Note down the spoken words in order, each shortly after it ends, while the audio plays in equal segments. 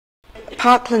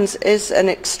Parklands is an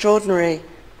extraordinary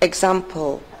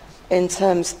example in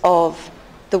terms of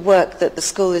the work that the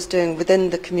school is doing within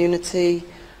the community,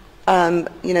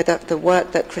 you know, the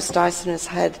work that Chris Dyson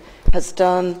has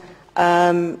done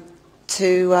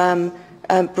to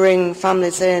bring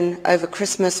families in over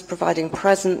Christmas, providing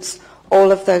presents,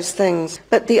 all of those things.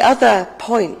 But the other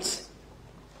point,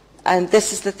 and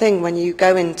this is the thing when you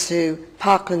go into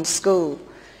Parkland School,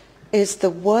 is the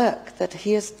work that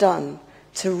he has done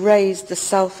to raise the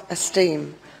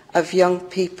self-esteem of young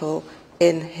people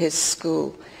in his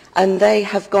school. And they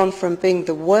have gone from being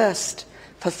the worst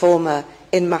performer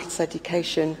in maths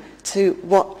education to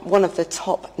one of the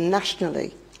top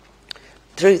nationally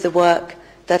through the work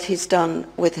that he's done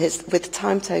with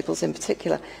timetables in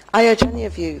particular. I urge any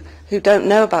of you who don't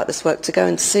know about this work to go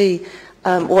and see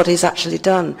what he's actually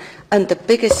done. And the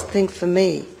biggest thing for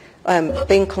me,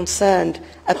 being concerned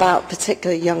about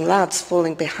particularly young lads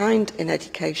falling behind in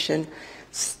education,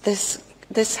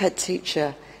 this head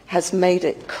teacher has made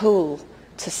it cool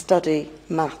to study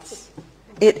maths.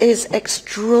 It is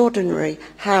extraordinary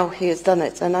how he has done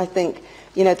it, and I think,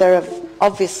 you know, there are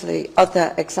obviously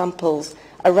other examples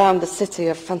around the city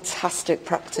of fantastic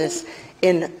practice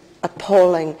in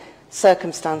appalling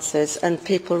circumstances and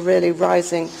people really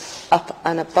rising up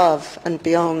and above and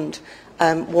beyond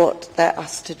what they're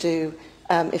asked to do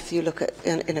if you look at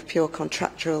in a pure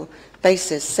contractual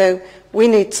basis. So we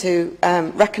need to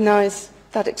recognise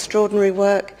that extraordinary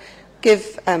work,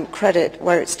 give credit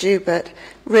where it's due, but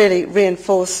really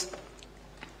reinforce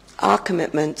our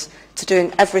commitment to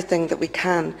doing everything that we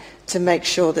can to make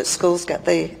sure that schools get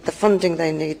the funding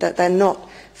they need, that they're not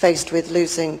faced with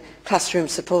losing classroom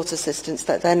support assistants,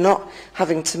 that they're not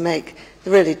having to make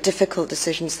the really difficult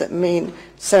decisions that mean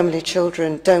so many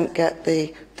children don't get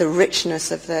the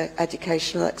richness of their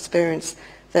educational experience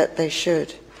that they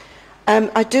should.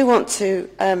 I do want to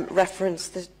reference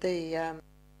the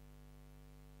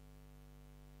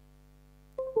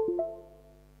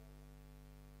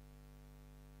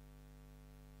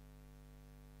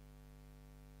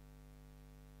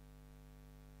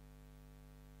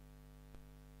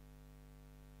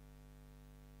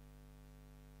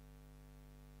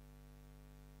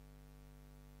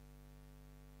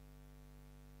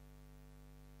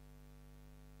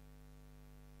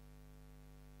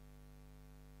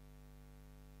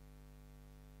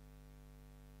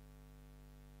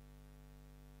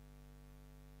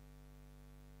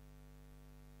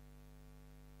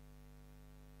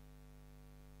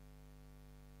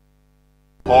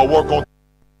All work on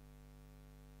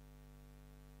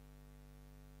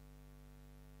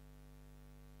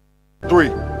 3,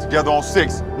 together on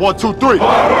 6. 1, 2, 3.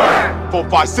 4,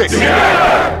 5, 6.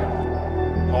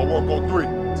 All work on 3,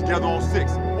 together on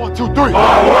 6. 1, 2, 3. 4,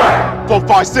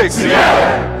 5, 6. Here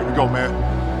we go, man.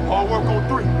 All work on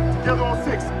 3, together on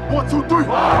 6. 1, 2, 3. 4,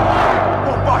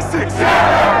 5, 6.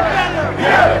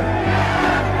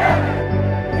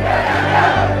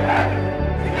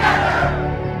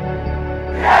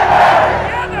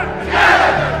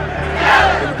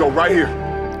 Go right here.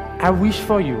 I wish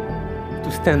for you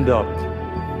to stand up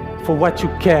for what you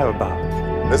care about.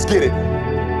 Let's get it.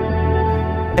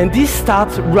 And this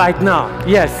starts right now.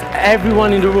 Yes,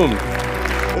 everyone in the room.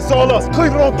 It's all us.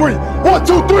 Cleveland on 3. 1,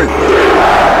 2, 3.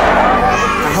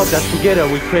 I hope that together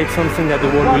we create something that the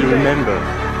world will remember.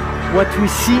 What we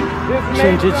see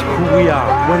changes who we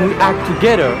are. When we act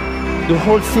together, the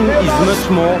whole thing is much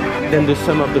more than the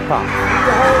sum of the parts.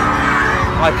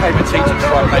 My favourite teacher to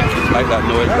try and make kids make that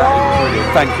noise. That is brilliant.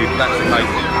 Thank you. That's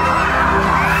amazing.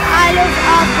 I love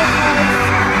art because it's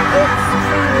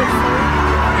beautiful.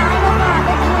 I love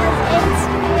art because it's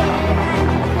creative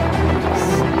and you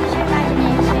can use your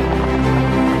imagination.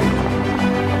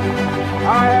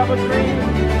 I have a dream.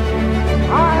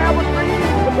 I have a dream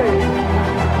today.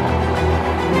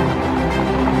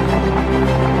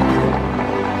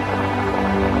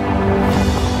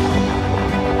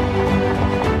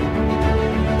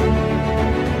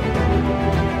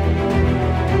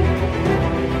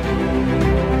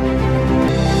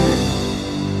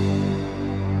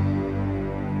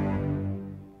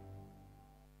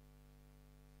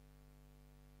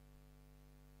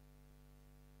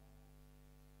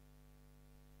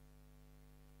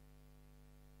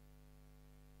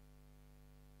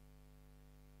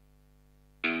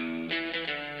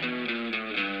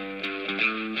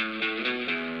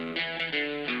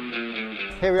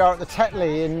 Here we are at the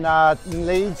Tetley in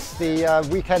Leeds, the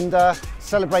weekender,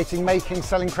 celebrating making,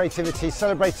 selling creativity,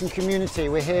 celebrating community.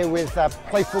 We're here with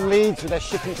Playful Leeds with their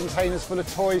shipping containers full of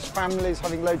toys, families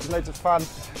having loads and loads of fun.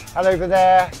 And over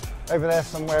there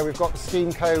somewhere, we've got the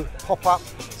Scheme Co pop-up,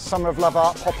 Summer of Love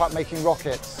Art pop-up making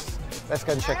rockets. Let's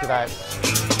go and check it out.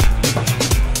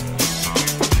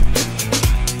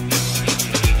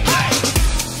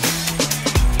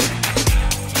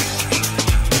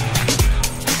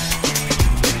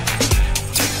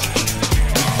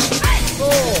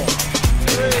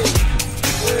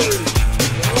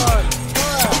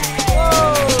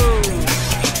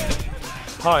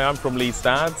 Hi, I'm from Leeds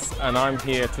Dads and I'm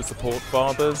here to support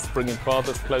fathers, bringing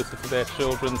fathers closer to their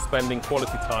children, spending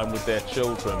quality time with their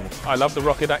children. I love the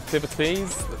rocket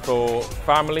activities for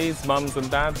families, mums and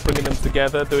dads, bringing them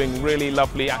together, doing really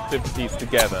lovely activities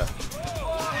together.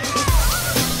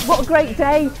 What a great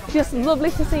day, just lovely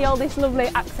to see all this lovely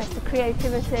access to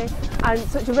creativity and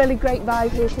such a really great vibe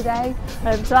here today.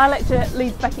 So I lecture at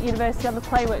Leeds Beckett University on the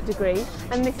Playwork degree,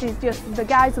 and this is just the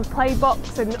guys with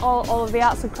Playbox and all of the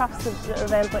arts and crafts that are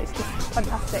available. It's just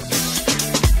fantastic.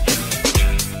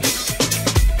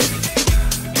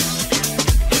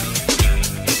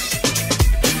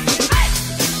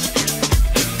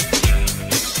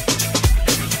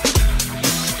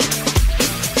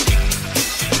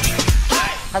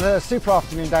 Had a super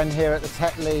afternoon down here at the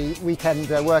Tetley weekend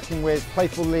working with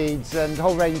Playful Leeds and a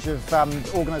whole range of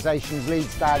organisations,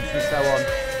 Leeds Dads and so on.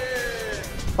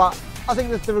 But I think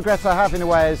that the regret I have in a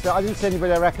way is that I didn't see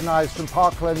anybody I recognised from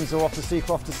Parklands or off the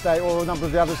SCOCLIFDF estate or a number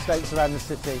of the other estates around the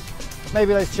city.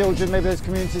 Maybe those children, maybe those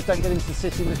communities don't get into the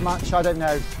city as much, I don't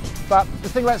know. But the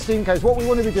thing about Steamco's, what we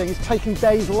want to be doing is taking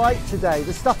days like today,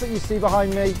 the stuff that you see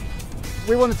behind me.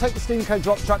 We want to take the Steamco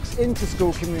drop trucks into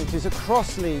school communities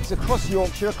across Leeds, across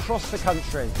Yorkshire, across the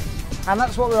country. And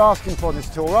that's what we're asking for in this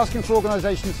tour. We're asking for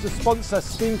organisations to sponsor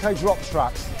Steamco drop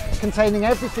trucks containing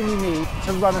everything you need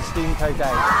to run a Steamco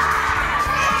day.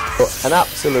 An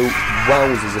absolute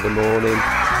wowzers of a morning,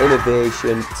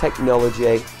 innovation,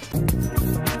 technology.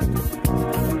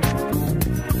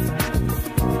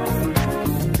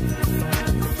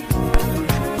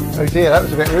 Oh dear, that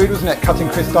was a bit rude, wasn't it? Cutting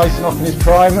Chris Dyson off in his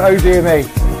prime. Oh dear me.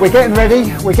 We're getting ready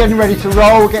to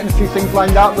roll, we're getting a few things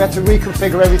lined up. We had to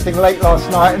reconfigure everything late last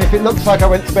night, and if it looks like I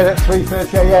went to bed at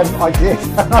 3:30 AM, I did.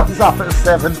 I was up at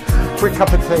 7, quick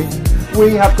cup of tea.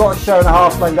 We have got a show and a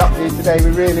half lined up for you today, we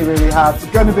really, really have. It's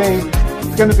going to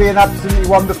be an absolutely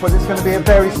wonderful, it's going to be a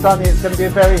very sunny, it's going to be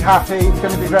a very happy, it's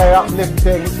going to be very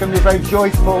uplifting, it's going to be very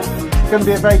joyful, it's going to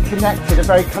be a very connected, a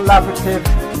very collaborative,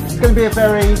 it's going to be a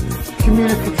very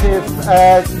communicative,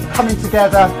 coming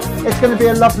together. It's going to be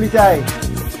a lovely day.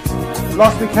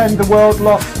 Last weekend the world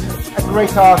lost a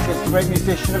great artist, a great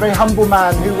musician, a very humble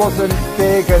man who wasn't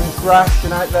big and brash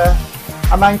and out there.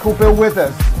 A man called Bill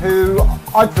Withers, who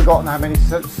I'd forgotten how many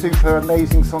super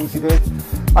amazing songs he did.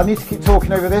 I need to keep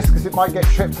talking over this because it might get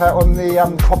tripped out on the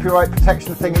copyright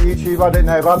protection thing at YouTube, I don't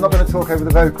know, but I'm not going to talk over the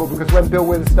vocal because when Bill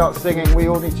Withers starts singing we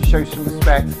all need to show some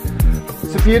respect.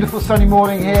 It's a beautiful sunny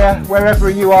morning here, wherever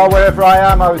you are, wherever I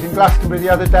am. I was in Glastonbury the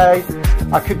other day,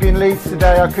 I could be in Leeds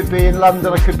today, I could be in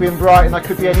London, I could be in Brighton, I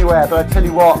could be anywhere, but I tell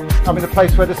you what, I'm in a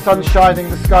place where the sun's shining,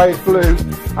 the sky is blue,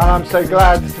 and I'm so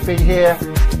glad to be here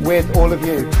with all of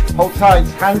you. Hold tight,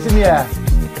 hands in the air.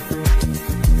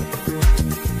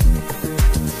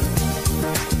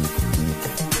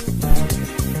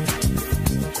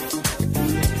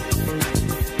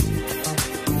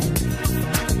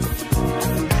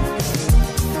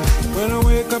 When I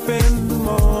wake up in the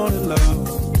morning, love,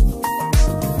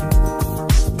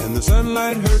 and the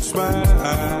sunlight hurts my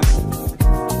eyes,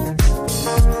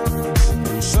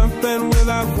 and something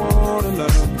without warning,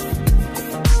 love,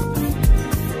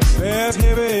 bears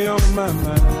heavy on my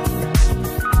mind.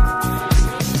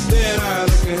 Then I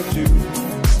look at you,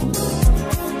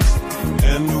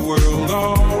 and the world's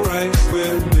alright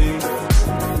with me.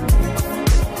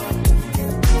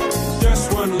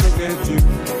 Just one look at you,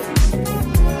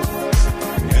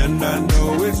 and I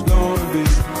know it's gonna be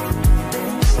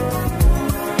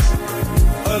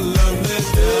a lovely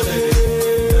day.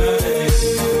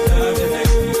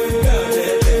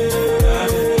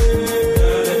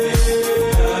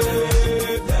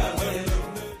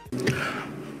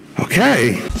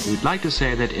 Okay. We'd like to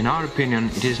say that in our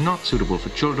opinion it is not suitable for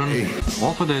children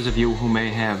or for those of you who may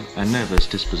have a nervous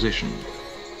disposition.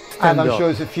 And I'm sure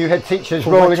there's a few head teachers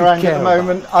rolling around at the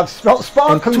moment. I've spelt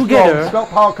Sparkins wrong, spelt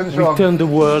Parkins wrong. We turn the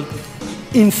world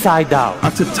inside out.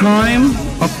 At a time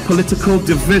of political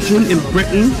division in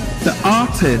Britain, the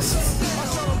artists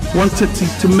wanted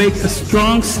to make a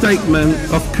strong statement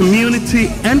of community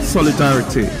and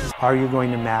solidarity. Are you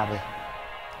going to matter?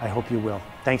 I hope you will.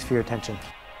 Thanks for your attention.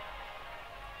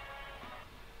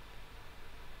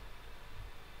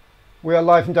 We are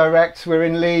live and direct, we're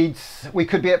in Leeds. We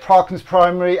could be at Parklands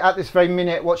Primary at this very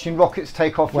minute watching rockets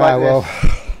take off like this.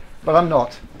 But I'm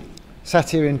not.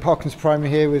 Sat here in Parklands Primary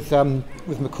here with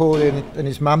Macaulay and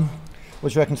his mum.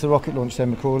 What do you reckon to the rocket launch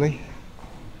then, Macaulay?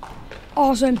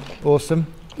 Awesome. Awesome?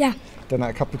 Yeah. Done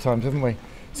that a couple of times, haven't we?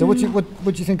 So what do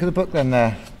you think of the book then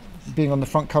there? Being on the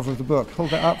front cover of the book. Hold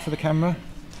that up for the camera.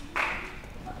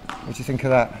 What do you think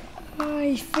of that?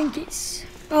 I think it's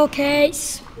okay,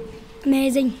 it's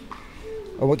amazing.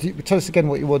 Oh, tell us again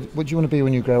what do you want to be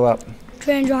when you grow up?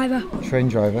 Train driver. Train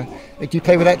driver. Do you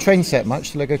play with that train set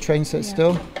much, the Lego train set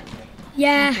still?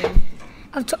 Yeah.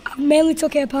 I've mainly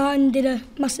took it apart and did a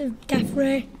massive death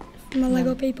ray from the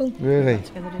Lego people. Really?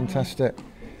 Fantastic.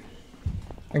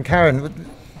 And Karen,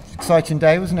 exciting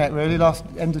day, wasn't it, really? Last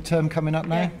end of term coming up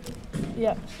now?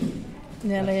 Yeah.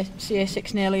 Nearly, year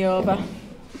 6 nearly over.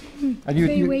 And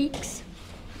 3 weeks.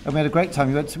 And we had a great time.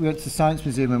 We went to the Science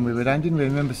Museum when we were down, didn't we?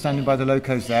 Remember standing by the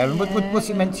locos there. And what's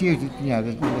it meant to you? You know,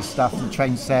 the stuff, the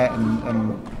train set,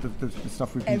 and the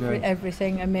stuff we've been doing.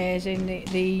 Everything amazing.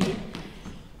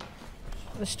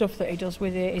 The stuff that he does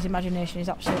with it, his imagination is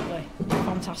absolutely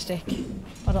fantastic.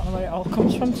 I don't know where it all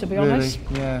comes from, to be honest.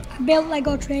 Yeah. I built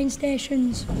Lego train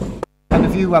stations. And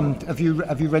have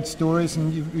you read stories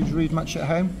and you read much at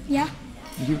home? Yeah.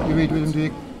 You read with him, do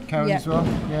you, Karen, as well?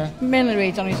 Yeah. He mainly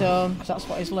reads on his own because that's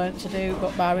what he's learnt to do.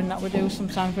 But barring that, we do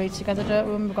sometimes read together, don't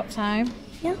we, when we've got time.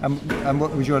 Yeah. And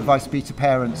what would your advice be to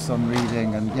parents on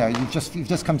reading? And you've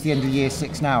just come to the end of year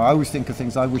 6 now. I always think of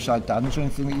things I wish I'd done. Is there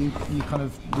anything that you kind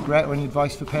of regret, or any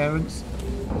advice for parents?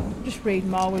 Just read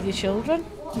more with your children.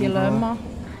 You learn more.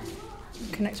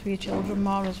 Connect with your children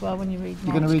more as well when you read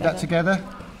more. You're going to read that together?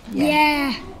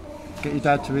 Yeah. Get your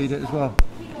dad to read it as well.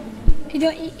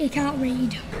 He can't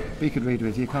read. He could read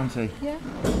with you, can't he? Yeah.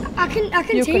 I can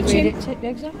You teach could read him. it,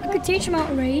 exactly. I could teach him how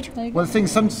to read. Well, the thing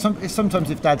sometimes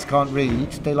if dads can't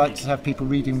read, they like to have people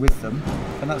reading with them,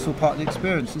 and that's all part of the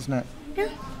experience, isn't it? Yeah.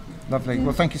 Lovely.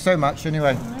 Well, thank you so much.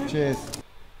 Anyway, cheers.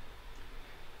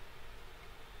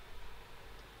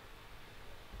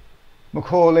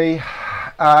 Macaulay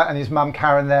and his mum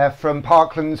Karen there from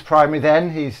Parklands Primary then.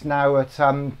 He's now at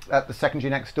the secondary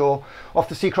next door. Off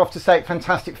to Seacroft Estate,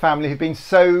 fantastic family who've been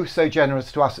so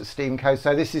generous to us at Steamco.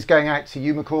 So this is going out to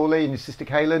you, Macaulay, and your sister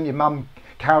Kaylin, your mum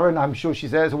Karen, I'm sure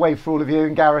she's there. There's a wave for all of you,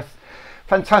 and Gareth.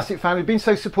 Fantastic family, been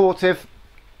so supportive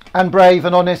and brave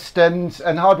and honest and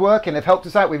hard working. They've helped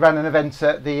us out. We ran an event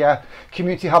at the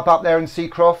community hub up there in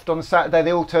Seacroft on Saturday.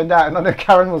 They all turned out, and I know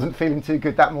Karen wasn't feeling too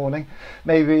good that morning.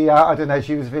 Maybe, I don't know,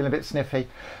 she was feeling a bit sniffy.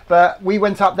 But we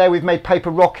went up there, we've made paper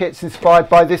rockets inspired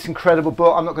by this incredible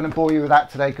book. I'm not going to bore you with that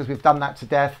today because we've done that to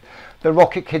death. The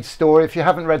Rocket Kids story. If you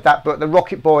haven't read that book, The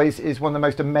Rocket Boys is one of the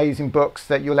most amazing books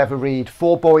that you'll ever read.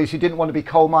 4 boys who didn't want to be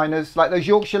coal miners, like those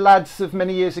Yorkshire lads of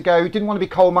many years ago who didn't want to be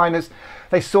coal miners.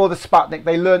 They saw the Sputnik,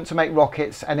 they learned to make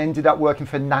rockets and ended up working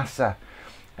for NASA.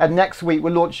 And next week we're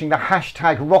launching the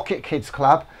hashtag Rocket Kids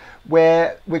Club,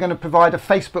 where we're going to provide a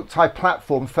Facebook type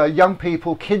platform for young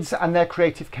people, kids and their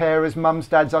creative carers, mums,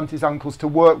 dads, aunties, uncles, to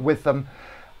work with them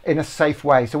in a safe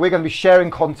way. So we're going to be sharing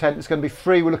content. It's going to be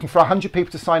free. We're looking for 100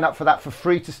 people to sign up for that for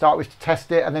free to start with, to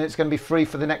test it, and then it's going to be free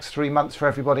for the next 3 months for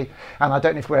everybody. And I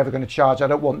don't know if we're ever going to charge. I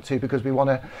don't want to, because we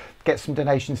want to get some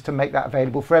donations to make that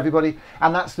available for everybody.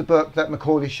 And that's the book that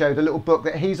Macaulay showed, a little book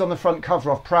that he's on the front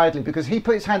cover of proudly, because he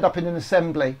put his hand up in an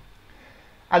assembly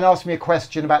and asked me a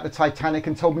question about the Titanic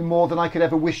and told me more than I could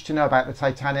ever wish to know about the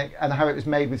Titanic and how it was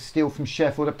made with steel from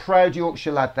Sheffield. A proud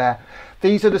Yorkshire lad there.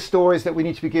 These are the stories that we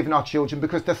need to be giving our children,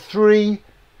 because the 3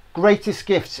 greatest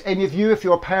gifts any of you, if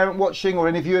you're a parent watching, or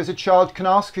any of you as a child, can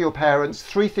ask for your parents,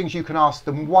 3 things you can ask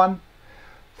them. 1,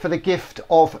 for the gift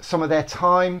of some of their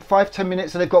time, 5-10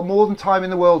 minutes, and they've got more than time in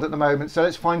the world at the moment, so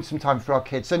let's find some time for our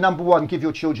kids. So number 1, give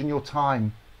your children your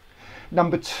time.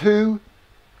 Number 2,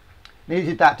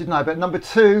 needed that, didn't I? But number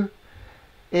 2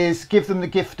 is give them the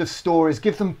gift of stories.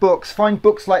 Give them books. Find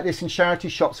books like this in charity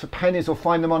shops for pennies, or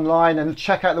find them online, and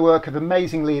check out the work of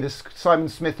amazing leaders. Simon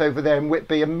Smith over there in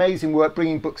Whitby, amazing work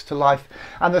bringing books to life.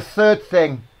 And the third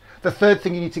thing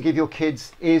you need to give your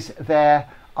kids is their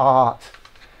art.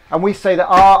 And we say that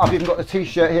art, I've even got the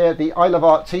t-shirt here, the I Love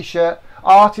Art t-shirt.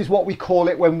 Art is what we call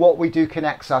it when what we do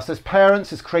connects us. As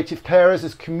parents, as creative carers,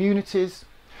 as communities,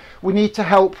 we need to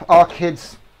help our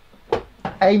kids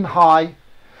aim high.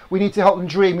 We need to help them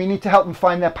dream. We need to help them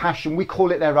find their passion. We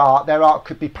call it their art. Their art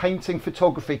could be painting,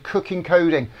 photography, cooking,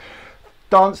 coding,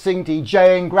 dancing,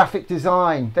 DJing, graphic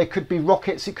design. They could be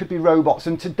rockets, it could be robots.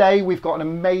 And today we've got an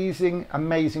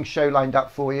amazing show lined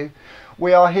up for you.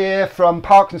 We are here from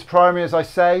Parklands Primary, as I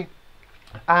say,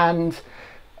 and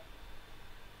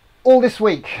all this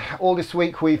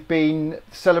week we've been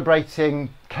celebrating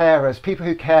carers, people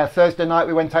who care. Thursday night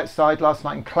we went outside last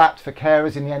night and clapped for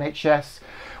carers in the NHS.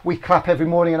 We clap every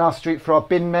morning in our street for our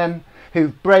bin men. who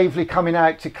bravely coming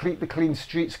out to keep the clean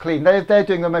streets clean. They're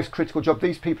doing the most critical job.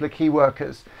 These people are key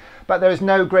workers. But there is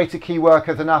no greater key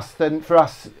worker than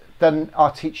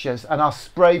our teachers and our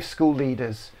brave school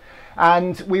leaders.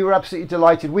 And we were absolutely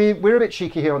delighted. We're a bit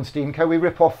cheeky here on Steamco. We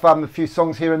rip off a few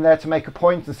songs here and there to make a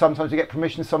point, and sometimes we get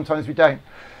permission, sometimes we don't.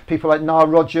 People like Niall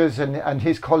Rogers and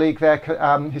his colleague there,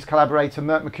 his collaborator,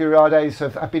 Mert Mercuriades,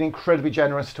 have been incredibly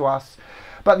generous to us.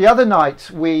 But the other night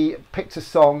we picked a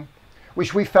song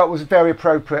which we felt was very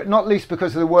appropriate, not least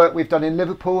because of the work we've done in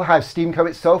Liverpool, how Steamco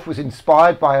itself was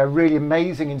inspired by a really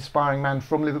amazing, inspiring man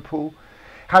from Liverpool,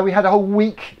 how we had a whole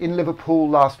week in Liverpool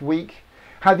last week,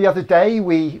 how the other day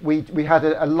we had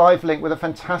a live link with a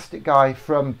fantastic guy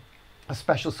from a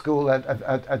special school,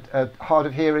 a hard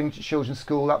of hearing children's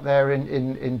school up there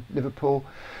in Liverpool.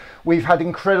 We've had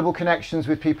incredible connections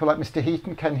with people like Mr.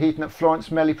 Heaton, Ken Heaton at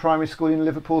Florence Melly Primary School in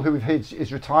Liverpool, who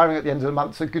is retiring at the end of the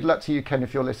month, so good luck to you, Ken,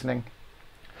 if you're listening.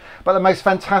 But the most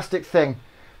fantastic thing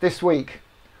this week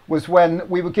was when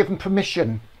we were given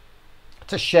permission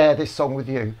to share this song with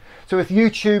you. So if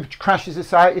YouTube crashes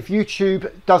us out, if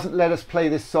YouTube doesn't let us play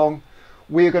this song,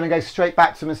 we're going to go straight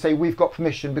back to them and say we've got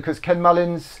permission, because Ken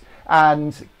Mullins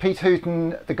and Pete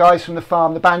Hooton, the guys from the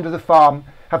farm, the band of the farm,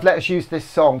 have let us use this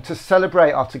song to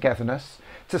celebrate our togetherness,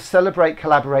 to celebrate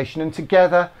collaboration, and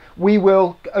together we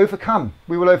will overcome.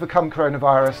 We will overcome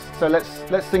coronavirus. So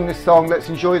let's sing this song, let's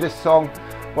enjoy this song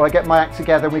while I get my act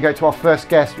together and we go to our first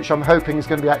guest, which I'm hoping is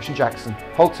going to be Action Jackson.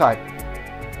 Hold tight.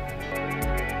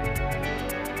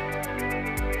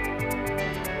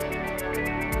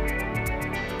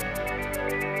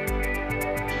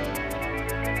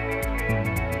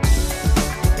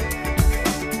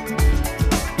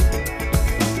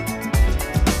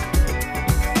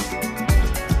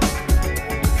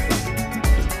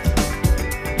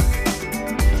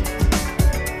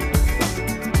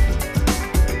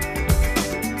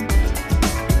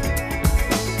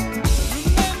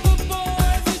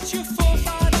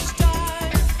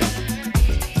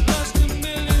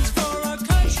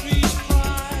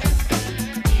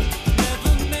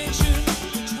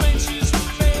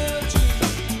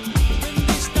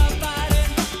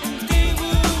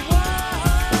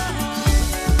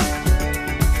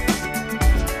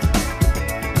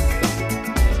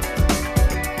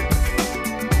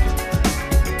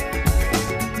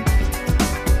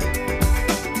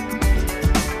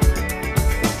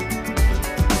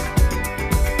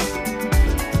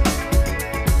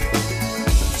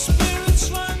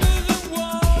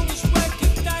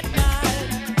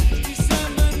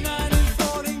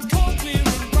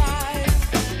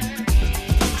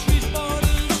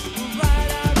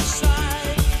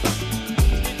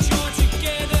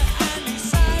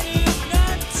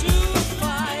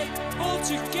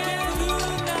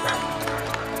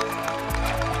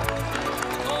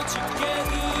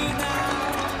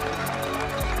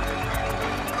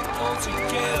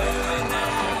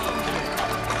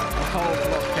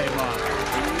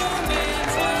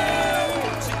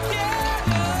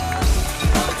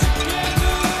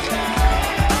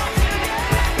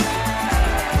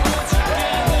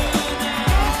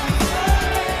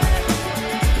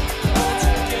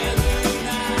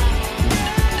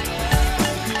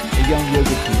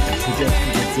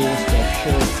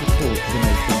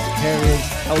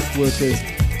 Workers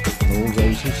and all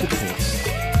those who support them.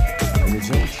 The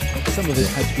result, some of it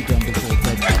had to be done before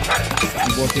bedtime,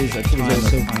 and what is a time of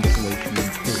isolation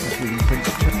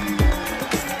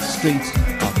and street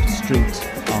after street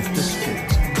after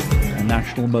street, a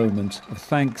national moment of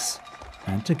thanks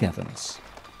and togetherness.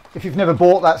 If you've never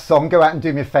bought that song, go out and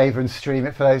do me a favour and stream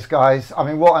it for those guys. I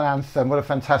mean, what an anthem, what a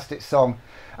fantastic song.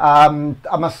 I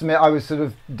must admit, I was sort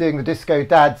of doing the disco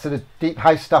dad sort of deep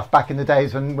house stuff back in the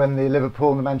days when the Liverpool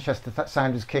and the Manchester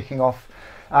sound was kicking off.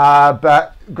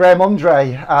 But Graham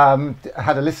Andre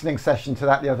had a listening session to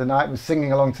that the other night, was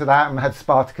singing along to that and had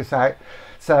Spartacus out.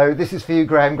 So this is for you,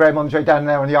 Graham Andre down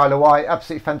there on the Isle of Wight.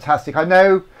 Absolutely fantastic. I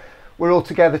know we're all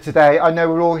together today. I know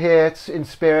we're all here in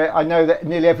spirit. I know that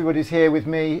nearly everybody's here with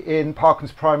me in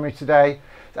Parklands Primary today.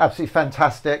 It's absolutely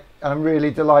fantastic. And I'm really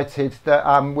delighted that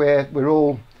we're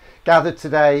all gathered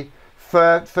today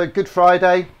for Good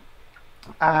Friday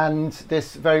and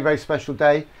this very, very special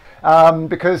day.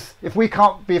 Because if we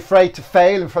can't be afraid to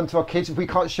fail in front of our kids, if we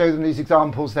can't show them these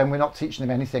examples, then we're not teaching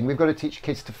them anything. We've got to teach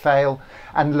kids to fail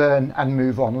and learn and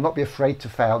move on, and not be afraid to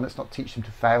fail. Let's not teach them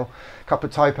to fail. A couple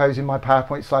of typos in my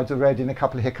PowerPoint slides already and a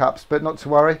couple of hiccups, but not to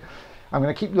worry. I'm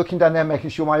going to keep looking down there, making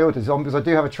sure my order's on, because I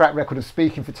do have a track record of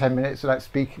speaking for 10 minutes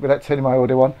without turning my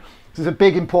order on. This is a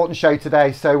big important show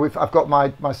today, so I've got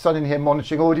my son in here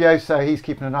monitoring audio, so he's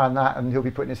keeping an eye on that and he'll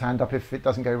be putting his hand up if it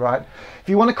doesn't go right. If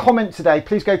you want to comment today,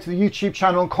 please go to the YouTube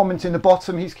channel and comment in the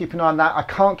bottom. He's keeping an eye on that. I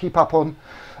can't keep up on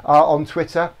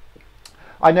Twitter.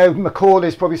 I know McCall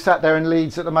is probably sat there in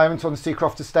Leeds at the moment on the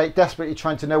Seacroft estate, desperately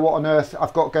trying to know what on earth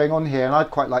I've got going on here, and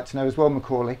I'd quite like to know as well,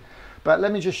 Macaulay. But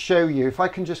let me just show you, if I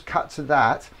can just cut to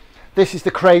that. This is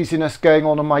the craziness going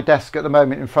on my desk at the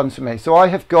moment in front of me. So I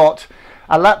have got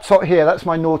a laptop here, that's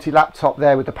my naughty laptop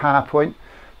there with the PowerPoint.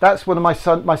 That's one of my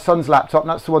son's laptop, and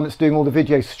that's the one that's doing all the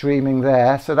video streaming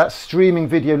there. So that's streaming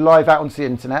video live out onto the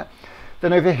internet.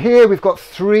 Then over here we've got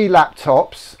 3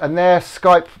 laptops, and they're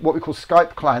Skype, what we call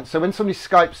Skype clients. So when somebody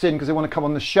Skypes in because they want to come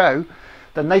on the show,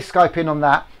 then they Skype in on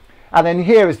that. And then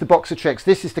here is the box of tricks.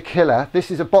 This is the killer. This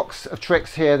is a box of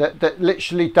tricks here that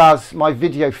literally does my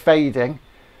video fading.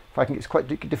 If I can, it's quite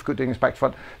difficult doing this back to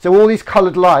front. So all these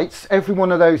coloured lights, every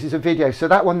one of those is a video. So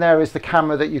that one there is the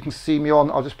camera that you can see me on.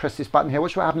 I'll just press this button here.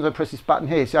 Watch what happens when I press this button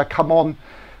here. See, I come on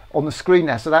the screen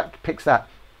there, so that picks that.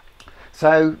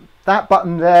 So that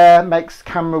button there makes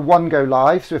camera 1 go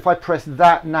live. So if I press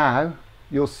that now,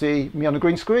 you'll see me on a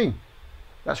green screen.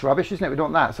 That's rubbish, isn't it? We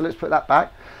don't want that. So let's put that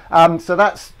back. So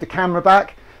that's the camera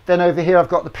back. Then over here I've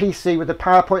got the PC with the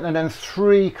PowerPoint, and then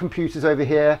 3 computers over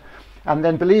here. And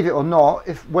then, believe it or not,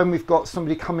 when we've got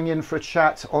somebody coming in for a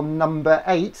chat on number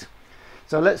 8,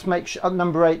 so let's make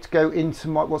number 8 go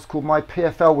into what's called my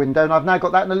PFL window, and I've now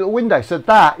got that in a little window. So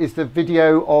that is the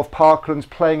video of Parklands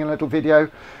playing a little video,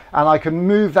 and I can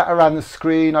move that around the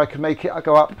screen. I can make it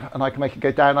go up and I can make it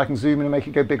go down. I can zoom in and make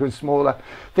it go bigger and smaller.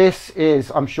 This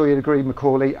is, I'm sure you'd agree,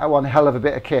 Macaulay, one hell of a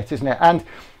bit of kit, isn't it?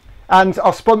 And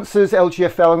our sponsors,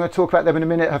 LGFL, I'm going to talk about them in a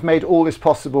minute, have made all this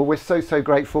possible. We're so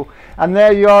grateful. And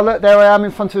there you are, look, there I am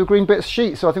in front of a green bit of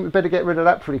sheet. So I think we better get rid of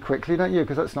that pretty quickly, don't you?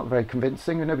 Because that's not very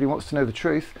convincing and nobody wants to know the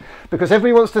truth. Because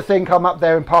everybody wants to think I'm up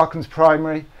there in Parklands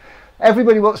Primary.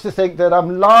 Everybody wants to think that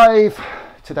I'm live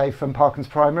today from Parklands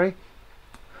Primary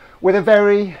with a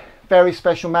very, very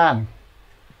special man.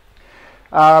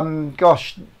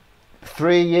 Gosh,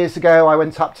 3 years ago I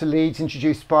went up to Leeds,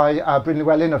 introduced by Bryn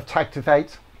Llewellyn of Tag to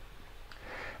Fate.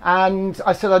 And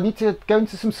I said I need to go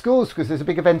into some schools because there's a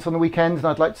big event on the weekend and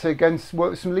I'd like to go and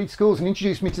work with some Leeds schools, and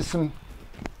introduced me to some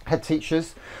head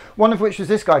teachers, one of which was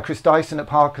this guy, Chris Dyson at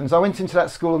Parklands. I went into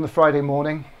that school on the Friday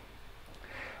morning,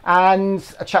 and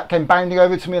a chap came bounding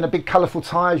over to me in a big colourful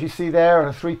tie, as you see there,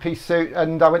 and a 3-piece suit,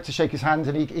 and I went to shake his hand,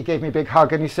 and he gave me a big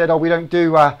hug, and he said, oh, we don't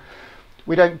do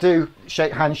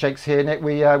handshakes here, Nick,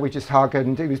 we just hug.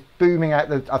 And he was booming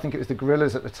out I think it was the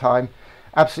Gorillas at the time.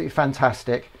 Absolutely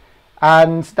fantastic.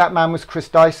 And that man was Chris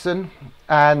Dyson,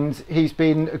 and he's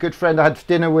been a good friend. I had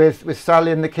dinner with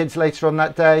Sally and the kids later on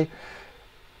that day.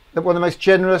 One of the most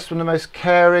generous, one of the most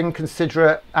caring,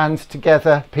 considerate and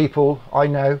together people I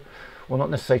know. Well, not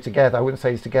necessarily together, I wouldn't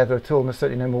say he's together at all, and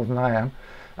certainly no more than I am.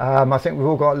 I think we've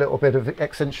all got a little bit of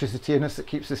eccentricity in us that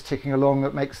keeps us ticking along,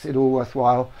 that makes it all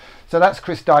worthwhile. So that's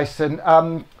Chris Dyson.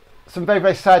 Some very,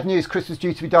 very sad news. Chris was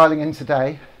due to be dialing in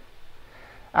today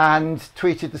and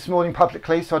tweeted this morning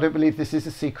publicly, so I don't believe this is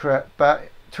a secret, but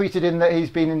tweeted in that he's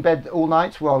been in bed all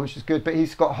night, well, which is good, but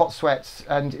he's got hot sweats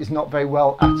and is not very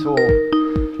well at all.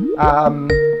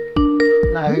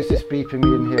 Now, who's this beeping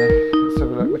me in here? Let's have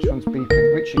a look. Which one's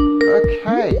beeping?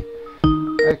 Richie.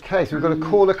 Okay, so we've got a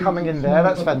caller coming in there.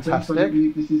 That's fantastic.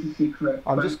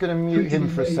 I'm just going to mute him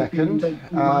for a second.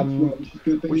 How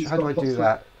do I do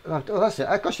that? Oh, that's it.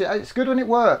 Gosh, it's good when it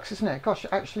works, isn't it? Gosh,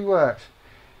 it actually works.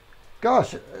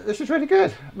 Gosh, this is really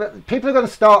good. But people are going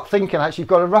to start thinking, actually, you've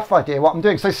got a rough idea what I'm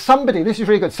doing. So somebody, this is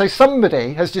really good. So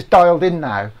somebody has just dialed in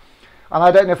now. And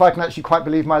I don't know if I can actually quite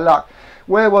believe my luck.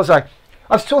 Where was I?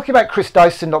 I was talking about Chris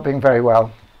Dyson not being very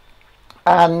well.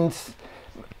 And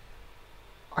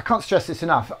I can't stress this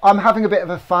enough. I'm having a bit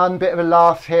of a fun, bit of a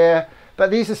laugh here.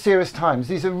 But these are serious times.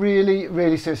 These are really,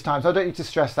 really serious times. I don't need to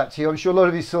stress that to you. I'm sure a lot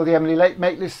of you saw the Emily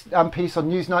Maitlis piece on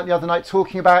Newsnight the other night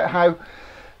talking about how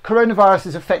coronavirus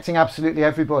is affecting absolutely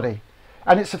everybody,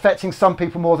 and it's affecting some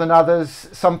people more than others.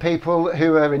 Some people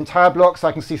who are in tower blocks.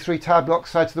 I can see 3 tower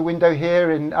blocks out of the window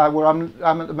here in where I'm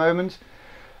at the moment.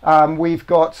 We've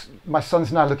got, my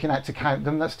son's now looking out to count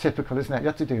them. That's typical, isn't it? You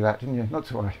had to do that, didn't you? Not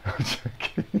to worry. I'm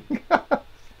joking.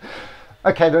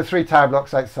 Okay, there are 3 tower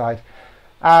blocks outside,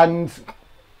 and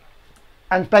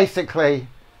basically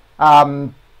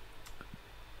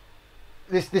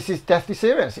This is deathly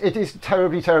serious. It is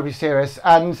terribly, terribly serious,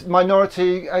 and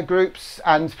minority groups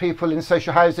and people in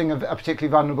social housing are particularly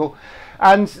vulnerable.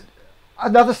 And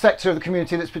another sector of the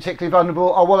community that's particularly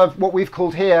vulnerable are what we've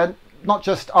called here, not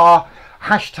just our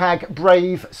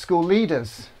 #brave school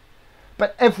leaders,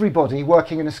 but everybody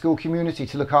working in a school community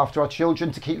to look after our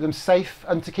children, to keep them safe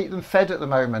and to keep them fed at the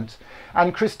moment.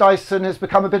 And Chris Dyson has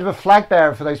become a bit of a flag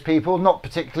bearer for those people, not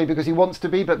particularly because he wants to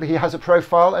be, but he has a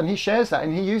profile and he shares that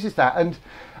and he uses that. And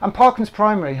Parklands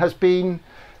Primary has been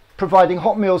providing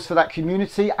hot meals for that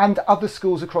community and other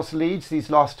schools across Leeds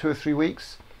these last 2 or 3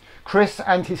 weeks. Chris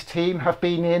and his team have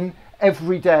been in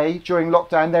every day during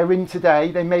lockdown. They're in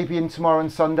today, they may be in tomorrow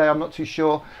and Sunday, I'm not too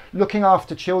sure, looking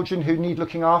after children who need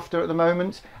looking after at the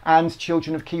moment and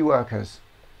children of key workers.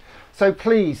 So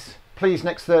please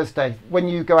next Thursday, when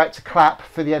you go out to clap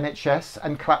for the NHS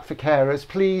and clap for carers,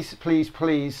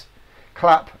 please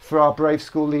clap for our brave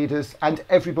school leaders and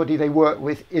everybody they work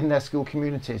with in their school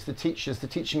communities, the teachers, the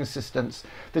teaching assistants,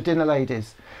 the dinner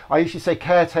ladies. I usually say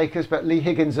caretakers, but Lee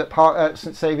Higgins at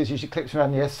St Saviour's usually clips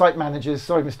around the ear. Site managers,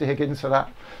 sorry Mr Higgins for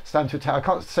that, I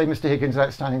can't say Mr Higgins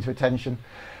without standing to attention.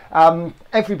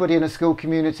 Everybody in a school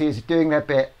community is doing their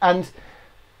bit, and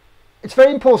it's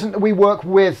very important that we work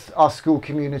with our school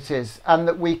communities and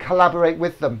that we collaborate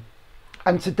with them.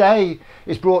 And today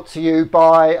is brought to you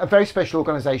by a very special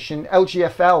organisation,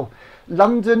 LGFL,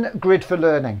 London Grid for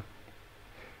Learning,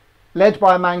 led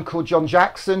by a man called John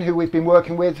Jackson, who we've been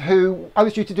working with, who I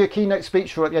was due to do a keynote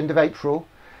speech for at the end of April,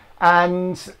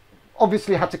 and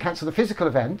obviously had to cancel the physical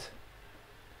event.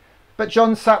 But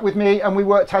John sat with me and we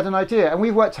worked out an idea, and we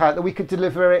worked out that we could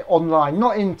deliver it online,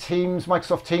 not in Teams,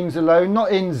 Microsoft Teams alone,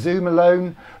 not in Zoom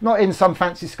alone, not in some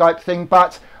fancy Skype thing,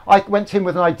 but I went to him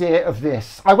with an idea of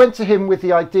this. I went to him with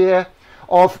the idea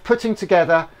of putting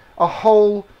together a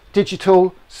whole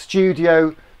digital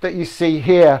studio that you see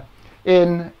here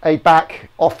in a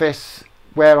back office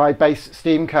where I base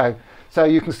Steamco. So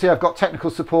you can see I've got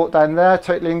technical support down there,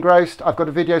 totally engrossed. I've got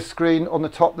a video screen on the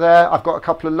top there. I've got a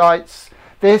couple of lights.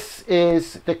 This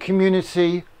is the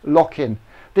community lock-in.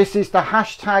 This is the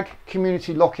hashtag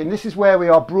community lock-in. This is where we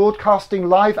are broadcasting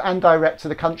live and direct to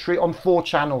the country on 4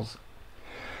 channels.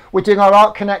 We're doing our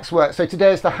Art Connects work. So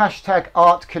today is the hashtag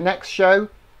Art Connects show.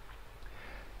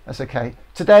 That's okay.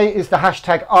 Today is the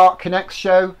hashtag Art Connects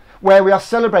show, where we are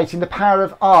celebrating the power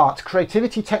of art,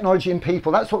 creativity, technology and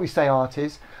people. That's what we say art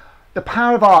is. The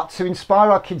power of art to inspire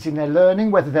our kids in their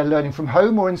learning, whether they're learning from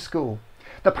home or in school.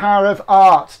 The power of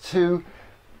art to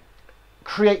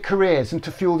create careers and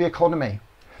to fuel the economy.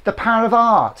 The power of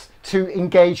art to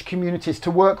engage communities,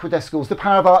 to work with their schools. The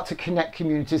power of art to connect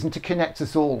communities and to connect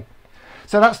us all.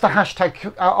 So that's the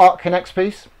hashtag Art Connects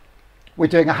piece. We're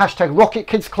doing a hashtag Rocket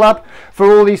Kids Club for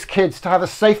all these kids to have a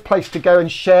safe place to go and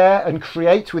share and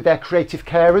create with their creative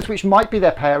carers, which might be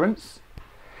their parents.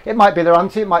 It might be their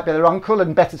auntie, it might be their uncle,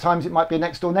 and better times it might be a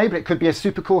next door neighbour. It could be a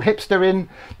super cool hipster in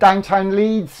downtown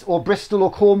Leeds or Bristol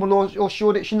or Cornwall or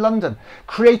Shoreditch in London.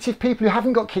 Creative people who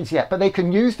haven't got kids yet, but they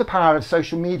can use the power of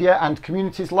social media and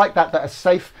communities like that that are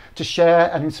safe to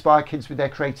share and inspire kids with their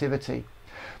creativity.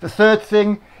 The third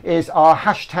thing is our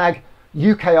hashtag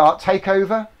UK Art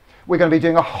Takeover. We're going to be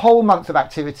doing a whole month of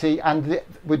activity, and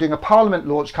we're doing a Parliament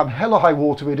launch. Come hell or high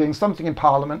water, we're doing something in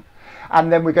Parliament.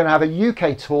 And then we're going to have a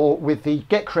UK tour with the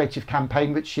Get Creative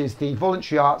campaign, which is the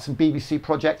Voluntary Arts and BBC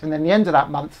project. And then the end of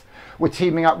that month, we're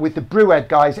teaming up with the Brew Ed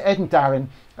guys, Ed and Darren,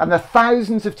 and the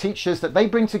thousands of teachers that they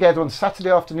bring together on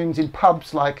Saturday afternoons in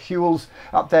pubs like Hewell's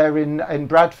up there in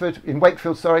Bradford, in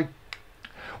Wakefield, sorry.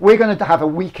 We're going to have a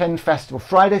weekend festival,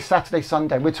 Friday, Saturday,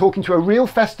 Sunday. We're talking to a real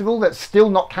festival that's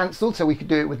still not cancelled, so we could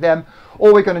do it with them,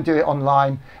 or we're going to do it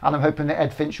online, and I'm hoping that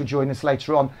Ed Finch will join us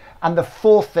later on. And the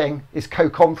fourth thing is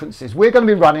co-conferences. We're going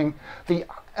to be running the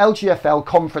LGFL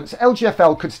conference.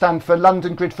 LGFL could stand for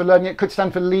London Grid for Learning, it could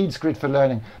stand for Leeds Grid for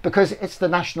Learning, because it's the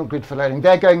National Grid for Learning.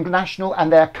 They're going national,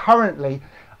 and they're currently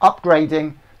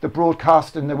upgrading the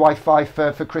broadcast and the Wi-Fi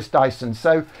for Chris Dyson.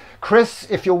 So Chris,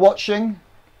 if you're watching,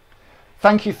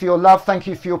 thank you for your love, thank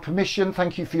you for your permission,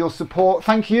 thank you for your support.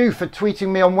 Thank you for tweeting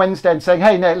me on Wednesday and saying,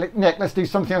 hey Nick, let's do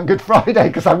something on Good Friday,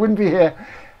 because I wouldn't be here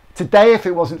today if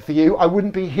it wasn't for you. I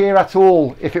wouldn't be here at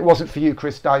all if it wasn't for you,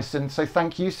 Chris Dyson. So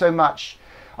thank you so much.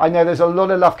 I know there's a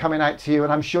lot of love coming out to you,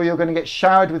 and I'm sure you're going to get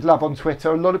showered with love on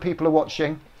Twitter. A lot of people are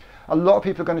watching. A lot of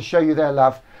people are going to show you their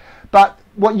love. But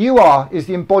what you are is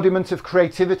the embodiment of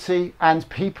creativity and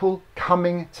people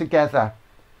coming together.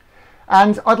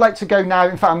 And I'd like to go now,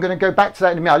 in fact, I'm going to go back to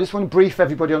that in a minute. I just want to brief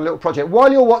everybody on a little project. While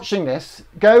you're watching this,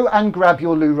 go and grab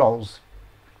your loo rolls.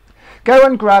 Go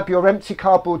and grab your empty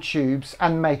cardboard tubes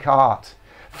and make art.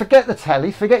 Forget the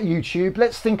telly, forget YouTube.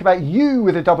 Let's think about you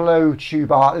with a 00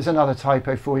 tube art. There's another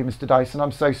typo for you, Mr. Dyson.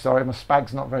 I'm so sorry, my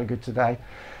spag's not very good today.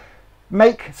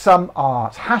 Make some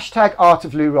art. Hashtag Art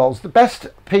of Loo Rolls. The best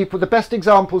people, the best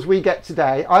examples we get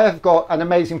today. I have got an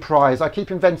amazing prize. I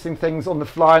keep inventing things on the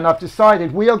fly, and I've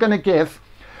decided we are going to give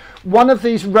one of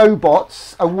these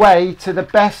robots away to the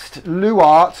best loo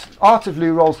art of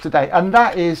loo rolls today, and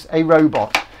that is a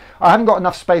robot. I haven't got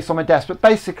enough space on my desk, but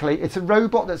basically it's a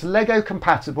robot that's Lego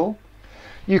compatible.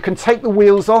 You can take the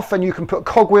wheels off and you can put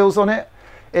cogwheels on it.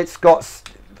 It's got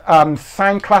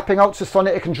sound clapping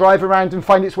ultrasonic. It can drive around and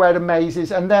find its way out of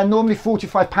mazes, and they're normally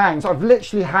 £45. I've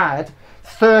literally had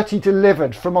 30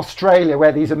 delivered from Australia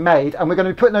where these are made, and we're going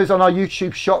to be putting those on our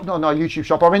YouTube shop, not on our YouTube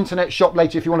shop, our internet shop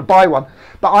later if you want to buy one.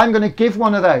 But I'm going to give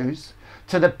one of those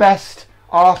to the best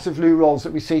art of loo rolls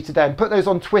that we see today and put those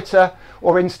on Twitter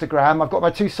or Instagram. I've got my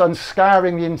two sons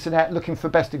scouring the internet looking for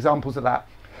best examples of that.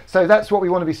 So that's what we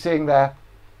want to be seeing there.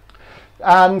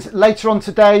 And later on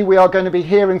today we are going to be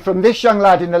hearing from this young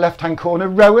lad in the left hand corner.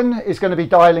 Rowan is going to be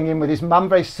dialing in with his mum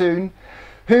very soon,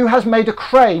 who has made a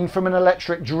crane from an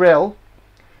electric drill,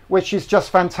 which is just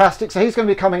fantastic. So he's going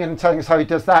to be coming in and telling us how he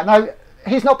does that. Now,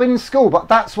 he's not been in school, but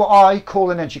that's what I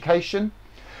call an education.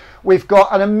 We've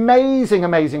got an amazing,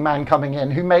 amazing man coming in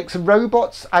who makes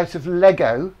robots out of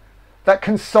Lego that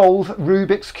can solve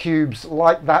Rubik's Cubes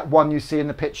like that one you see in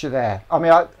the picture there. I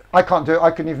mean, I can't do it. I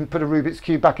couldn't even put a Rubik's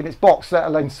Cube back in its box, let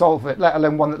alone solve it, let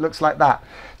alone one that looks like that.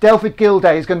 Delphid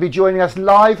Gilday is going to be joining us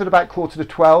live at about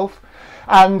 11:45.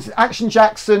 And Action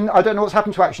Jackson, I don't know what's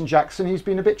happened to Action Jackson. He's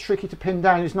been a bit tricky to pin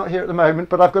down. He's not here at the moment,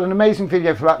 but I've got an amazing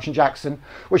video for Action Jackson,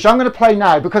 which I'm going to play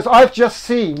now because I've just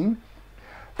seen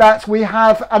that we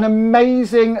have an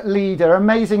amazing leader,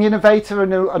 amazing innovator,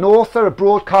 and an author, a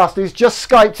broadcaster who's just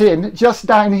Skyped in, just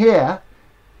down here.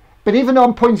 But even though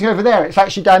I'm pointing over there, it's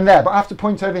actually down there, but I have to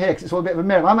point over here because it's all a bit of a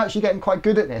mirror. I'm actually getting quite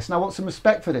good at this, and I want some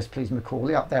respect for this, please,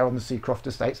 Macaulay, up there on the Seacroft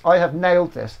Estates. I have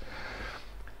nailed this.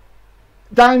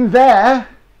 Down there,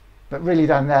 but really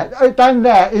down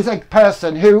there is a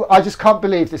person who I just can't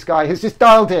believe, this guy who's just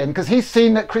dialed in because he's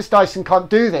seen that Chris Dyson can't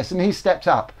do this and he's stepped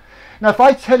up. Now, if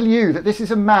I tell you that this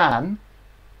is a man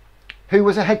who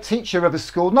was a head teacher of a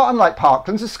school, not unlike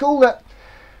Parkland's, a school that,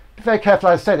 be very careful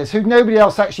how I say this, who nobody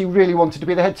else actually really wanted to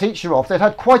be the head teacher of. They'd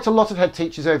had quite a lot of head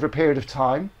teachers over a period of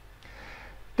time.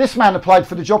 This man applied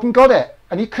for the job and got it,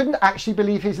 and he couldn't actually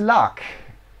believe his luck.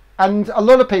 And a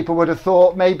lot of people would have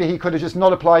thought maybe he could have just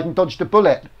not applied and dodged a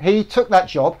bullet. He took that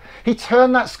job. He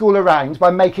turned that school around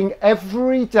by making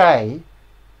every day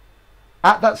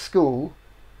at that school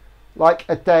like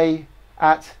a day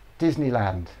at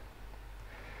Disneyland.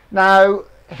 Now,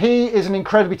 he is an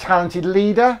incredibly talented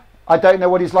leader. I don't know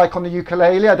what he's like on the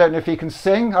ukulele. I don't know if he can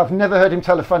sing. I've never heard him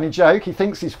tell a funny joke. He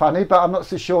thinks he's funny, but I'm not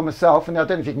so sure myself. And I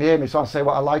don't know if you can hear me, so I'll say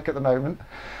what I like at the moment.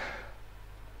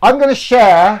 I'm going to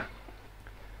share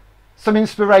some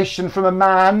inspiration from a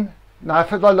man. Now,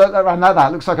 if I look around like that,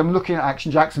 it looks like I'm looking at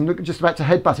Action Jackson, just about to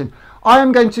headbutt him. I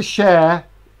am going to share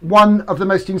one of the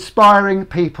most inspiring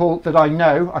people that I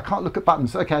know. I can't look at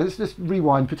buttons. Okay, let's just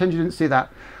rewind, pretend you didn't see that.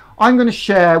 I'm going to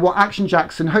share what Action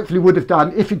Jackson hopefully would have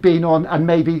done if he'd been on, and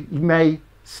maybe may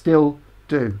still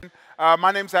do.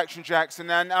 My name's Action Jackson,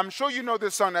 and I'm sure you know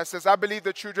this song that says, I believe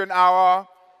the children are our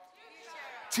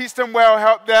teach them well,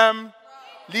 help them,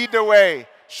 lead the way.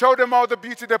 Show them all the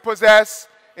beauty they possess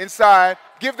inside.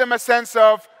 Give them a sense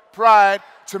of pride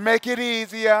to make it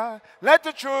easier. Let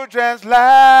the children's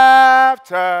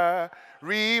laughter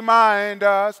remind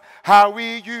us how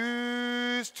we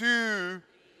used to.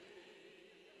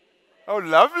 Oh,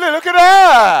 lovely. Look at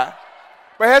that.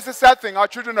 But here's the sad thing. Our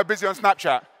children are busy on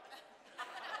Snapchat.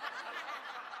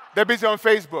 They're busy on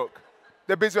Facebook.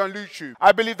 They're busy on YouTube.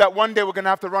 I believe that one day we're going to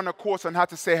have to run a course on how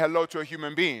to say hello to a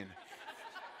human being.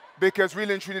 Because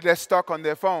really and truly, they're stuck on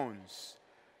their phones.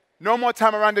 No more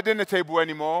time around the dinner table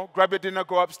anymore. Grab your dinner,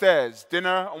 go upstairs.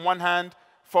 Dinner on one hand,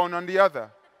 phone on the other.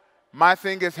 My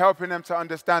thing is helping them to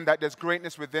understand that there's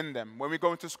greatness within them. When we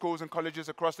go into schools and colleges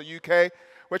across the UK,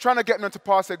 we're trying to get them to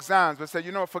pass exams. We say,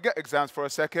 you know, forget exams for a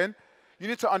second. You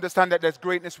need to understand that there's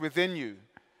greatness within you.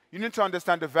 You need to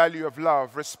understand the value of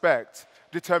love, respect,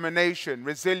 determination,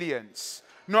 resilience,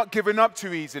 not giving up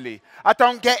too easily. I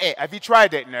don't get it. Have you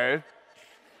tried it? No.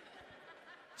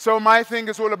 So my thing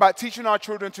is all about teaching our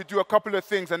children to do a couple of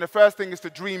things. And the first thing is to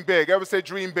dream big. Everyone say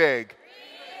dream big. Dream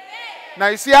big. Now,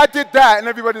 you see, I did that, and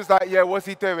everybody's like, yeah, what's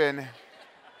he doing?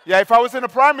 Yeah, if I was in a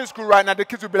primary school right now, the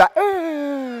kids would be like,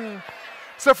 eh.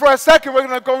 So for a second, we're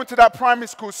going to go into that primary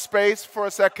school space for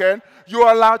a second. You're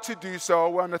allowed to do so.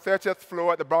 We're on the 30th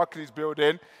floor at the Barclays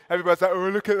building. Everybody's like, oh,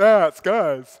 look at that,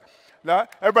 guys. Now,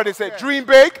 everybody say, dream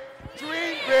big.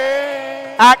 Dream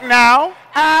big. Act now.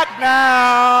 Act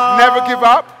now. Never give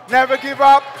up. Never give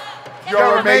up.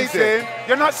 You're amazing.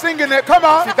 You're not singing it. Come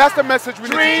on. See, that's the message we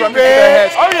need to drum into their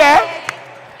heads. Oh, yeah.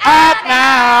 Act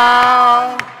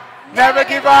now. Never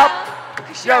give up.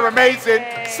 You're amazing.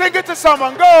 Sing it to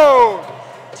someone. Go.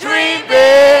 Dream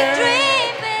big.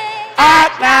 Dream big.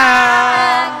 Act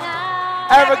now.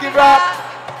 Ever give up?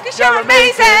 'Cause you're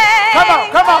amazing.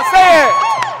 Come on, say it.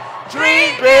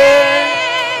 Dream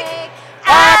big.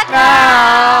 Act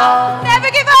now. Never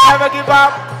give up. Never give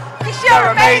up. 'Cause you're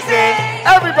amazing.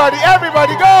 Everybody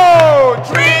go.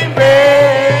 Dream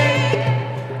big.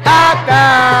 Act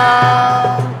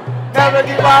now. Never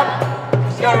give up.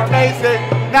 'Cause you're amazing.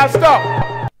 Now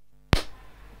stop.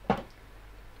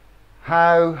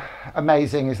 How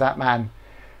amazing is that man?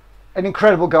 An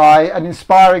incredible guy, an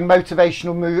inspiring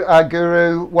motivational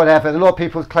guru, whatever. A lot of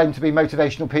people claim to be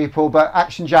motivational people, but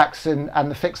Action Jackson and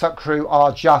the Fix Up crew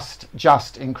are just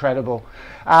incredible.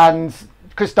 And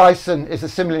Chris Dyson is a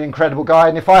similarly incredible guy.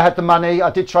 And if I had the money, I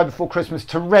did try before Christmas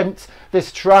to rent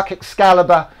this truck,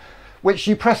 Excalibur, which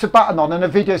you press a button on and a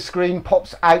video screen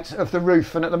pops out of the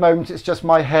roof. And at the moment, it's just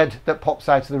my head that pops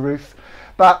out of the roof.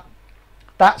 But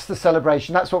that's the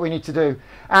celebration. That's what we need to do.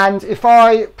 And if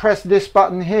I press this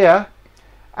button here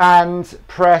and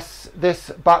press this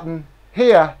button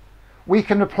here, we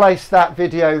can replace that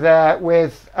video there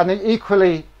with an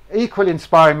equally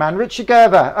inspiring man. Richard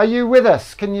Gerber, are you with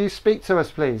us? Can you speak to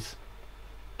us, please?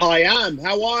 I am.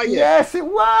 How are you? Yes, it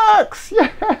works.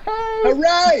 Yay!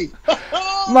 Hooray!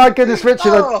 My goodness,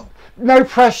 Richard, no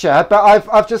pressure, but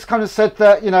I've just kind of said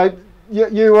that, you know,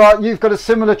 you've got a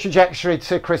similar trajectory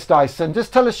to Chris Dyson.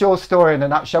 Just tell us your story in a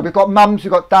nutshell. We've got mums,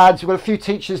 we've got dads, we've got a few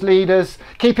teachers, leaders.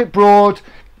 Keep it broad.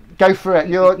 Go for it.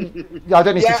 I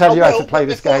don't need to tell you how to play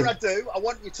this game. Before I do, I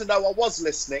want you to know I was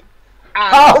listening.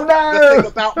 And oh no! The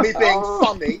thing about me being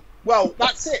funny, well,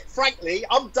 that's it. Frankly,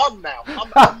 I'm done now.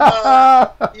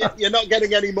 You're not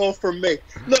getting any more from me.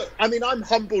 Look, I mean, I'm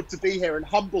humbled to be here and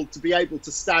humbled to be able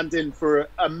to stand in for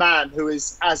a man who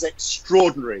is as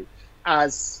extraordinary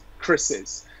as Chris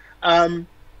is.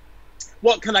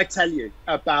 What can I tell you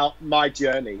about my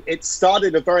journey? It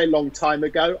started a very long time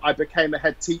ago. I became a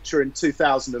head teacher in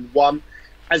 2001,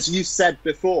 as you said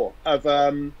before, of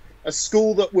a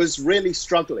school that was really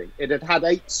struggling. It had had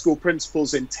 8 school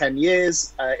principals in 10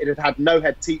 years. It had had no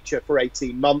head teacher for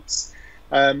 18 months.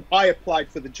 I applied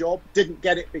for the job, didn't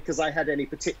get it because I had any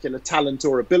particular talent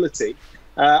or ability.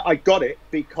 I got it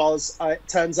because it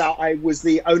turns out I was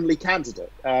the only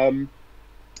candidate.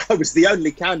 I was the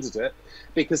only candidate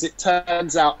because it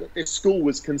turns out that this school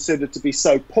was considered to be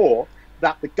so poor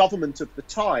that the government of the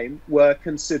time were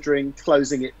considering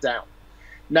closing it down.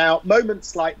 Now,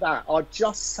 moments like that are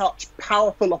just such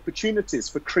powerful opportunities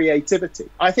for creativity.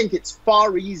 I think it's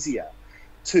far easier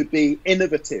to be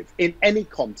innovative in any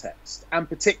context, and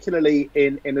particularly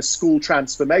in a school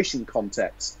transformation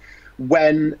context,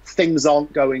 when things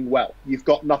aren't going well. You've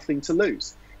got nothing to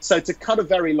lose. So to cut a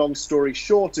very long story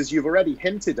short, as you've already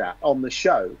hinted at on the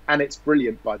show, and it's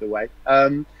brilliant, by the way,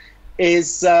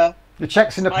 is the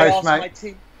check's in the post,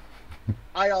 mate.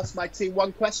 I asked my team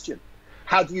one question: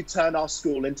 how do you turn our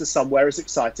school into somewhere as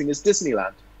exciting as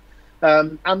Disneyland?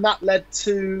 And that led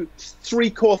to 3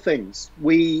 core things.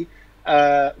 We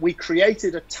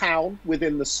created a town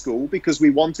within the school because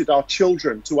we wanted our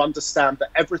children to understand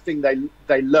that everything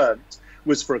they learned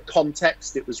was for a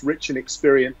context, it was rich in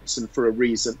experience and for a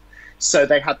reason. So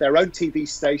they had their own TV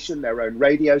station, their own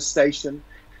radio station,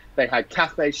 they had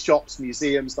cafes, shops,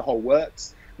 museums, the whole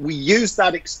works. We used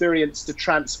that experience to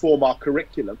transform our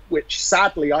curriculum, which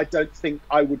sadly I don't think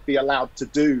I would be allowed to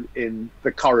do in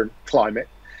the current climate.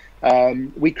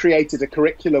 We created a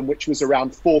curriculum which was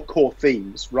around 4 core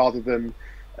themes rather than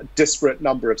a disparate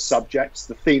number of subjects.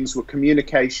 The themes were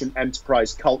communication,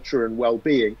 enterprise, culture, and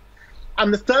well-being.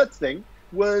 And the third thing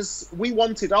was we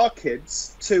wanted our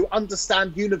kids to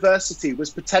understand university was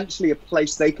potentially a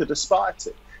place they could aspire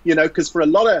to, you know, because for a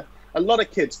lot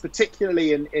of kids,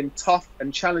 particularly in tough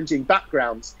and challenging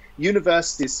backgrounds,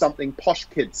 university is something posh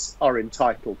kids are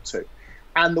entitled to.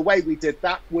 And the way we did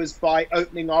that was by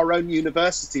opening our own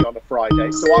university on a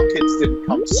Friday. So our kids didn't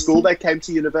come to school, they came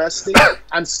to university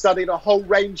and studied a whole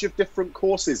range of different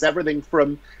courses, everything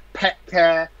from pet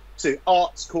care to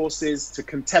arts courses to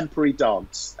contemporary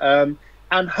dance.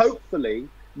 And hopefully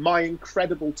my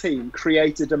incredible team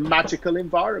created a magical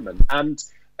environment. And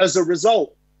as a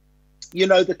result, you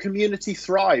know, the community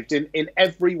thrived in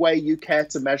every way you care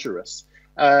to measure us.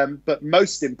 But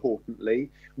most importantly,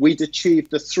 we'd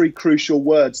achieved the 3 crucial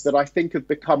words that I think have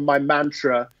become my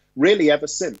mantra really ever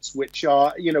since, which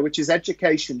are, you know, which is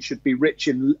education should be rich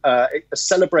in a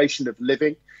celebration of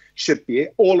living, should be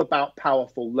all about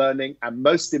powerful learning, and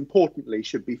most importantly,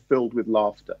 should be filled with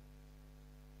laughter.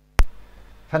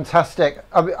 Fantastic.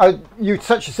 You're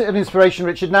such an inspiration,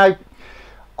 Richard. Now,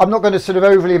 I'm not going to sort of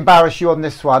overly embarrass you on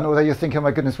this one, although you're thinking, oh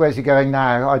my goodness, where's he going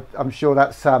now? I'm sure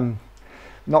that's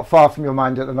not far from your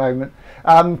mind at the moment.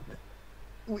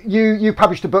 you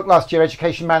published a book last year,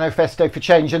 Education Manifesto for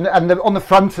Change, and on the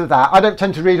front of that, I don't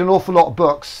tend to read an awful lot of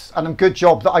books, and a good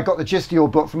job that I got the gist of your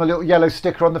book from a little yellow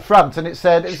sticker on the front, and it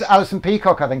was Alison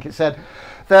Peacock, I think it said,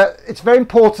 that it's very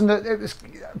important that it was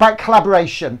about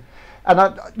collaboration. And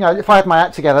if I had my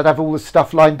act together, I'd have all this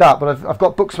stuff lined up. But I've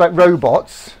got books about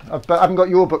robots, but I haven't got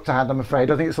your book to hand, I'm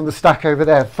afraid. I think it's on the stack over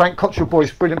there. Frank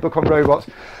Cottrell-Boyce's brilliant book on robots.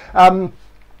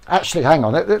 Actually, hang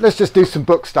on. Let's just do some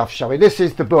book stuff, shall we? This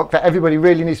is the book that everybody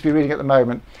really needs to be reading at the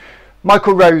moment.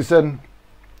 Michael Rosen,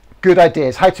 Good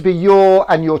Ideas: How to Be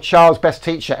Your and Your Child's Best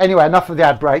Teacher. Anyway, enough of the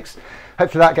ad breaks.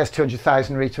 Hopefully that gets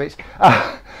 200,000 retweets.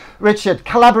 Richard,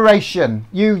 collaboration.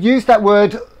 You used that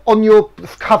word on your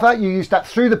cover, you used that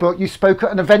through the book, you spoke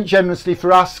at an event generously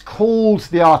for us called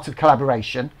The Art of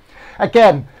Collaboration.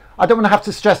 Again, I don't want to have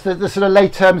to stress the sort of lay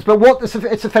terms, but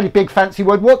it's a fairly big fancy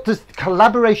word. What does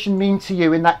collaboration mean to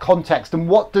you in that context? And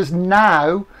what does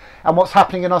now, and what's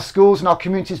happening in our schools and our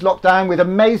communities locked down with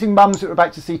amazing mums that we're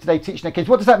about to see today teaching their kids,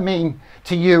 what does that mean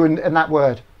to you and that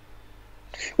word?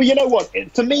 Well, you know what?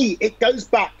 For me, it goes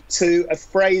back to a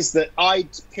phrase that I'd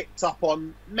picked up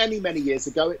on many, many years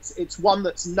ago. It's one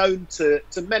that's known to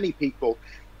many people,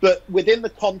 but within the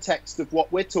context of what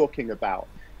we're talking about,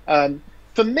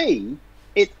 for me,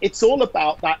 it's all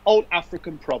about that old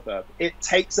African proverb: it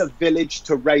takes a village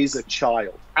to raise a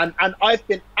child. And I've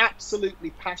been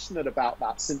absolutely passionate about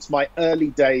that since my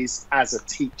early days as a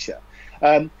teacher.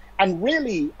 And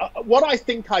really, what I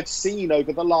think I've seen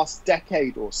over the last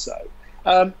decade or so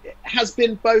has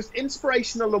been both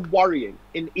inspirational and worrying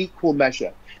in equal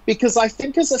measure, because I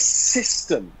think as a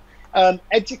system,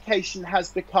 education has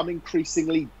become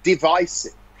increasingly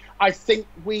divisive. I think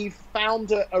we've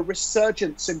found a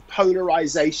resurgence in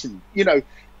polarization,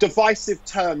 divisive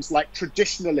terms like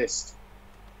traditionalist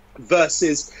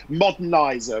versus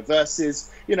modernizer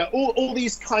versus, all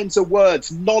these kinds of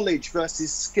words, knowledge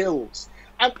versus skills.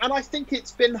 And I think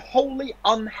it's been wholly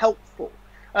unhelpful.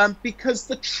 Because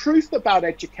the truth about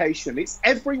education is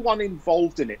everyone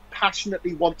involved in it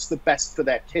passionately wants the best for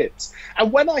their kids.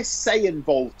 And when I say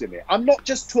involved in it, I'm not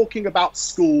just talking about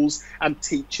schools and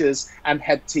teachers and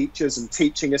head teachers and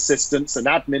teaching assistants and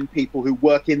admin people who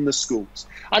work in the schools.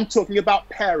 I'm talking about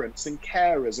parents and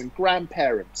carers and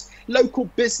grandparents, local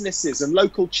businesses and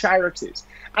local charities.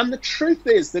 And the truth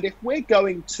is that if we're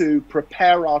going to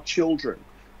prepare our children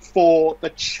for the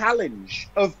challenge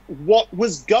of what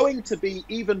was going to be,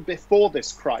 even before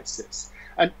this crisis,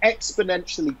 an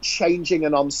exponentially changing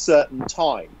and uncertain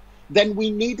time, then we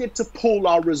needed to pool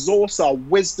our resource, our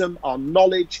wisdom, our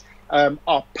knowledge,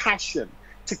 our passion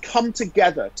to come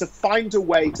together, to find a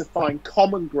way to find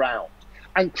common ground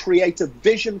and create a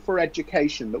vision for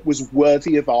education that was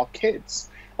worthy of our kids.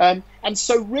 And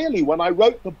so really, when I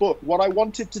wrote the book, what I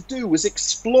wanted to do was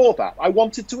explore that. I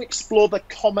wanted to explore the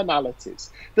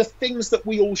commonalities, the things that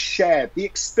we all shared, the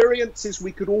experiences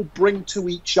we could all bring to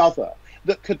each other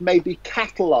that could maybe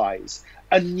catalyze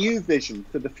a new vision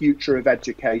for the future of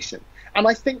education. And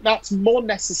I think that's more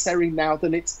necessary now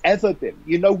than it's ever been.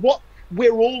 What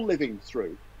we're all living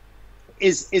through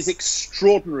is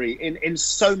extraordinary in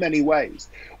so many ways.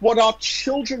 What our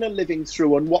children are living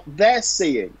through and what they're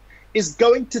seeing is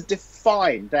going to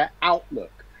define their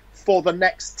outlook for the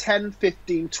next 10,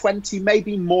 15, 20,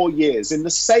 maybe more years, in the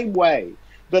same way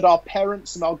that our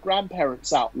parents and our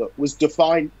grandparents' outlook was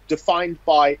defined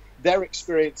by their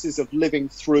experiences of living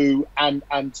through and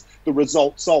the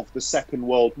results of the Second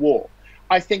World War.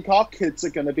 I think our kids are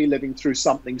going to be living through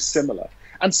something similar.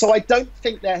 And so I don't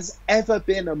think there's ever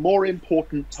been a more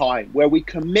important time where we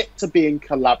commit to being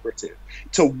collaborative,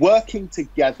 to working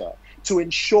together, to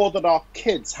ensure that our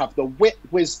kids have the wit,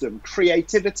 wisdom,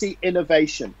 creativity,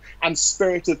 innovation, and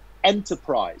spirit of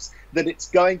enterprise that it's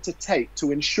going to take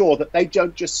to ensure that they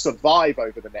don't just survive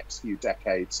over the next few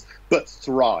decades, but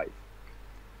thrive.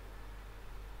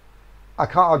 I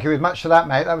can't argue with much of that,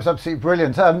 mate. That was absolutely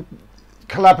brilliant.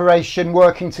 Collaboration,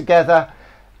 working together,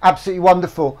 absolutely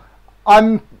wonderful.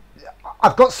 I've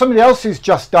got somebody else who's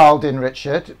just dialed in,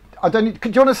 Richard. Do you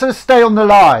want to sort of stay on the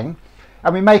line?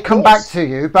 And we may come back to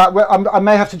you, but I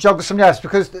may have to juggle somebody else,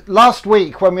 because last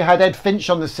week when we had Ed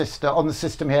Finch on the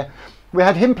system here, we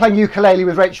had him playing ukulele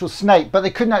with Rachel Snape, but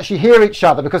they couldn't actually hear each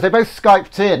other because they both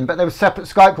Skyped in, but they were separate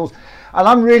Skype calls. And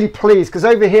I'm really pleased because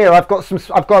over here I've got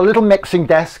a little mixing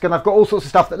desk and I've got all sorts of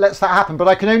stuff that lets that happen, but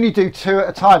I can only do 2 at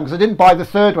a time because I didn't buy the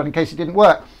third one in case it didn't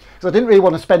work. So I didn't really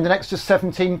want to spend an extra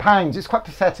 £17. It's quite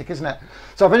pathetic, isn't it?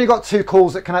 So I've only got 2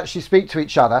 calls that can actually speak to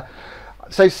each other.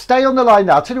 So stay on the line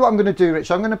now. I'll tell you what I'm going to do,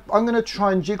 Rich. I'm going to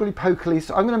try and jiggly pokily.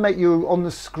 So I'm going to make you on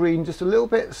the screen just a little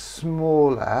bit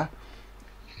smaller.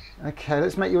 Okay,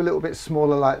 let's make you a little bit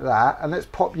smaller like that, and let's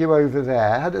pop you over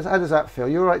there. How does that feel?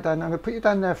 You're right down there. I'm going to put you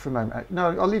down there for a moment. No,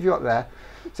 I'll leave you up there.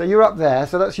 So you're up there,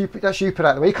 so that's you put out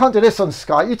of the way. You can't do this on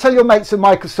Skype. You tell your mates at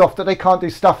Microsoft that they can't do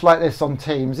stuff like this on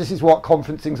Teams. This is what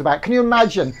conferencing's about. Can you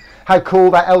imagine how cool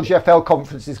that LGFL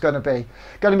conference is going to be?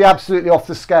 Going to be absolutely off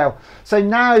the scale. So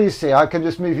now you see, I can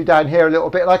just move you down here a little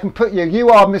bit, and I can put you, you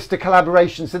are Mr.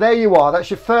 Collaboration. So there you are.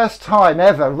 That's your first time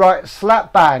ever, right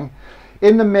slap bang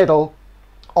in the middle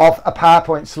of a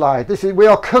PowerPoint slide. We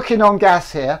are cooking on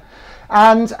gas here.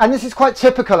 And this is quite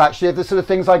typical actually of the sort of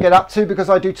things I get up to, because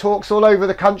I do talks all over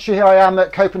the country. Here I am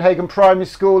at Copenhagen Primary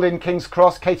School in King's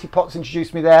Cross. Katie Potts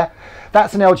introduced me there.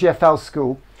 That's an LGFL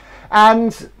school.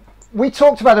 And we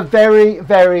talked about a very,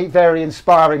 very, very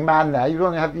inspiring man there. You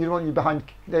want you behind,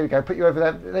 there you go, put you over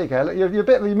there. There you go.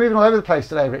 You're moving all over the place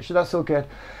today, Richard. That's all good.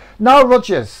 Niall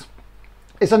Rogers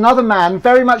is another man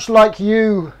very much like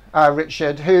you,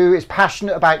 Richard, who is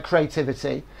passionate about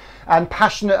creativity and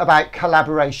passionate about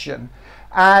collaboration.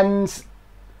 And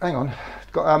hang on,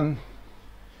 so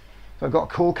I've got a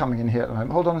call coming in here at the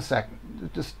moment. Hold on a sec.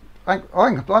 Just hang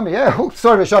on, blimey, yeah. Oh,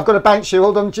 sorry, Richard, I've got to bounce you.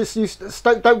 Hold on,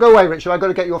 don't go away, Richard. I've got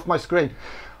to get you off my screen.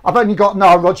 I've only got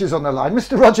Niall Rogers on the line.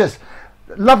 Mr. Rogers,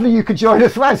 lovely you could join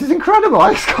us. Wow, this is incredible.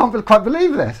 I just can't quite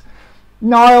believe this.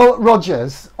 Niall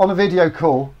Rogers on a video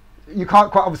call. You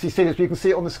can't quite obviously see this, but you can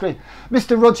see it on the screen.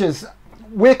 Mr. Rogers,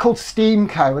 we're called Steam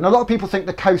Co, and a lot of people think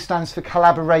the Co stands for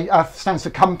stands for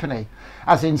company,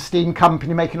 as in Steam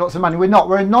Company making lots of money. We're not.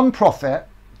 We're a non-profit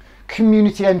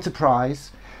community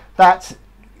enterprise that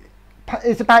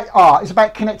is about art. It's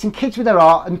about connecting kids with their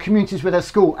art and communities with their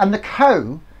school. And the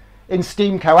Co in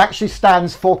Steam Co actually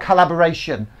stands for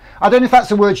collaboration. I don't know if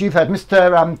that's a word you've heard.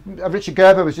 Mr. Richard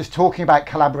Gerber was just talking about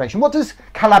collaboration. What does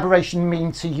collaboration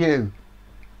mean to you?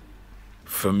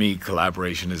 For me,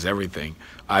 collaboration is everything.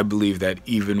 I believe that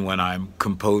even when I'm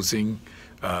composing,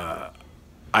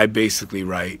 I basically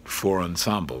write for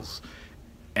ensembles,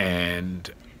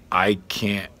 and I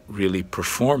can't really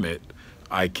perform it.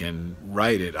 I can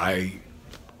write it. I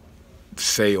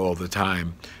say all the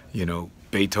time, you know,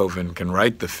 Beethoven can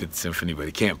write the Fifth Symphony, but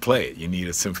he can't play it. You need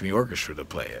a symphony orchestra to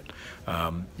play it.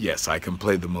 Yes, I can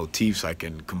play the motifs, I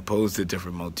can compose the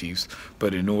different motifs,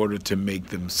 but in order to make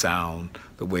them sound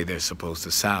the way they're supposed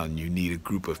to sound, you need a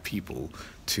group of people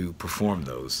to perform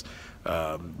those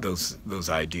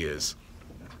ideas.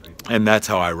 And that's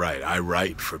how I write. I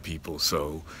write for people,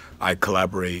 so I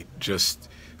collaborate just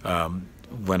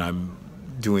when I'm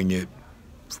doing it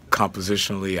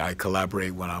compositionally. I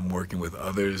collaborate when I'm working with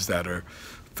others that are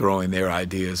throwing their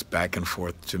ideas back and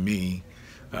forth to me.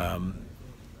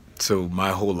 So my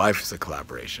whole life is a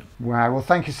collaboration. Wow, well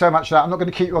thank you so much for that. I'm not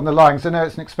going to keep you on the line because I know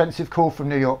it's an expensive call from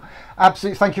New York.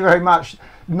 Absolutely, thank you very much.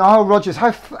 Niall Rogers,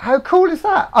 how cool is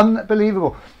that?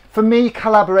 Unbelievable. For me,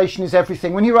 collaboration is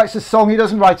everything. When he writes a song, he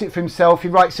doesn't write it for himself, he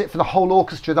writes it for the whole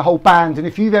orchestra, the whole band. And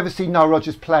if you've ever seen Niall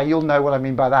Rogers play, you'll know what I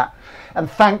mean by that. And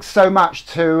thanks so much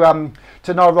to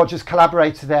Niall Rogers'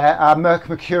 collaborator there, Mirka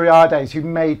Mercuriades, who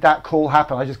made that call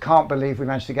happen. I just can't believe we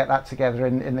managed to get that together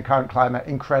in the current climate.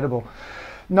 Incredible.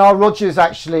 Niall Rogers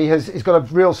actually he's got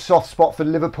a real soft spot for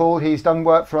Liverpool. He's done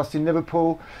work for us in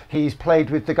Liverpool. He's played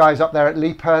with the guys up there at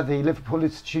LIPA, the Liverpool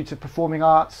Institute of Performing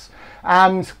Arts.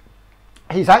 And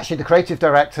he's actually the creative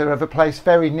director of a place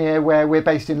very near where we're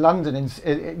based in London.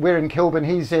 We're in Kilburn,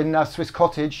 he's in Swiss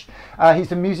Cottage. He's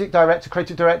the music director,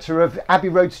 creative director of Abbey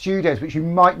Road Studios, which you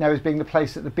might know as being the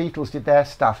place that the Beatles did their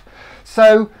stuff.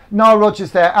 So Niall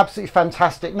Rogers there, absolutely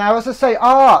fantastic. Now, as I say,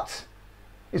 art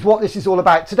is what this is all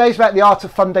about. Today's about the art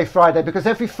of FunDay Friday, because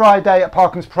every Friday at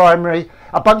Parklands Primary,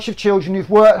 a bunch of children who've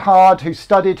worked hard, who've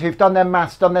studied, who've done their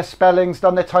maths, done their spellings,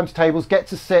 done their times tables, get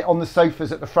to sit on the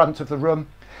sofas at the front of the room.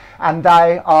 And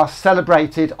they are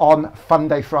celebrated on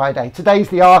FunDay Friday. Today's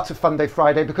the art of FunDay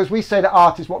Friday, because we say that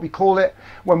art is what we call it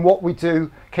when what we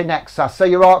do connects us. So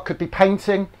your art could be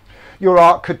painting, your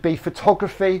art could be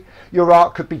photography, your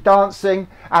art could be dancing,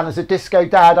 and as a disco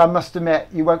dad, I must admit,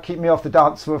 you won't keep me off the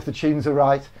dance floor if the tunes are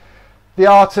right. The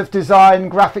art of design,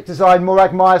 graphic design,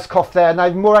 Morag Myerscough there. Now,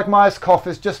 Morag Myerscough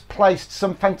has just placed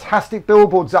some fantastic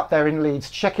billboards up there in Leeds.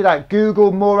 Check it out.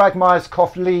 Google Morag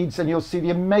Myerscough Leeds and you'll see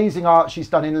the amazing art she's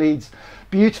done in Leeds.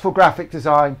 Beautiful graphic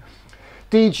design.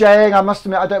 DJing, I must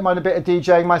admit, I don't mind a bit of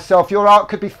DJing myself. Your art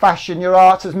could be fashion. Your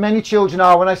art, as many children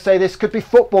are when I say this, could be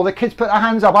football. The kids put their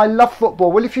hands up. I love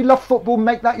football. Well, if you love football,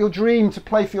 make that your dream to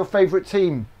play for your favourite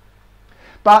team.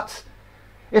 But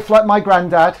if, like my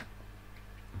granddad,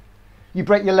 You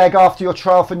break your leg after your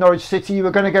trial for Norwich City. You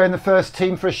were going to go in the first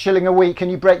team for £1 a week and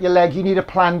you break your leg. You need a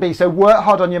plan B. So work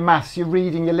hard on your maths, your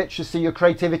reading, your literacy, your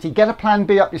creativity. Get a plan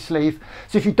B up your sleeve.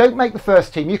 So if you don't make the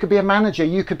first team, you could be a manager,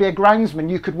 you could be a groundsman,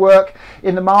 you could work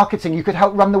in the marketing, you could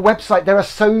help run the website. There are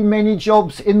so many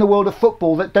jobs in the world of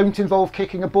football that don't involve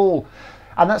kicking a ball.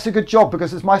 And that's a good job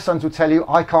because, as my sons will tell you,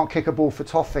 I can't kick a ball for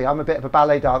toffee. I'm a bit of a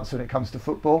ballet dancer when it comes to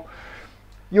football.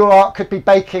 Your art could be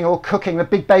baking or cooking. The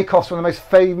Big Bake Off's one of the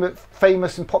most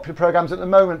famous and popular programs at the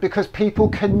moment because people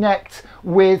connect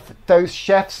with those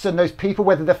chefs and those people,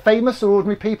 whether they're famous or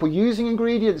ordinary people, using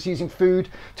ingredients, using food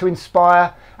to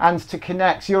inspire and to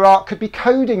connect. Your art could be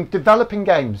coding, developing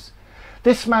games.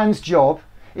 This man's job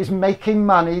is making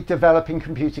money developing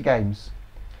computer games.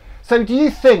 So do you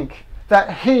think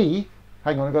that he,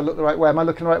 hang on, I've got to look the right way. Am I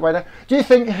looking the right way now? Do you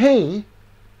think he,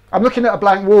 I'm looking at a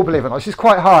blank wall, believe it or not, this is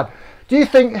quite hard. Do you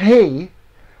think he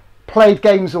played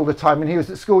games all the time when he was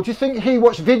at school? Do you think he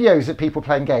watched videos of people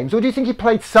playing games? Or do you think he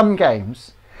played some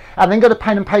games and then got a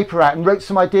pen and paper out and wrote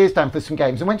some ideas down for some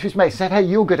games and went to his mates and said, hey,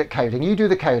 you're good at coding, you do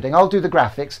the coding, I'll do the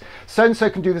graphics, so-and-so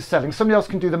can do the selling, somebody else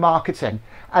can do the marketing.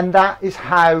 And that is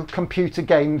how computer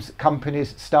games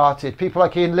companies started. People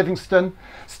like Ian Livingstone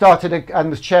started and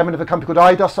was chairman of a company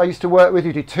called IDOS I used to work with,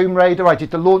 who did Tomb Raider. I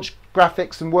did the launch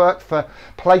graphics and work for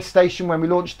PlayStation when we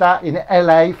launched that in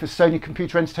LA for Sony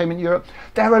Computer Entertainment Europe.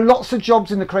 There are lots of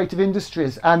jobs in the creative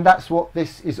industries, and that's what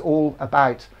this is all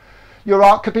about. Your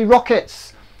art could be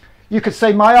rockets. You could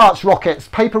say my art's rockets,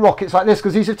 paper rockets like this,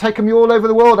 because these have taken me all over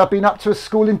the world. I've been up to a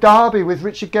school in Derby with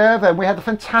Richard Gerver, and we had a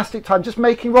fantastic time just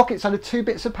making rockets out of 2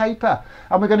 bits of paper.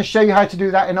 And we're going to show you how to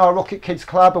do that in our Rocket Kids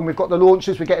Club, and we've got the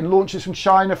launchers. We're getting launchers from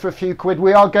China for a few quid.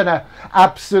 We are going to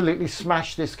absolutely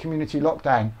smash this community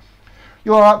lockdown.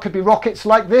 Your art could be rockets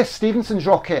like this, Stephenson's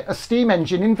rocket, a steam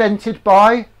engine invented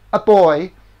by a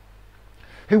boy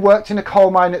who worked in a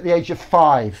coal mine at the age of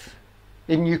 5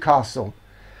 in Newcastle.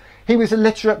 He was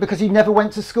illiterate because he never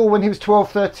went to school. When he was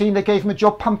 12, 13, they gave him a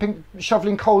job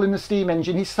shoveling coal in the steam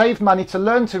engine. He saved money to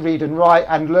learn to read and write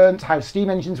and learned how steam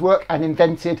engines work and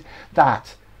invented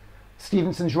that.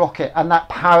 Stephenson's rocket, and that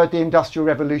powered the Industrial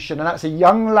Revolution. And that's a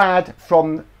young lad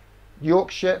from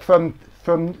Yorkshire, from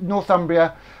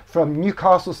Northumbria, from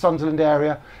Newcastle, Sunderland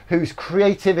area, whose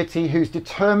creativity, whose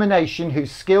determination,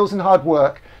 whose skills and hard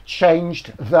work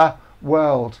changed the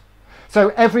world.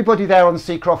 So everybody there on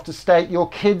Seacroft Estate, your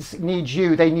kids need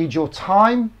you. They need your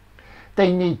time,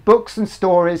 they need books and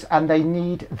stories, and they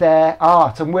need their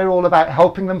art. And we're all about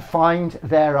helping them find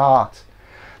their art.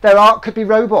 Their art could be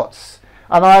robots.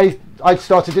 And I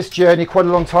started this journey quite a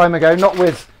long time ago, not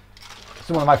with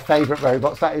one of my favourite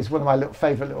robots. That is one of my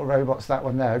favourite little robots, that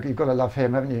one there. You've got to love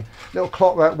him, haven't you? Little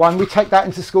clockwork one. We take that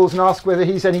into schools and ask whether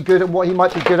he's any good at what he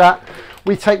might be good at.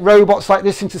 We take robots like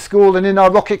this into school, and in our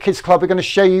Rocket Kids Club we're going to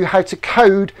show you how to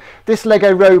code this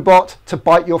Lego robot to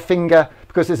bite your finger,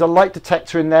 because there's a light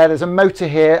detector in there, there's a motor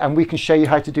here, and we can show you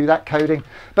how to do that coding.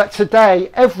 But today,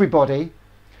 everybody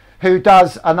who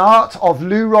does an Art of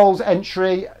Lou Rolls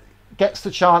entry gets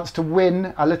the chance to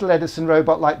win a little Edison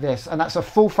robot like this, and that's a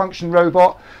full function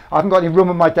robot. I haven't got any room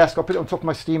on my desk, I'll put it on top of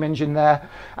my steam engine there.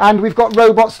 And we've got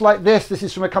robots like this. This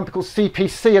is from a company called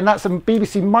CPC, and that's a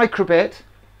BBC Microbit,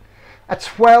 a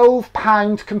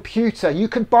 £12 computer. You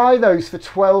could buy those for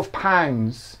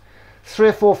 £12. 3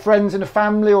 or 4 friends in a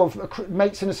family or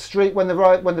mates in a street when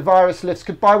the virus lifts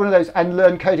could buy one of those and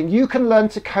learn coding. You can learn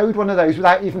to code one of those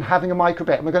without even having a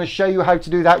Microbit, and we're going to show you how to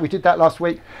do that. We did that last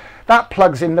week. That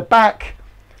plugs in the back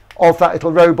of that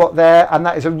little robot there, and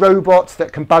that is a robot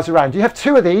that can buzz around. You have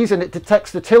 2 of these and it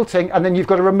detects the tilting, and then you've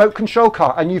got a remote control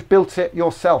car and you've built it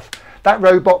yourself. That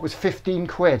robot was 15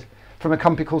 quid from a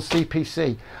company called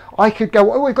CPC. I could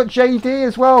go, oh, we've got JD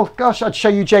as well. Gosh, I'd show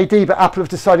you JD, but Apple have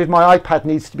decided my iPad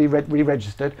needs to be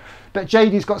re-registered. But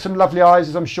JD's got some lovely eyes,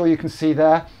 as I'm sure you can see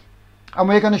there. And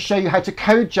we're going to show you how to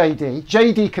code JD.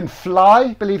 JD can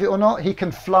fly, believe it or not, he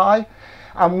can fly.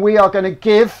 And we are going to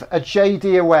give a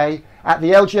JD away at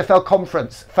the LGFL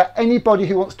conference for anybody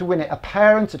who wants to win it. A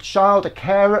parent, a child, a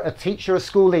carer, a teacher, a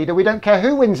school leader. We don't care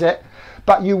who wins it,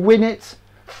 but you win it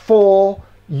for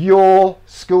your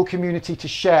school community to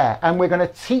share. And we're going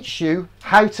to teach you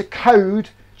how to code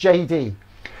JD.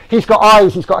 He's got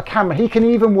eyes, he's got a camera. He can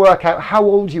even work out how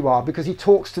old you are because he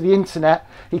talks to the internet.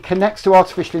 He connects to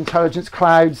artificial intelligence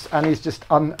clouds, and he's just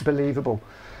unbelievable.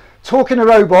 Talking to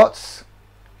robots,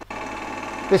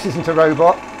 this isn't a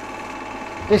robot.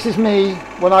 This is me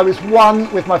when I was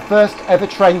 1 with my first ever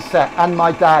train set, and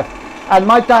my dad. And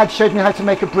my dad showed me how to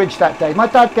make a bridge that day. My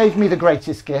dad gave me the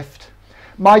greatest gift.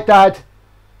 My dad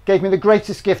gave me the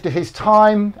greatest gift of his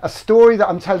time, a story that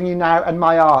I'm telling you now, and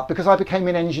my art, because I became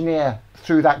an engineer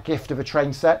through that gift of a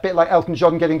train set, a bit like Elton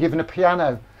John getting given a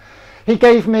piano. He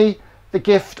gave me the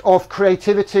gift of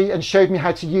creativity and showed me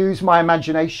how to use my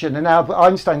imagination. And Albert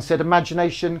Einstein said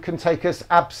imagination can take us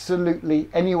absolutely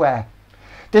anywhere.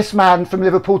 This man from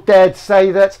Liverpool dared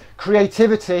say that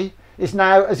creativity is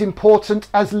now as important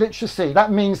as literacy.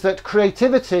 That means that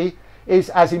creativity is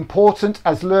as important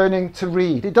as learning to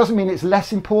read. It doesn't mean it's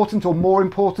less important or more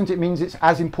important, it means it's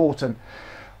as important.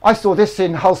 I saw this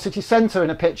in Hull City Centre in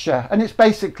a picture, and it's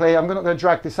basically, I'm not going to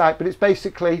drag this out, but it's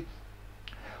basically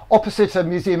opposite a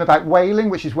museum about whaling,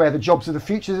 which is where the jobs of the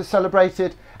future are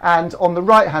celebrated, and on the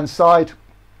right hand side,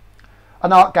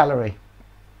 an art gallery.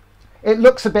 It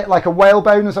looks a bit like a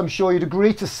whalebone, as I'm sure you'd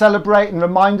agree, to celebrate and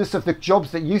remind us of the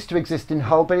jobs that used to exist in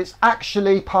Hull, but it's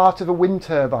actually part of a wind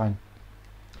turbine.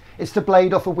 It's the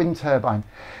blade off a wind turbine.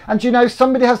 And you know,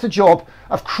 somebody has the job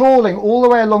of crawling all the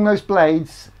way along those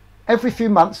blades every few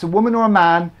months, a woman or a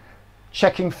man,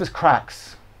 checking for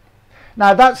cracks.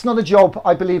 Now, that's not a job,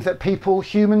 I believe, that people,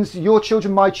 humans, your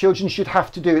children, my children, should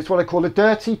have to do. It's what I call a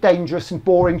dirty, dangerous and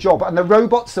boring job. And the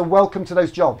robots are welcome to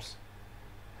those jobs.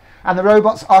 And the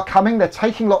robots are coming, they're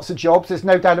taking lots of jobs, there's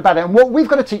no doubt about it. And what we've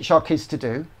got to teach our kids to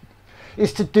do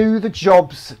is to do the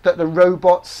jobs that the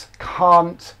robots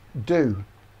can't do.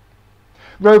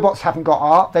 Robots haven't got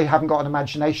art, they haven't got an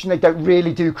imagination, they don't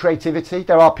really do creativity.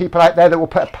 There are people out there that will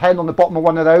put a pen on the bottom of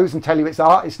one of those and tell you it's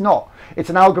art. It's not. It's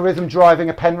an algorithm driving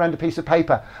a pen around a piece of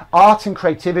paper. Art and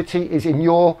creativity is in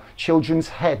your children's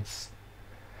heads.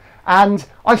 And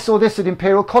I saw this at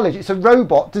Imperial College. It's a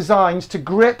robot designed to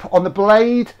grip on the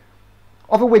blade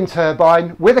of a wind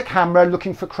turbine with a camera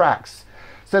looking for cracks,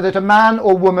 so that a man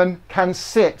or woman can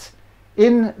sit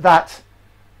in that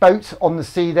boat on the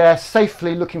sea there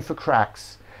safely looking for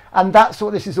cracks. And that's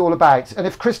what this is all about. And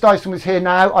if Chris Dyson was here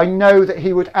now, I know that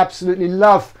he would absolutely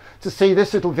love to see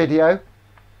this little video.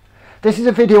 This is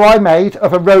a video I made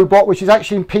of a robot which is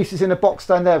actually in pieces in a box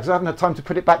down there because I haven't had time to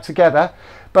put it back together,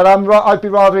 but I'd be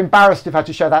rather embarrassed if I had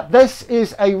to show that. This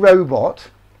is a robot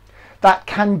that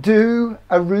can do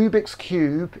a Rubik's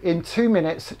Cube in 2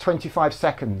 minutes 25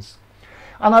 seconds.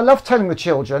 And I love telling the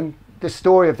children the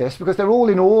story of this because they're all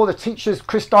in awe. The teachers,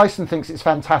 Chris Dyson thinks it's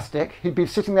fantastic. He'd be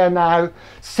sitting there now,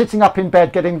 sitting up in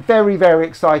bed, getting very, very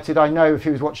excited, I know, if he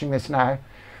was watching this now.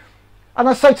 And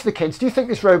I say to the kids, do you think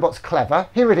this robot's clever?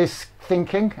 Here it is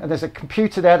thinking, and there's a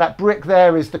computer there. That brick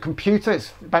there is the computer.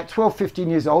 It's about 12,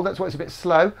 15 years old. That's why it's a bit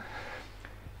slow.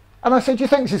 And I said, do you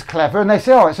think this is clever? And they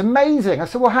say, oh, it's amazing. I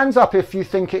said, well, hands up if you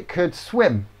think it could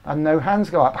swim. And no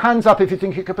hands go up. Hands up if you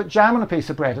think it could put jam on a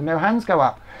piece of bread. And no hands go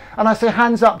up. And I say,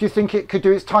 hands up, do you think it could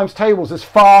do its times tables as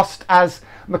fast as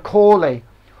Macaulay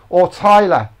or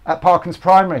Tyler at Parkins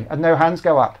Primary? And no hands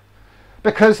go up.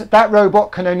 Because that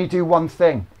robot can only do one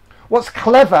thing. What's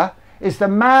clever is the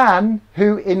man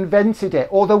who invented it,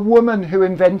 or the woman who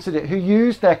invented it, who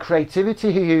used their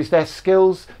creativity, who used their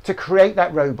skills to create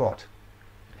that robot.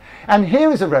 And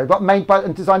here is a robot made by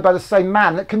and designed by the same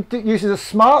man that uses a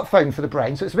smartphone for the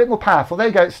brain, so it's a bit more powerful. There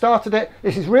you go, it started it.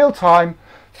 This is real time,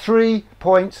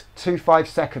 3.25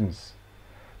 seconds.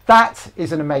 That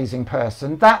is an amazing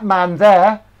person. That man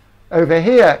there, over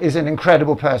here, is an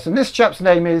incredible person. This chap's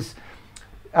name is,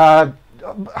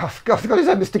 I've forgot his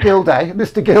name, Mr.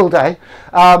 Gilday,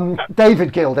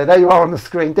 David Gilday, there you are on the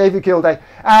screen, David Gilday.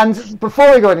 And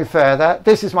before we go any further,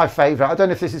 this is my favourite. I don't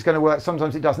know if this is going to work,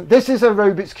 sometimes it doesn't. This is a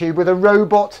Rubik's Cube with a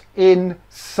robot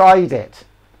inside it.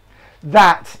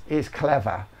 That is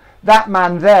clever. That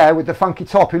man there with the funky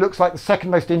top, who looks like the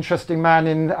second most interesting man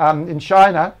in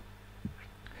China,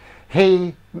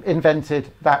 he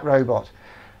invented that robot.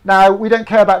 Now, we don't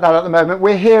care about that at the moment.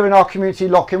 We're here in our community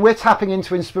lock-in. We're tapping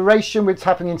into inspiration. We're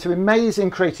tapping into amazing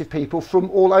creative people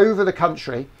from all over the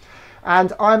country.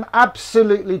 And I'm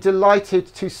absolutely delighted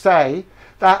to say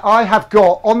that I have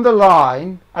got on the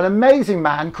line an amazing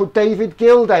man called David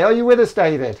Gilday. Are you with us,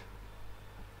 David?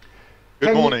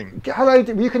 Good morning. Hello,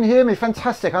 you can hear me.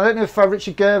 Fantastic. I don't know if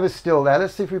Richard Gerver's still there.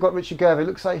 Let's see if we've got Richard Gerver. It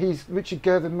looks like Richard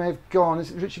Gerver may have gone.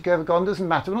 Is Richard Gerver gone? Doesn't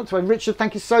matter. We're not to worry. Richard,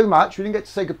 thank you so much. We didn't get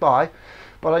to say goodbye,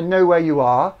 but I know where you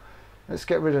are. Let's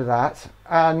get rid of that.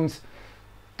 And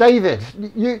David,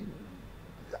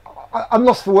 I'm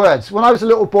lost for words. When I was a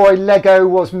little boy, Lego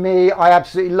was me. I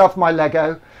absolutely loved my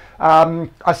Lego.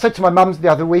 I said to my mum the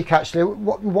other week, actually,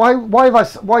 why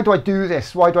do I do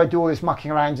this? Why do I do all this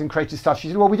mucking around and creative stuff? She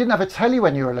said, well, we didn't have a telly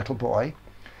when you were a little boy.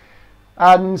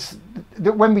 And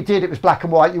when we did, it was black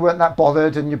and white. You weren't that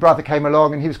bothered, and your brother came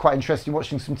along and he was quite interested in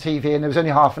watching some TV, and there was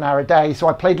only half an hour a day. So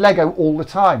I played Lego all the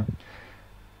time.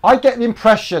 I get the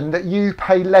impression that you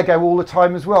pay Lego all the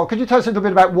time as well. Could you tell us a little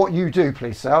bit about what you do,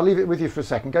 please, sir? I'll leave it with you for a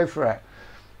second. Go for it.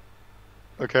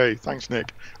 Okay, thanks,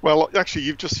 Nick. Well, actually,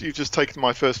 you've just taken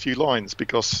my first few lines,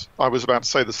 because I was about to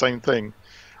say the same thing.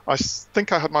 I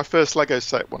think I had my first Lego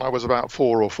set when I was about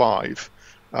 4 or 5.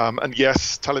 And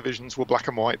yes, televisions were black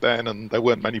and white then, and there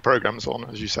weren't many programs on,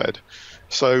 as you said.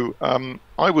 So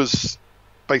I was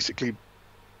basically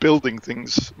building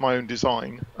things, my own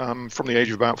design, from the age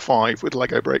of about 5 with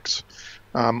Lego bricks.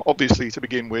 Obviously, to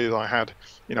begin with, I had,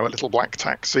 a little black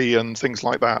taxi and things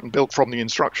like that, and built from the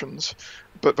instructions.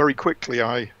 But very quickly,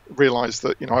 I realised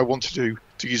that I wanted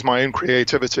to use my own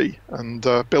creativity and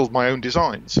build my own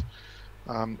designs.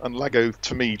 And Lego,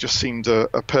 to me, just seemed a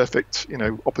perfect,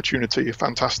 opportunity, a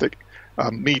fantastic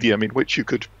medium in which you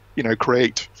could,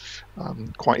 create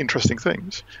quite interesting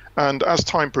things. And as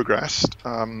time progressed,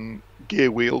 gear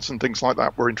wheels and things like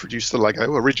that were introduced to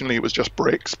Lego. Originally, it was just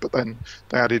bricks, but then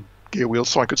they added gear wheels,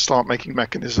 so I could start making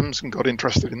mechanisms and got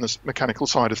interested in the mechanical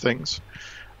side of things.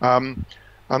 And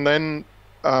then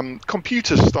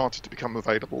computers started to become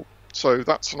available. So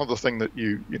that's another thing that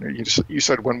you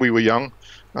said when we were young,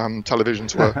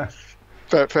 televisions were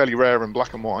fairly rare and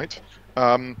black and white,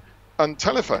 and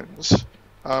telephones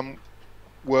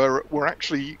were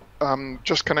actually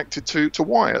just connected to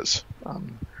wires.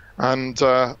 And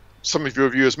some of your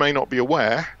viewers may not be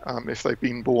aware, if they've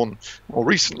been born more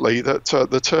recently, that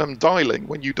the term dialing,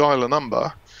 when you dial a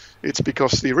number, it's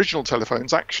because the original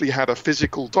telephones actually had a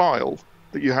physical dial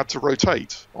that you had to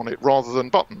rotate on it rather than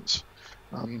buttons.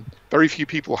 Very few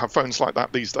people have phones like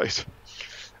that these days.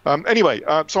 Anyway,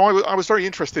 so I was very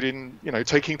interested in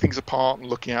taking things apart and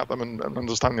looking at them and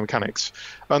understanding the mechanics.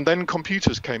 And then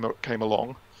computers came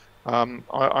along.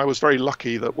 I was very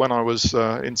lucky that when I was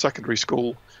in secondary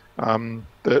school,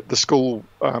 the school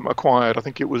acquired, I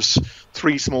think it was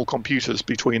 3 small computers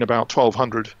between about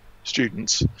 1,200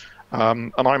 students.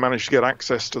 And I managed to get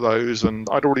access to those, and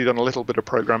I'd already done a little bit of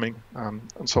programming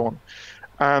and so on.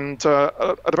 And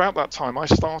at about that time, I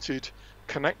started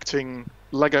connecting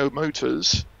Lego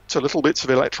motors to little bits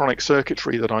of electronic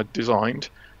circuitry that I'd designed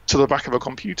to the back of a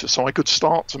computer, so I could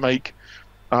start to make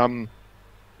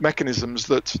mechanisms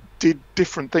that did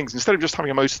different things. Instead of just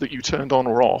having a motor that you turned on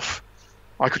or off,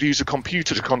 I could use a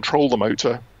computer to control the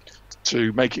motor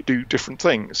to make it do different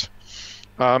things.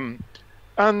 And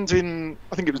in,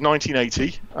 I think it was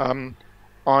 1980,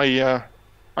 I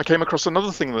came across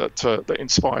another thing that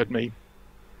inspired me.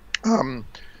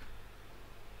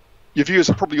 Your viewers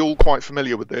are probably all quite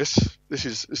familiar with this. This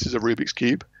is a Rubik's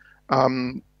Cube.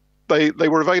 They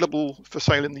were available for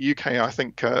sale in the UK, I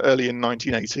think, early in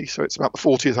 1980. So it's about the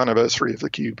 40th anniversary of the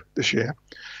Cube this year.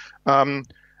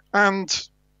 And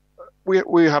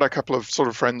we had a couple of sort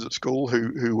of friends at school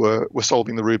who were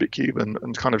solving the Rubik's Cube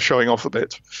and kind of showing off a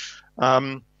bit.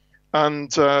 I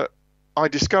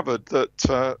discovered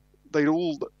that they'd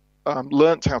all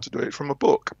learnt how to do it from a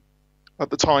book. At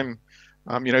the time,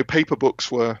 paper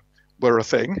books were a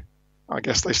thing. I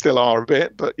guess they still are a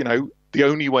bit, but the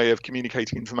only way of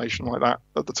communicating information like that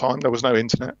at the time, there was no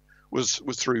internet, was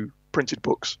through printed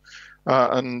books.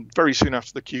 And very soon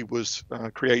after the Cube was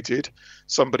created,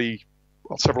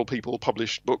 several people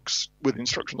published books with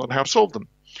instructions on how to solve them.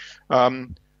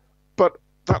 But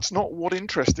that's not what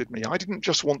interested me. I didn't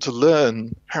just want to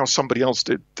learn how somebody else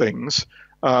did things.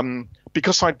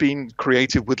 Because I'd been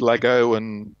creative with Lego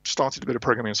and started a bit of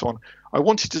programming and so on, I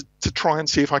wanted to try and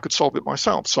see if I could solve it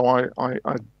myself. So I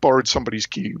borrowed somebody's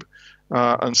cube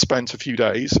and spent a few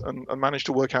days and managed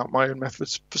to work out my own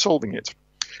methods for solving it.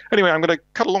 Anyway, I'm going to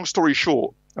cut a long story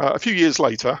short. A few years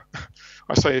later,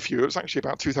 I say a few, it was actually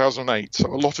about 2008, so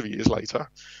a lot of years later,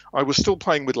 I was still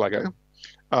playing with Lego.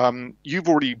 You've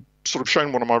already sort of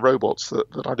shown one of my robots that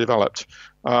I developed.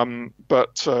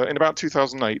 But in about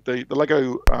 2008, the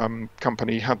Lego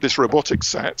company had this robotics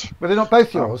set. Were they not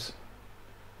both yours?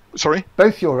 Sorry?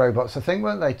 Both your robots, I think,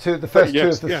 weren't they? The first two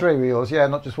of the 3 were yours, yeah,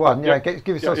 not just one. Yeah, give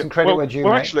yourself some credit where due,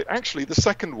 mate. Actually, the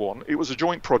second one, it was a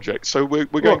joint project. So we're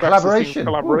going back to the thing,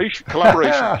 collaboration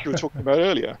which you were talking about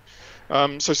earlier.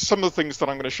 So some of the things that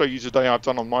I'm going to show you today I've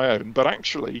done on my own, but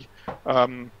actually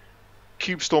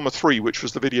CubeStormer 3, which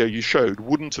was the video you showed,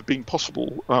 wouldn't have been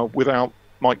possible without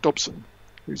Mike Dobson,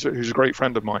 who's a great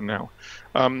friend of mine now.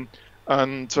 What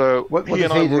he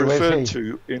and I referred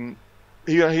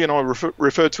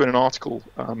to in an article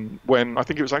when I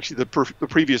think it was actually the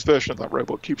previous version of that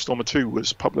robot, CubeStormer 2,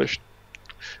 was published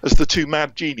as the 2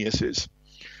 mad geniuses.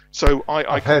 So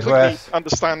I completely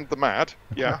understand the mad,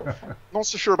 yeah. Not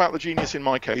so sure about the genius in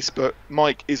my case, but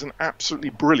Mike is an absolutely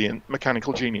brilliant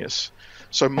mechanical genius.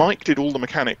 So Mike did all the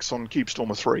mechanics on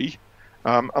CubeStormer 3,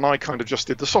 and I kind of just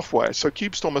did the software. So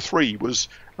CubeStormer 3 was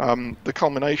the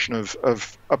culmination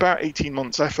of about 18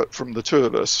 months effort from the two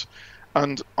of us,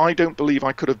 and I don't believe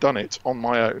I could have done it on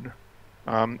my own.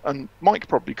 And Mike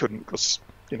probably couldn't, because,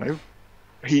 you know,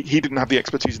 he didn't have the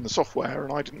expertise in the software,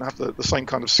 and I didn't have the same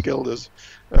kind of skill as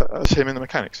him in the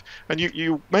mechanics. And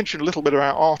you mentioned a little bit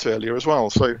about art earlier as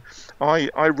well. So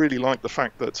I really like the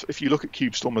fact that if you look at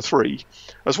CubeStormer 3,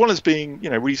 as well as being, you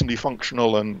know, reasonably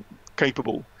functional and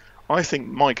capable, I think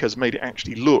Mike has made it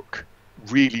actually look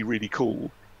really, really cool.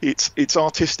 It's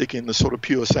artistic in the sort of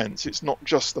pure sense. It's not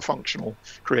just the functional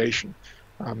creation.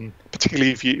 Particularly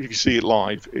if you see it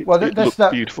live, it looks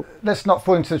beautiful. Let's not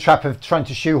fall into the trap of trying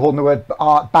to shoehorn the word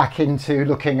art back into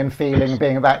looking and feeling,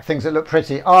 being about things that look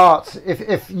pretty. Art,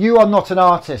 if you are not an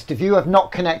artist, if you have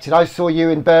not connected, I saw you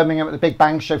in Birmingham at the Big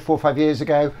Bang Show 4 or 5 years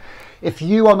ago. If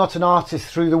you are not an artist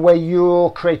through the way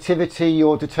your creativity,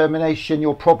 your determination,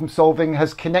 your problem solving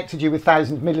has connected you with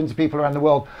thousands, millions of people around the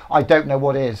world, I don't know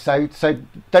what is. So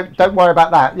don't worry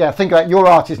about that. Yeah, think about your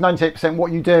art is 98%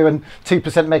 what you do and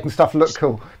 2% making stuff look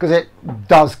cool, because it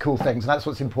does cool things, and that's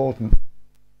what's important.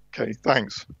 Okay,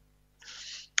 thanks.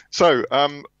 So,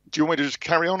 do you want me to just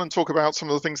carry on and talk about some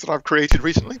of the things that I've created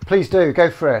recently? Please do,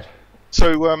 go for it.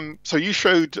 So, so you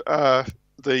showed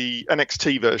the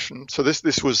NXT version. So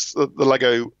this was the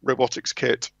Lego robotics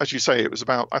kit. As you say, it was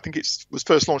about, I think it was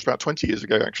first launched about 20 years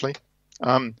ago, actually.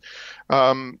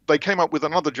 They came up with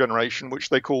another generation, which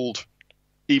they called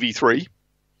EV3.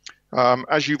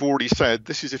 As you've already said,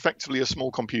 this is effectively a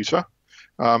small computer.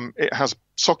 It has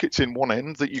sockets in one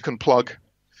end that you can plug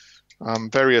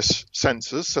various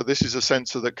sensors. So this is a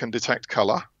sensor that can detect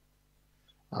color.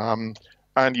 And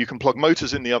you can plug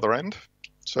motors in the other end.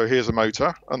 So here's a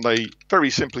motor, and they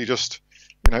very simply just,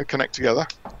 you know, connect together.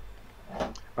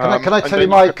 Can I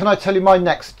tell you my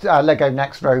next Lego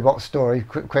Next robot story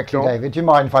quickly, sure. David? Do you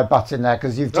mind if I butt in there,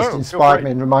 because you've just inspired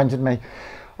me and reminded me?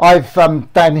 I've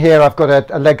down here I've got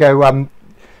a Lego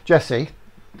Jesse.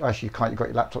 Actually, you can't. You've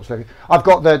got your laptops there. I've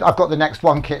got the Next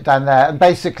One kit down there, and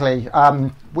basically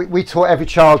we taught every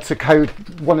child to code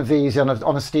one of these on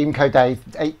a Steam Code Day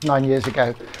 8-9 years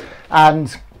ago,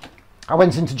 and I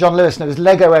went into John Lewis and there was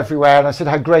Lego everywhere, and I said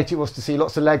how great it was to see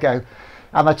lots of Lego.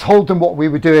 And I told them what we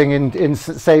were doing in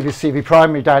St Saviour's CV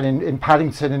Primary down in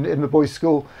Paddington in the boys'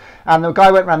 school. And the guy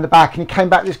went round the back and he came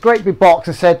back with this great big box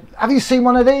and said, "Have you seen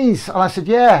one of these?" And I said,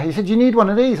 "Yeah." He said, "You need one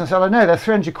of these?" I said, "I know, they're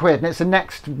 300 quid and it's a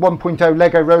Next 1.0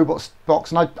 Lego robots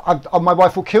box, and my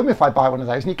wife will kill me if I buy one of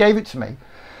those." And he gave it to me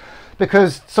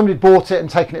because somebody bought it and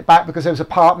taken it back because there was a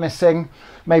part missing.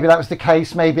 Maybe that was the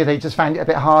case. Maybe they just found it a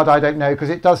bit hard. I don't know, because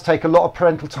it does take a lot of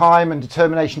parental time and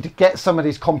determination to get some of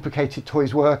these complicated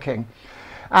toys working.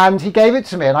 And he gave it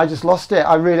to me, and I just lost it.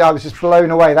 I was just blown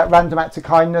away. That random act of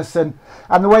kindness, and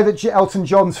the way that Elton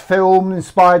John's film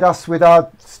inspired us with our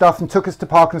stuff and took us to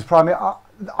Parklands Primary.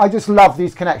 I just love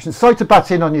these connections. Sorry to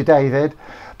butt in on you, David,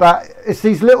 but it's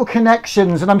these little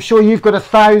connections, and I'm sure you've got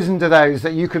 1,000 of those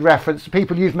that you could reference,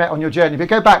 people you've met on your journey. But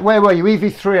go back, where were you?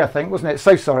 EV3, I think, wasn't it?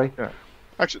 So sorry. Yeah.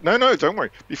 Actually, no, don't worry.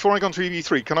 Before I go on to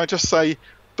EV3, can I just say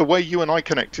the way you and I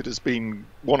connected has been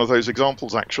one of those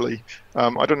examples, actually.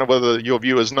 I don't know whether your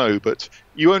viewers know, but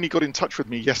you only got in touch with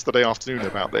me yesterday afternoon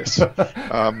about this.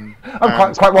 I'm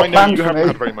quite well planned for me. I know you haven't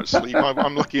had very much sleep.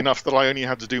 I'm lucky enough that I only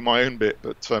had to do my own bit,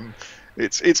 but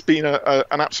it's been an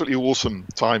absolutely awesome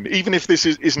time. Even if this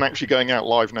isn't actually going out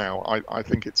live now, I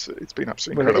think it's been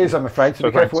absolutely incredible. Well, it is, I'm afraid, so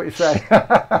be careful what you say.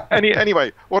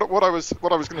 Anyway, what I was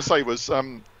going to say was,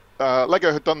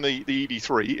 Lego had done the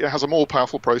EV3. It has a more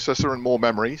powerful processor and more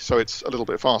memory, so it's a little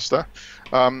bit faster.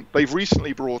 They've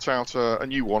recently brought out a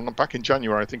new one, back in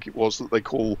January I think it was, that they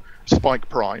call Spike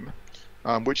Prime,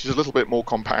 which is a little bit more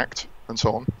compact and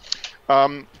so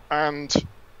on. And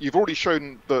you've already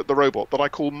shown the robot that I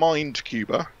call Mind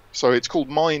Cuber. So it's called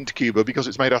Mind Cuber because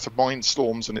it's made out of mind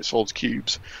storms and it solves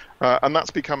cubes. And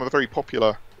that's become a very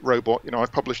popular robot. You know,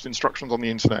 I've published instructions on the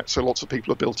internet, so lots of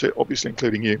people have built it, obviously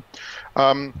including you.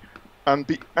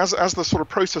 As the sort of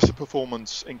processor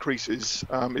performance increases,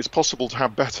 it's possible to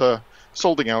have better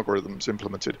solving algorithms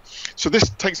implemented. So this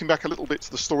takes me back a little bit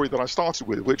to the story that I started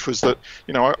with, which was that,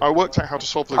 you know, I worked out how to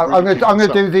solve the I'm going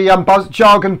to do the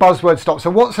jargon buzzword stop. So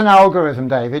what's an algorithm,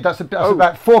 David? That's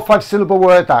about 4 or 5 syllable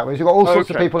word, that was. You've got all sorts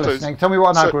of people listening. Tell me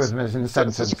what an algorithm is in a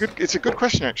sentence. It's a good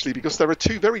question, actually, because there are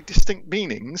 2 very distinct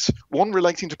meanings, one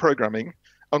relating to programming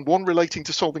and one relating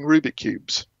to solving Rubik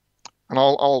cubes. And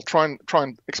I'll try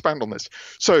and expand on this.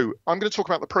 So I'm going to talk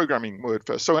about the programming word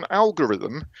first. So an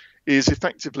algorithm is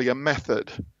effectively a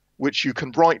method which you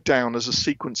can write down as a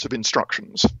sequence of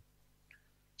instructions.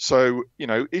 So, you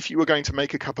know, if you were going to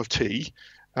make a cup of tea,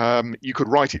 You could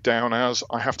write it down as,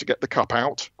 I have to get the cup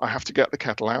out, I have to get the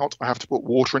kettle out, I have to put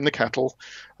water in the kettle,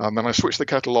 then I switch the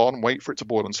kettle on, wait for it to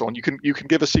boil, and so on. You can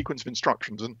give a sequence of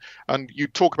instructions, and you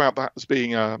talk about that as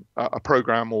being a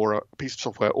program or a piece of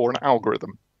software or an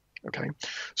algorithm. Okay,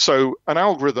 so an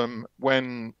algorithm,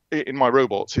 when in my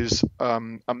robots, is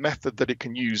a method that it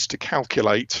can use to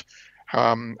calculate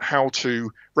how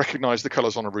to recognize the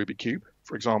colors on a Rubik cube,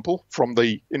 for example, from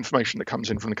the information that comes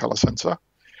in from the color sensor,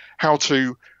 how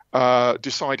to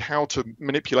decide how to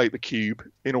manipulate the cube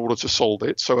in order to solve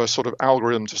it, so a sort of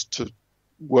algorithm just to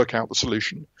work out the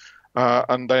solution,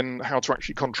 and then how to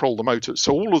actually control the motors.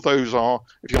 So all of those are,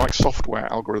 if you like, software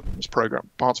algorithms,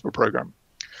 parts of a program.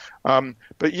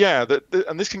 But yeah,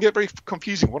 and this can get very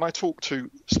confusing when I talk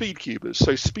to speed cubers.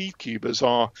 So speed cubers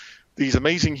are these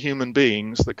amazing human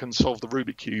beings that can solve the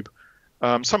Rubik cube.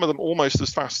 Some of them almost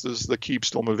as fast as the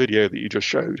CubeStormer video that you just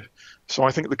showed. So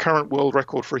I think the current world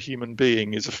record for a human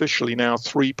being is officially now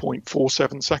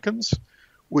 3.47 seconds,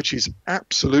 which is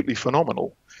absolutely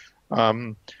phenomenal.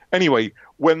 Anyway,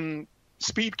 when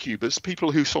speed cubers,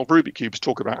 people who solve Rubik cubes,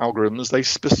 talk about algorithms, they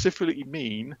specifically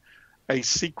mean a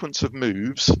sequence of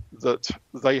moves that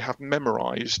they have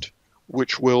memorized,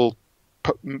 which will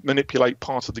manipulate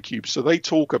part of the cube. So they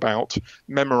talk about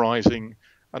memorizing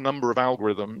a number of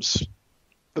algorithms.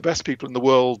 The best people in the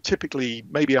world, typically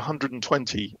maybe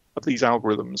 120 of these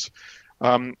algorithms.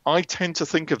 I tend to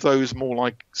think of those more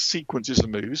like sequences of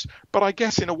moves, but I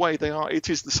guess in a way it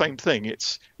is the same thing.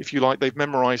 It's, if you like, they've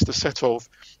memorized a set of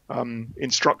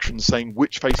instructions saying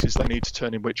which faces they need to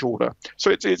turn in which order.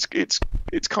 So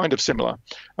it's kind of similar,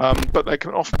 but there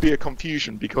can often be a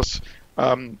confusion because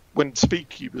when speed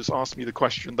cubers ask me the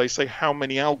question, they say, how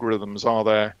many algorithms are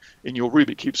there in your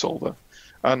Rubik cube solver?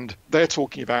 And they're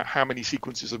talking about how many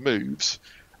sequences of moves,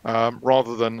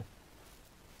 rather than,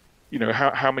 you know,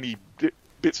 how many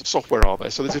bits of software are there.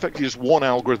 So there's effectively just one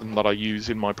algorithm that I use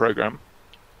in my program,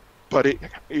 but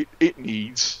it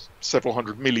needs several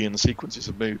hundred million sequences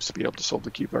of moves to be able to solve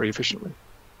the cube very efficiently.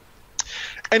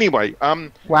 Anyway,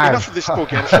 wow. Enough of this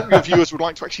talking. I'm sure your viewers would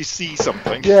like to actually see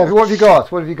something. Yeah, what have you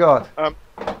got? What have you got?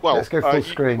 Well, let's go full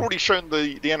screen. You've already shown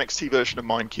the NXT version of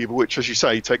Mindcube, which, as you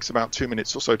say, takes about 2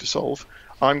 minutes or so to solve.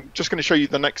 I'm just going to show you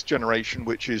the next generation,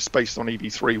 which is based on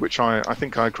EV3, which I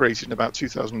think I created in about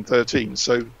 2013.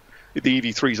 So the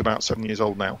EV3 is about 7 years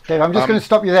old now. Dave, I'm just going to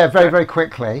stop you there very, very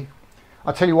quickly.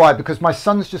 I'll tell you why, because my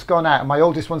son's just gone out and my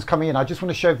oldest one's coming in. I just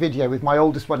want to show a video with my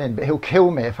oldest one in, but he'll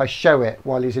kill me if I show it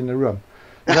while he's in the room.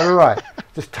 Is that all right?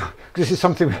 Just, this is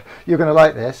something you're going to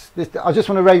like. I just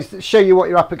want to show you what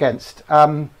you're up against.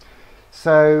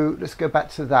 So let's go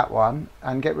back to that one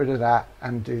and get rid of that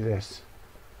and do this.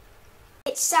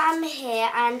 It's Sam here,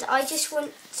 and I just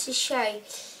want to show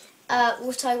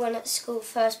what I won at school,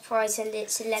 first prize, and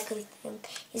it's a Lego thing.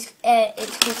 It's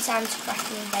called Sam's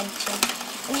Cracking Invention.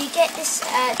 And you get this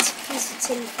piece of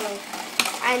tin foil,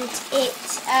 and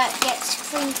it gets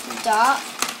crinkled up,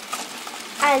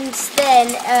 and then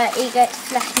it gets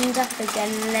flattened up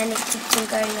again, and then it keeps on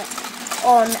going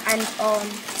on and on.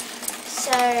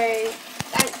 So,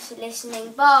 thanks for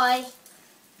listening. Bye.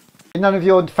 None of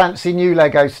your fancy new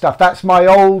Lego stuff. That's my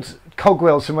old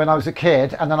cogwheels from when I was a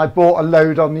kid, and then I bought a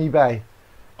load on eBay.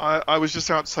 I was just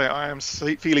about to say, I am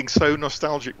feeling so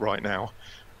nostalgic right now.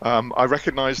 I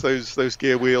recognise those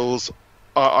gear wheels.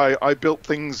 I built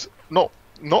things not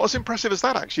as impressive as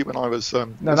that actually when I was. No,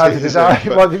 neither did I.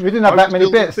 Well, we didn't have that many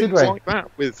bits, did we? Like that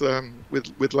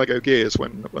with Lego gears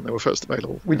when they were first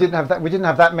available. We didn't have that. We didn't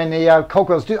have that many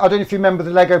cogwheels. I don't know if you remember the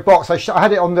Lego box. I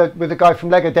had it on with the guy from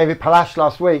Lego, David Palash,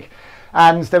 last week,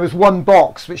 and there was one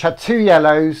box which had 2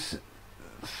 yellows,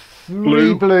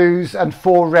 3 blues, and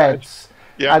 4 reds.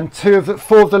 Yeah. And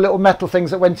 4 of the little metal things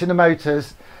that went in the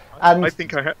motors. And I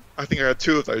think I had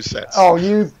 2 of those sets. Oh,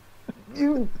 you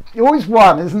always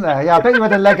won, isn't there? Yeah, I bet you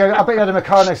had a Lego. I bet you had a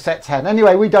Meccano set 10.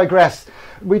 Anyway, we digress.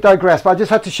 But I just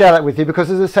had to share that with you because,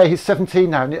 as I say, he's 17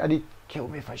 now, and he'd kill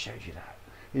me if I showed you that.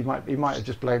 He might have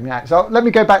just blown me out. So let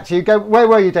me go back to you. Where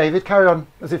were you, David? Carry on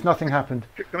as if nothing happened.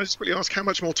 Can I just quickly ask how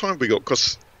much more time have we got?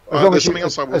 Because as long as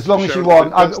you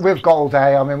want. We've got all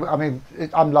day. I mean,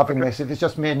 I'm loving this. If it's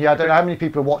just me and you, I don't know how many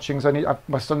people are watching. So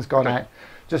my son's gone out.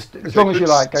 Just as long as you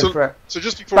like, go for it. So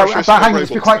just before I show but hang on,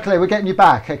 let's be quite clear. We're getting you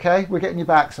back, okay? We're getting you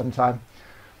back sometime.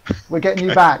 We're getting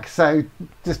you back. So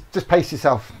just pace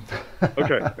yourself.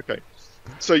 Okay.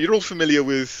 So you're all familiar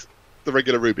with the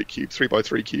regular Rubik cube,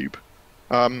 3x3 cube.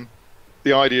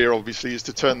 The idea, obviously, is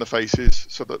to turn the faces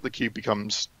so that the cube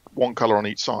becomes one color on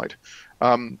each side.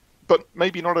 But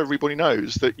maybe not everybody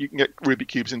knows that you can get Rubik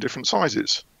cubes in different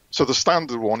sizes. So the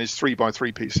standard one is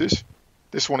 3x3 pieces.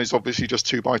 This one is obviously just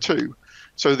 2x2.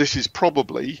 So this is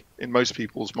probably, in most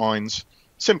people's minds,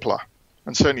 simpler,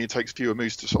 and certainly it takes fewer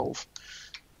moves to solve.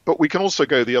 But we can also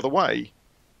go the other way.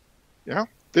 Yeah,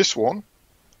 this one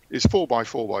is 4 by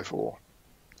 4 by 4,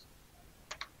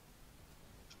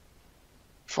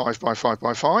 5 by 5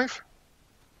 by 5,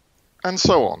 and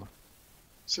so on.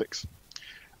 6.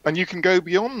 And you can go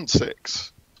beyond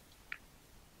 6.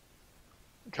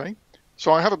 Okay.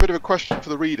 So I have a bit of a question for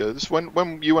the readers.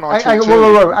 When you and I talked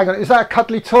whoa, hang on. Is that a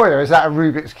cuddly toy or is that a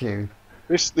Rubik's Cube?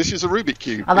 This is a Rubik's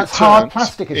Cube. And that's hard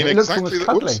plastic, is it? It looks almost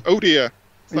cuddly. Oh dear.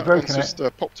 You've That one's broken it.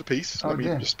 just popped to piece. Let me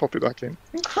just pop it back in.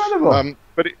 Incredible.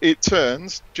 But it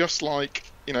turns just like,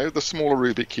 you know, the smaller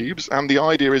Rubik's Cubes, and the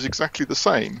idea is exactly the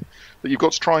same, that you've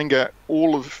got to try and get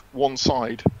all of one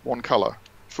side, one colour,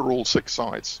 for all 6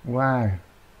 sides. Wow.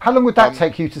 How long would that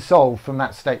take you to solve from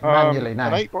that state manually now?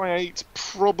 An 8 by 8,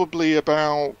 probably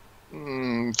about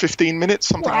 15 minutes,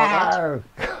 something like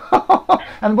that.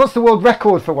 And what's the world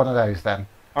record for one of those then?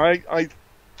 I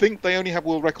think they only have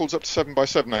world records up to 7 by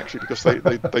 7 actually, because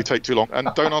they take too long. And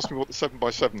don't ask me what the 7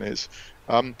 by 7 is.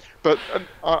 But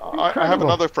I have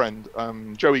another friend,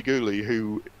 Joey Gooley,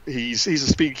 who he's a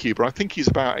speed cuber. I think he's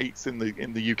about 8th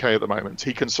in the UK at the moment.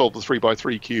 He can solve the 3 by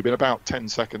 3 cube in about 10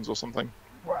 seconds or something.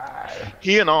 Wow.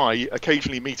 He and I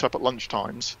occasionally meet up at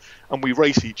lunchtimes and we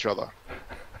race each other.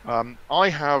 I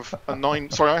have a 9.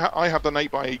 Sorry, I have an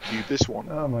 8 by 8 cube. This one.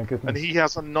 Oh my goodness. And he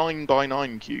has a 9 by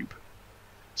 9 cube.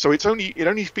 So it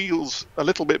only feels a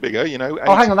little bit bigger, you know.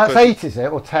 Oh, hang on, that's 8, is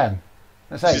it, or 10?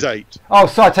 That's 8. This is 8. Oh,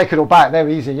 sorry, I take it all back. They're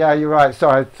easy. Yeah, you're right.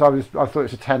 Sorry, I thought it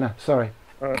was a tenner. Sorry.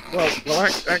 Well,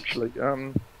 actually,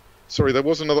 sorry, there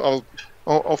was another.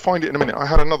 I'll find it in a minute. I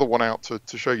had another one out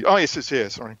to show you. Oh, yes, it's here.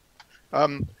 Sorry.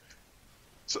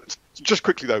 So just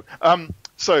quickly though.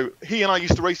 So he and I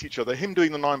used to race each other. Him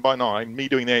doing the 9 by 9, me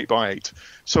doing the 8 by 8.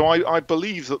 So I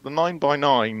believe that the 9 by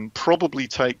 9 probably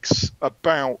takes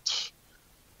about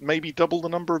maybe double the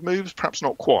number of moves, perhaps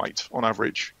not quite on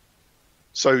average.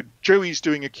 So Joey's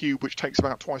doing a cube which takes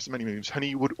about twice as many moves, and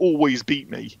he would always beat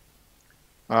me.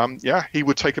 Yeah, he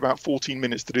would take about 14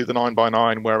 minutes to do the 9 by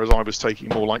 9, whereas I was taking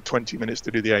more like 20 minutes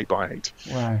to do the 8 by 8.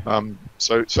 Wow.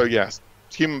 So yes,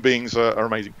 human beings are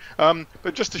amazing.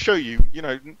 But just to show you, you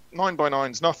know, 9 by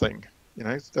 9's nothing. You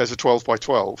know, there's a 12 by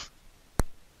 12.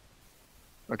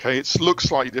 Okay, it looks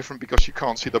slightly different because you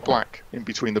can't see the black in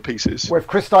between the pieces. Well, if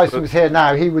Chris Dyson was here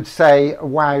now, he would say,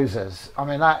 wowzers. I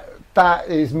mean, that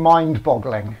is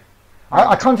mind-boggling.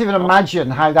 I can't even imagine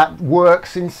how that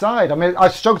works inside. I mean, I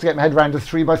struggle to get my head around a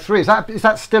 3 by 3. Is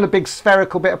that still a big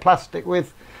spherical bit of plastic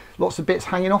with lots of bits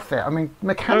hanging off it? I mean,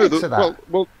 mechanics of that.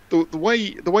 Well, the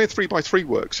way a 3 by 3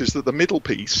 works is that the middle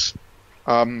piece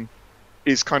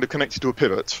is kind of connected to a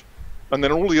pivot, and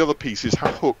then all the other pieces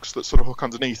have hooks that sort of hook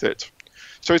underneath it.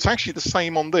 So it's actually the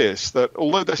same on this, that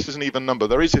although this is an even number,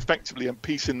 there is effectively a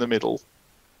piece in the middle.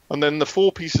 And then the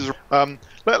 4 pieces are...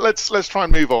 let's try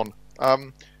and move on.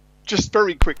 Just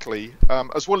very quickly,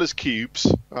 as well as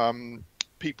cubes,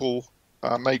 people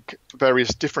make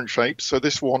various different shapes. So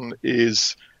this one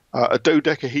is a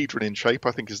dodecahedron in shape,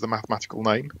 I think is the mathematical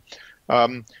name.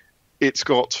 It's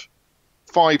got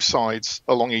 5 sides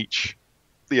along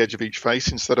the edge of each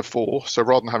face instead of 4. So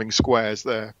rather than having squares,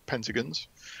 they're pentagons.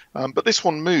 But this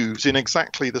one moves in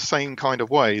exactly the same kind of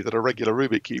way that a regular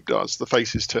Rubik's Cube does. The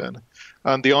faces turn.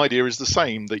 And the idea is the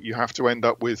same, that you have to end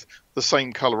up with the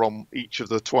same colour on each of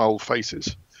the 12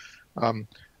 faces.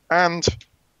 And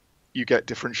you get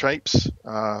different shapes.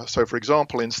 So, for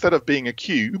example, instead of being a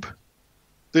cube,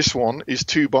 this one is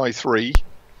 2 by 3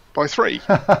 by 3.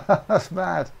 That's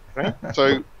mad. Okay?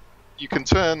 So you can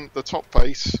turn the top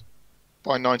face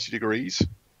by 90 degrees.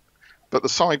 But the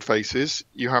side faces,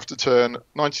 you have to turn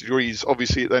 90 degrees.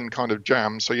 Obviously, it then kind of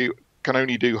jams, so you can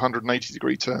only do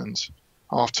 180-degree turns,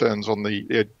 half turns on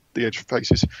the edge of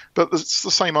faces. But it's the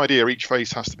same idea. Each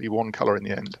face has to be one colour in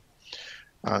the end.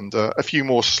 And a few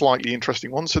more slightly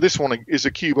interesting ones. So this one is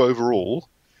a cube overall,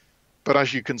 but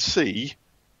as you can see,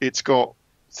 it's got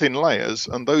thin layers,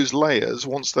 and those layers,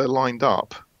 once they're lined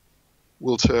up,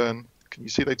 will turn. Can you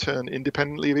see they turn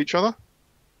independently of each other?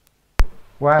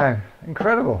 Wow,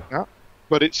 incredible. Yeah.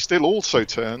 But it still also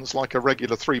turns like a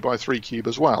regular 3 by 3 cube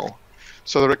as well.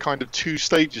 So there are kind of 2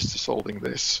 stages to solving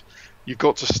this. You've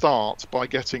got to start by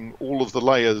getting all of the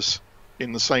layers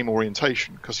in the same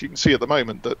orientation, because you can see at the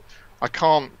moment that I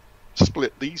can't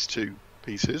split these 2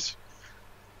 pieces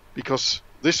because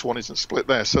this one isn't split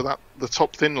there, so that the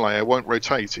top thin layer won't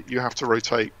rotate. You have to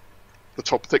rotate the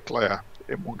top thick layer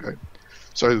in one go.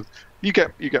 So you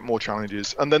get more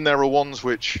challenges. And then there are ones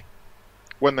which,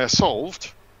 when they're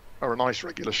solved, are a nice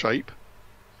regular shape.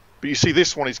 But you see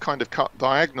this one is kind of cut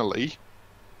diagonally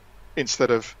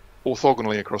instead of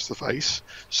orthogonally across the face.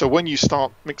 So when you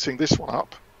start mixing this one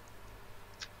up,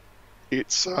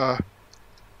 it's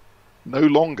no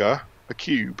longer a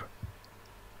cube.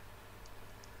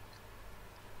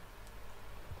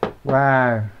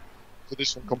 Wow. So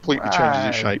this one completely changes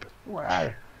its shape.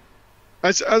 Wow.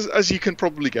 As you can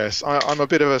probably guess, I'm a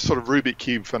bit of a sort of Rubik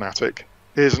Cube fanatic.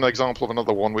 Here's an example of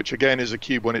another one, which again is a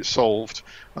cube when it's solved.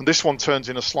 And this one turns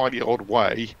in a slightly odd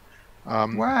way.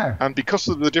 Wow. And because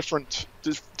of the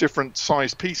different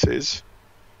sized pieces,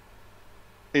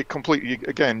 it completely,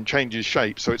 again, changes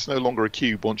shape. So it's no longer a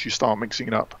cube once you start mixing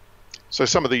it up. So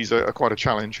some of these are quite a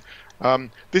challenge.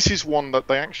 This is one that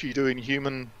they actually do in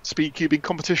human speed cubing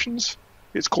competitions.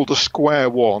 It's called a square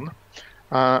one.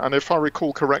 And if I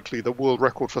recall correctly, the world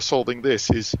record for solving this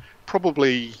is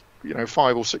probably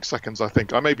 5 or 6 seconds, I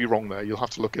think. I may be wrong there. You'll have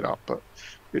to look it up. But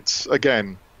it's,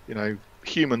 again,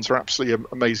 humans are absolutely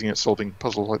amazing at solving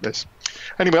puzzles like this.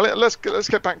 Anyway, let's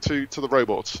get back to the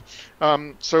robots.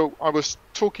 So I was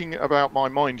talking about my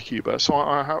MindCuber. So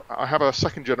I have a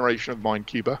second generation of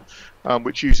MindCuber,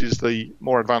 which uses the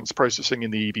more advanced processing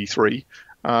in the EV3.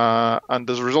 And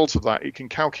as a result of that, it can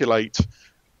calculate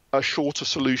a shorter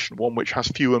solution, one which has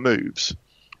fewer moves.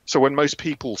 So when most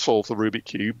people solve the Rubik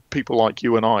Cube, people like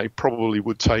you and I probably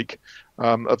would take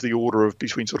of the order of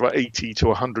between sort of 80 to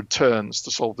 100 turns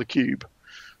to solve the cube.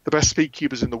 The best speed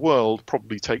cubers in the world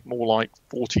probably take more like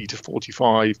 40 to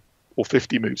 45 or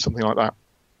 50 moves, something like that.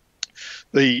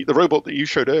 The robot that you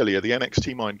showed earlier, the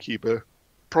NXT MindCuber,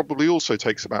 probably also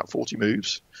takes about 40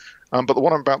 moves. But the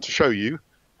one I'm about to show you,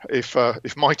 if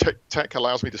my tech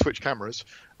allows me to switch cameras,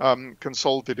 can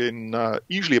solve it in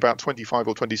usually about 25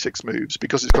 or 26 moves,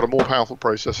 because it's got a more powerful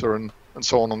processor and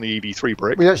so on the EV3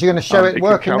 brick. We're actually going to show it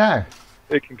working now.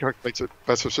 It can calculate a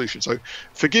better solution. So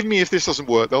forgive me if this doesn't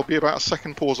work. There'll be about a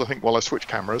second pause, I think, while I switch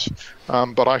cameras.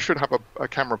 But I should have a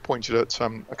camera pointed at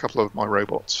a couple of my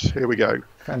robots. Here we go.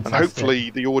 Fantastic. And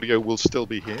hopefully the audio will still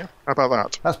be here. How about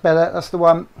that? That's better. That's the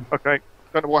one. Okay.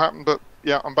 Don't know what happened, but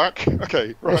yeah, I'm back.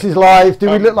 Okay. Right. This is live. Do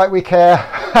we look like we care?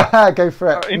 Go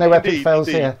for it. No epic fails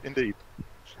here. Indeed.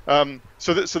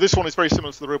 So this one is very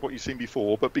similar to the robot you've seen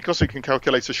before, but because it can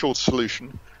calculate a short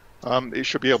solution, it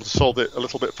should be able to solve it a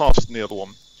little bit faster than the other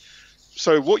one.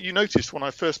 So what you noticed when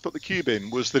I first put the cube in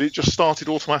was that it just started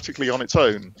automatically on its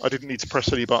own. I didn't need to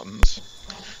press any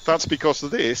buttons. That's because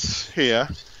this here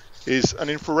is an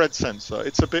infrared sensor.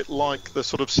 It's a bit like the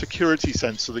sort of security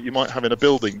sensor that you might have in a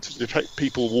building to detect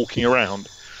people walking around.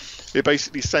 It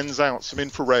basically sends out some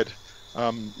infrared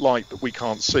light that we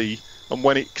can't see, and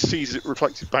when it sees it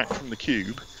reflected back from the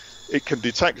cube, it can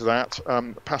detect that,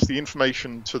 pass the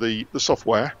information to the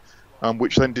software,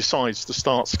 which then decides to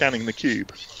start scanning the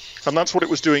cube. And that's what it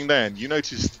was doing then. You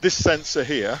notice this sensor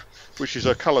here, which is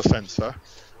a color sensor,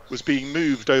 was being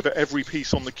moved over every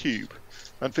piece on the cube.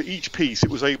 And for each piece, it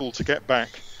was able to get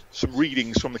back some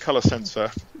readings from the color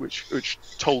sensor, which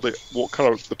told it what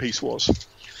color the piece was.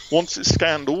 Once it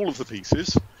scanned all of the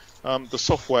pieces, the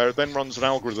software then runs an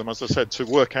algorithm, as I said, to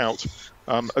work out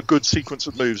a good sequence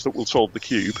of moves that will solve the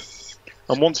cube.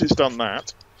 And once it's done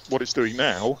that, what it's doing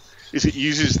now is it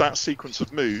uses that sequence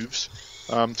of moves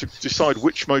to decide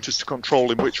which motors to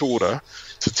control in which order,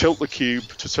 to tilt the cube,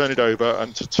 to turn it over,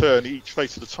 and to turn each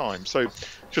face at a time. So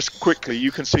just quickly,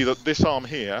 you can see that this arm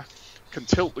here can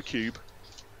tilt the cube.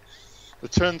 The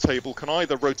turntable can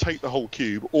either rotate the whole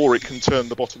cube or it can turn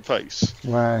the bottom face.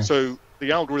 Wow. So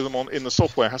the algorithm in the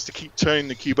software has to keep turning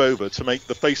the cube over to make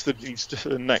the face that it needs to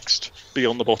turn next be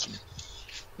on the bottom.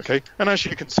 Okay, and as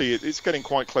you can see, it's getting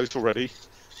quite close already.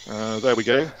 There we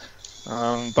go.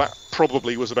 That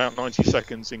probably was about 90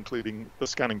 seconds, including the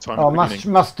scanning time. Oh,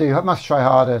 must try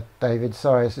harder, David.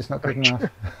 Sorry, it's just not good enough.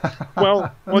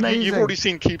 well, you've already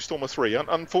seen CubeStormer 3.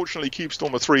 Unfortunately,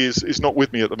 CubeStormer 3 is not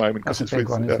with me at the moment because it's with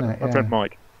my friend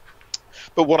Mike.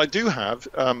 But what I do have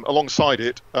alongside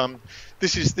it,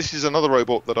 this is another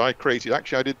robot that I created.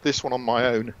 Actually, I did this one on my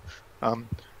own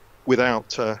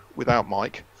without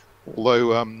Mike,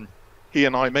 although he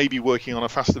and I may be working on a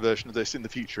faster version of this in the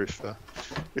future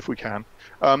if we can.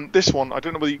 This one, I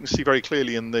don't know whether you can see very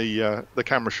clearly in the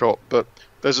camera shot, but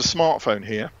there's a smartphone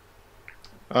here.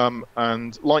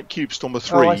 And like CubeStormer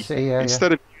 3,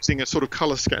 instead of using a sort of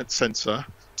color sensor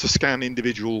to scan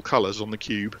individual colors on the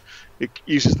cube, it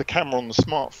uses the camera on the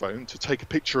smartphone to take a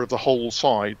picture of the whole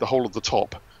side, the whole of the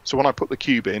top. So when I put the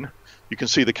cube in, you can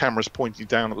see the camera's pointing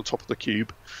down at the top of the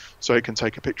cube, so it can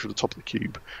take a picture of the top of the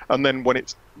cube. And then when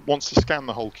it wants to scan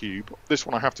the whole cube, this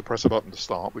one I have to press a button to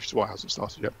start, which is why it hasn't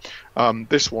started yet.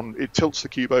 This one, it tilts the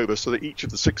cube over so that each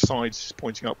of the 6 sides is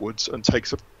pointing upwards and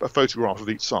takes a photograph of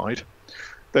each side.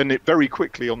 Then it very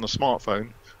quickly on the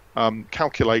smartphone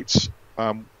calculates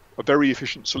a very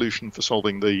efficient solution for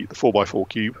solving the 4x4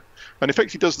 cube, and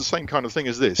effectively does the same kind of thing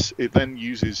as this. It then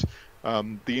uses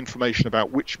the information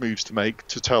about which moves to make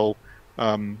to tell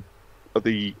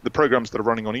the programs that are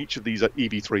running on each of these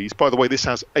EV3s. By the way, this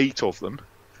has 8 of them.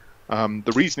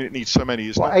 The reason it needs so many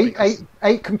is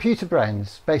eight computer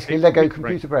brains, basically Lego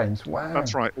computer brains. Wow.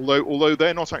 That's right. Although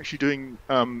they're not actually doing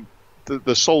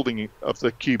the solving of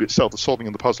the cube itself, the solving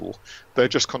of the puzzle, they're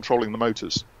just controlling the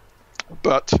motors.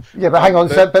 But hang on.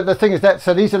 But the thing is that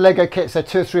these are Lego kits. They're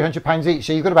 £200 or £300 each.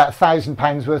 So you've got about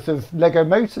 £1,000 worth of Lego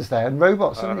motors there and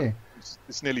robots, haven't you?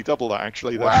 It's nearly double that,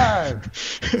 actually. Wow.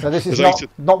 So this is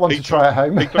not one to try at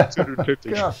home. 250.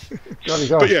 Gosh.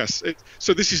 But yes,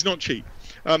 so this is not cheap.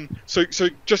 So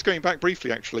just going back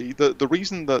briefly, actually, the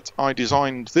reason that I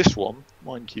designed this one,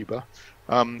 Minecuber,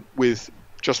 with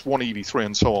just one EV3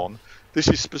 and so on, this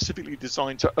is specifically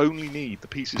designed to only need the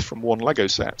pieces from one Lego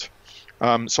set.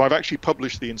 So I've actually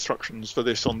published the instructions for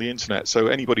this on the internet, so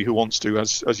anybody who wants to,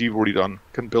 as you've already done,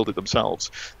 can build it themselves.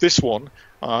 This one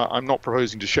I'm not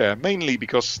proposing to share, mainly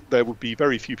because there would be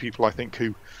very few people, I think,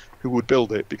 who would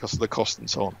build it because of the cost and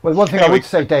so on. Well, one thing I would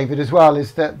say, David, as well,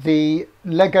 is that the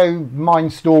Lego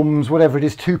Mindstorms, whatever it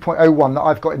is, 2.01 that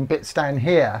I've got in bits down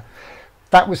here,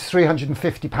 that was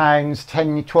 £350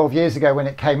 10, 12 years ago when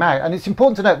it came out. And it's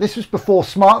important to note, this was before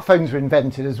smartphones were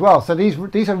invented as well. So these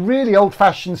are really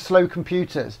old-fashioned, slow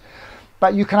computers.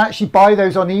 But you can actually buy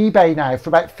those on eBay now for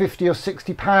about £50 or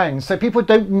 £60. So people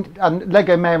don't, and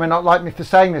Lego may or may not like me for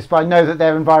saying this, but I know that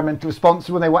they're environmentally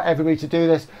responsible and they want everybody to do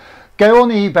this. Go on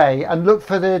eBay and look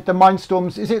for the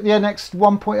Mindstorms. Is it the NX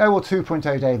 1.0 or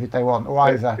 2.0, David, they want, or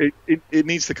either? It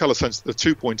needs the colour sensor, the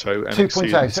 2.0.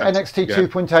 2.0, so NXT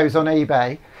 2.0 is on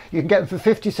eBay. You can get them for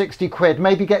 50, 60 quid.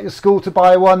 Maybe get your school to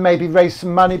buy one, maybe raise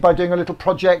some money by doing a little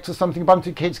project or something, a bunch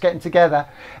of kids getting together.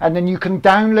 And then you can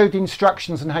download the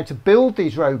instructions on how to build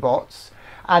these robots.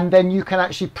 And then you can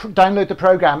actually download the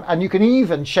program, and you can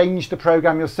even change the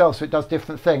program yourself so it does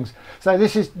different things. So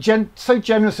this is so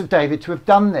generous of David to have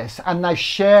done this and now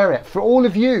share it for all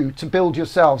of you to build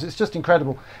yourselves. It's just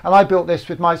incredible. And I built this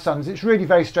with my sons. It's really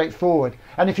very straightforward.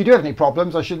 And if you do have any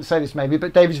problems, I shouldn't say this maybe,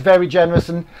 but David's very generous,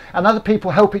 and other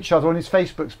people help each other on his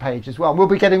Facebook page as well. And we'll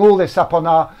be getting all this up on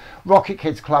our Rocket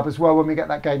Kids Club as well when we get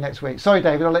that going next week. Sorry,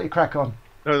 David, I'll let you crack on.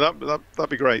 No, that'd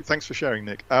be great. Thanks for sharing,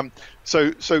 Nick.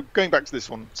 So going back to this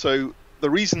one. So the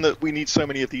reason that we need so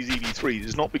many of these EV3s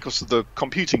is not because of the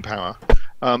computing power,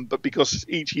 but because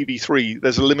each EV3,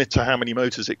 there's a limit to how many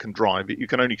motors it can drive. You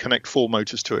can only connect 4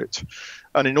 motors to it.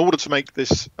 And in order to make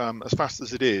this as fast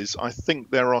as it is, I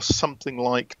think there are something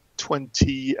like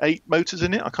 28 motors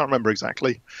in it. I can't remember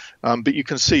exactly. But you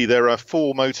can see there are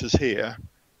 4 motors here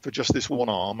for just this one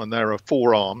arm, and there are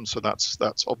 4 arms. So that's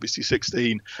obviously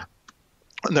 16.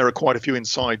 And there are quite a few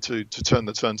inside to turn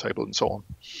the turntable and so on.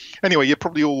 Anyway, you're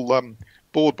probably all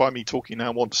bored by me talking now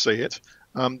and want to see it.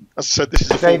 As I said, this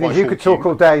is a 4x4 David, you could talk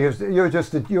all day.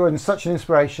 You're such an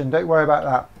inspiration. Don't worry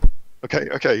about that.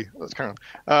 Okay, let's carry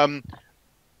on.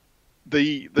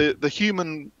 The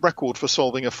human record for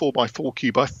solving a 4x4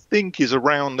 cube, I think, is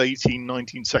around 18,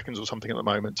 19 seconds or something at the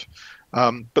moment.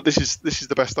 But this is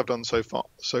the best I've done so far.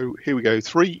 So here we go.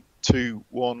 3, 2,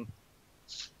 1.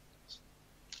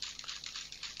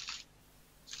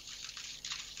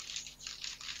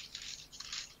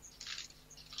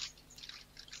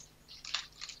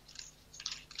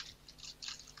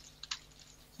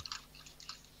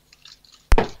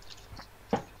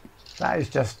 That is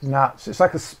just nuts. It's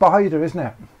like a spider, isn't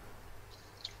it?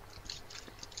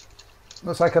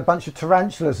 Looks like a bunch of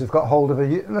tarantulas have got hold of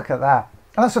it. Look at that.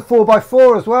 And that's a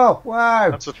 4x4 as well.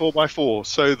 Wow. That's a 4x4.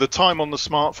 So the time on the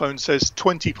smartphone says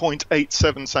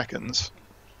 20.87 seconds.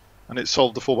 And it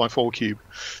solved the 4x4 cube.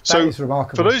 That is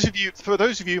remarkable. For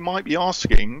those of you who might be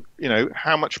asking,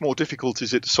 how much more difficult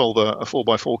is it to solve a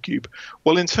 4x4 cube?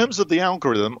 Well, in terms of the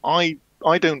algorithm,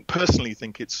 I don't personally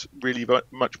think it's really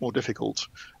much more difficult.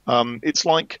 It's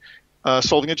like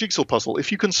solving a jigsaw puzzle.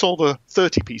 If you can solve a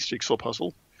 30-piece jigsaw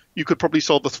puzzle, you could probably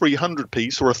solve a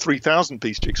 300-piece or a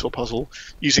 3,000-piece jigsaw puzzle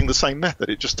using the same method.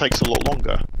 It just takes a lot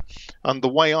longer. And the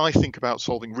way I think about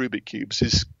solving Rubik cubes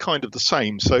is kind of the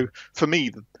same. So for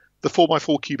me, the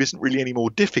 4x4 cube isn't really any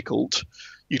more difficult.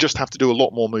 You just have to do a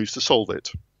lot more moves to solve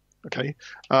it. Okay,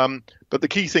 but the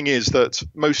key thing is that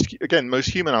most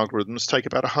human algorithms take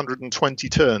about 120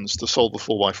 turns to solve a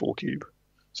 4x4 cube,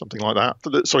 something like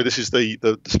that. Sorry, this is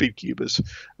the speed cubers.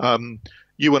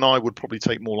 You and I would probably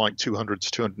take more like 200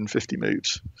 to 250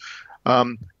 moves.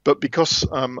 But because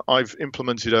I've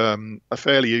implemented a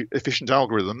fairly efficient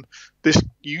algorithm, this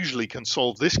usually can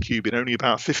solve this cube in only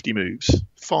about 50 moves,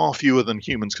 far fewer than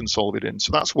humans can solve it in.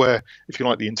 So that's where, if you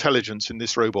like, the intelligence in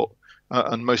this robot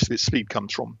and most of its speed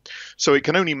comes from. So it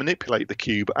can only manipulate the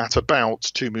cube at about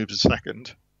 2 moves a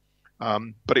second,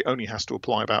 but it only has to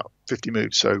apply about 50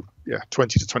 moves. So yeah,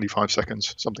 20 to 25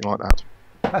 seconds, something like that.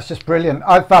 That's just brilliant.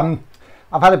 I've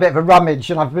had a bit of a rummage,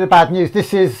 and I've a bit of bad news.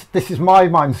 This is my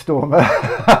Mindstormer.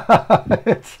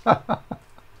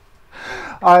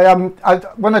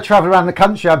 When I travel around the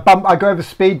country, I go over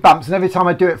speed bumps, and every time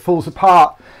I do, it falls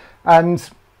apart. And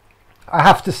I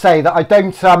have to say that I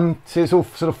don't see it's all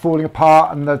sort of falling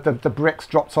apart, and the bricks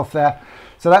dropped off there.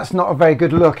 So that's not a very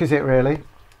good look, is it really?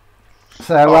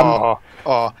 So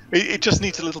it just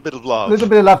needs a little bit of love. A little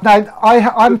bit of love. Now,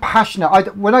 I'm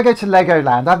passionate. When I go to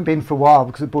Legoland, I haven't been for a while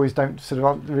because the boys don't sort of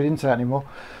aren't really into it anymore.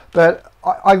 But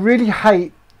I really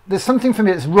hate. There's something for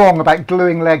me that's wrong about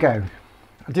gluing Lego.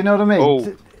 Do you know what I mean?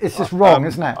 Oh, it's just wrong,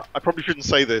 isn't it? I probably shouldn't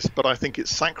say this, but I think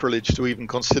it's sacrilege to even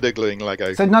consider gluing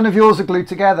Lego. So none of yours are glued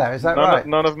together, is that right?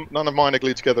 None of mine are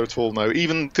glued together at all. No,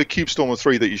 even the CubeStormer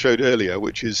 3 that you showed earlier,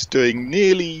 which is doing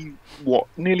nearly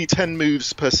 10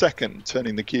 moves per second,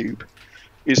 turning the cube,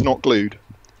 is not glued.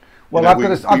 Well, I've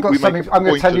got something. I'm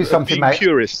going to tell you something, mate.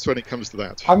 Purists when it comes to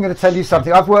that. I'm going to tell you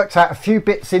something. I've worked out a few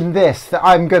bits in this that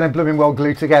I'm going to blooming well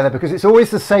glue together, because it's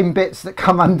always the same bits that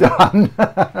come undone.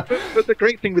 but the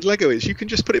great thing with Lego is you can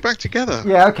just put it back together.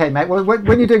 Yeah, okay, mate. Well,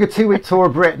 when you're doing a 2-week tour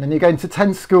of Britain and you're going to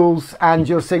 10 schools and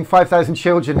you're seeing 5,000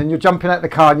 children and you're jumping out the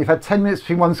car and you've had 10 minutes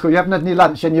between one school, you haven't had any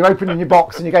lunch, and you're opening your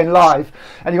box and you're going live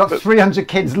and you've got 300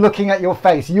 kids looking at your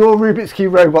face, your Rubik's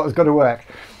Cube robot has got to work.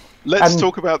 Let's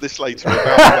talk about this later.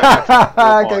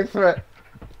 Go for it.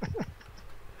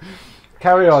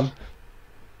 Carry on.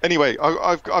 Anyway,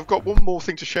 I've got one more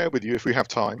thing to share with you if we have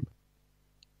time.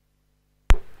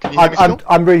 Can you hear me still?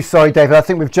 I'm really sorry, David. I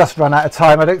think we've just run out of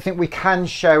time. I don't think we can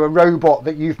show a robot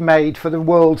that you've made for the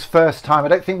world's first time. I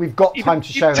don't think we've got time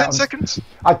to show that. 10 seconds.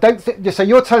 I don't think. So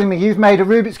you're telling me you've made a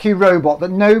Rubik's Cube robot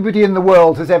that nobody in the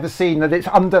world has ever seen, that it's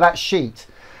under that sheet?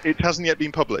 It hasn't yet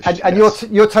been published. And yes.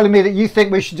 you're telling me that you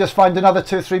think we should just find another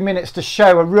 2 or 3 minutes to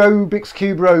show a Rubik's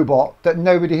Cube robot that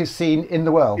nobody has seen in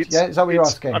the world? Yeah, is that what you're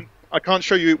asking? I can't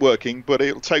show you it working, but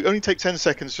it'll only take 10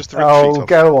 seconds just to rip the sheet off. Oh,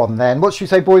 go on then. What should we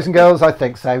say, boys and girls? I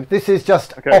think so. This is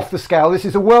just off the scale. This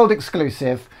is a world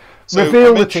exclusive. So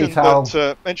reveal the detail.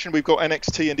 Mentioned we've got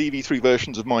NXT and EV3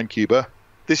 versions of Minecuber.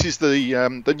 This is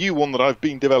the new one that I've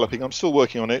been developing. I'm still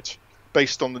working on it,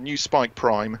 based on the new Spike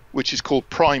Prime, which is called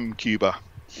Prime Cuber.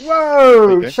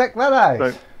 Whoa! Check that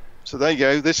out. So there you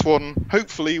go. This one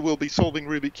hopefully will be solving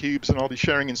Rubik cubes, and I'll be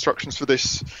sharing instructions for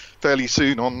this fairly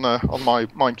soon on my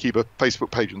Minecuber Facebook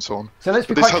page and so on. So let's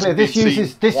be quite clear. This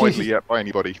uses yet by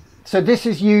anybody. So this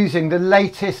is using the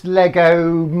latest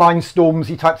Lego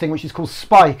Mindstormsy type thing, which is called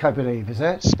Spike, I believe, is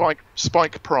it?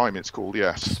 Spike Prime, it's called,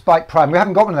 yes. Spike Prime. We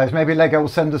haven't got one of those. Maybe Lego will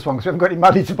send us one because we haven't got any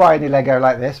money to buy any Lego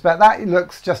like this. But that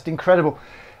looks just incredible,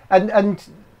 and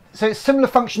so it's similar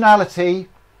functionality.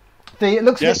 It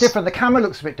looks a bit different. The camera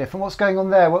looks a bit different. What's going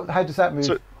on there? How does that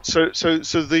move? So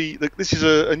this is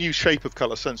a new shape of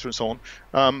color sensor and so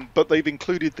on, but they've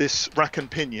included this rack and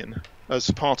pinion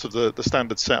as part of the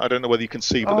standard set. I don't know whether you can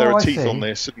see, but there are teeth on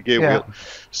this and gear wheel.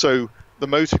 So the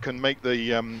motor can make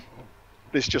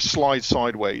this just slide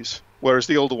sideways, whereas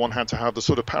the older one had to have the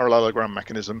sort of parallelogram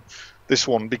mechanism. This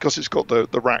one, because it's got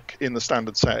the rack in the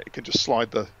standard set, it can just slide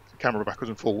the camera backwards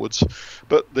and forwards.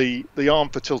 But the arm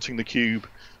for tilting the cube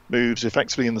moves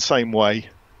effectively in the same way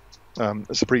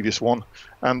as the previous one,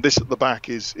 and this at the back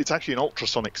it's actually an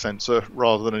ultrasonic sensor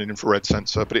rather than an infrared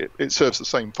sensor, but it serves the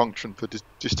same function for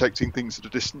detecting things at a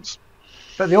distance.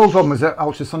 But the old one was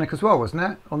ultrasonic as well, wasn't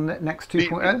it, on the Next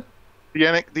 2.0? The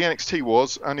NXT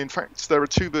was, and in fact there are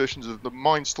 2 versions of the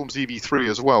Mindstorms EV3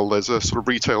 as well. There's a sort of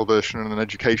retail version and an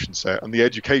education set, and the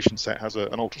education set has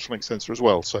an ultrasonic sensor as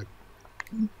well, so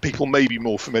people may be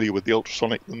more familiar with the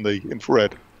ultrasonic than the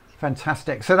infrared.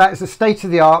 Fantastic. So that is a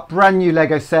state-of-the-art, brand new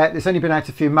Lego set. It's only been out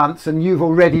a few months, and you've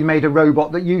already made a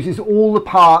robot that uses all the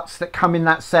parts that come in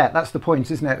that set. That's the point,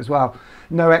 isn't it, as well?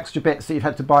 No extra bits that you've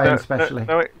had to buy in specially.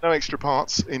 No extra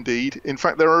parts, indeed. In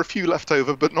fact, there are a few left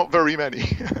over, but not very many.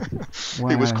 Wow.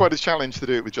 It was quite a challenge to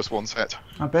do it with just one set.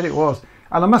 I bet it was.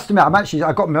 And I must admit,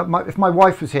 if my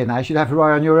wife was here now, she'd have her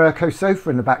eye on your Urco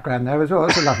sofa in the background there as well.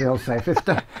 That's a lovely old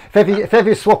sofa. If ever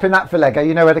you're swapping that for Lego,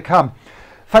 you know where to come.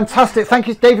 Fantastic. Thank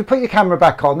you, David. Put your camera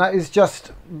back on. That is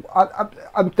just...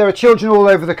 there are children all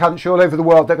over the country, all over the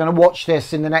world that are going to watch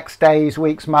this in the next days,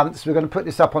 weeks, months. We're going to put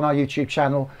this up on our YouTube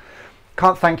channel.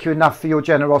 Can't thank you enough for your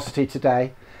generosity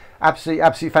today. Absolutely,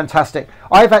 absolutely fantastic.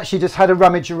 I've actually just had a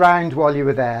rummage around while you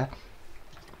were there.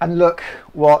 And look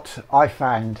what I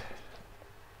found.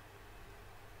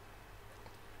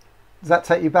 Does that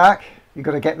take you back? You've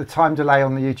got to get the time delay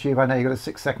on the YouTube. I know you've got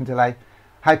a 6-second delay.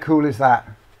 How cool is that?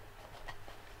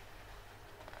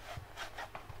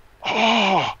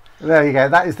 There you go.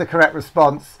 That is the correct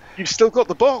response. You've still got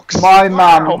the box. My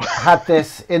mum had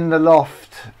this in the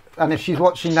loft, and if she's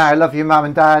watching now, I love you, Mum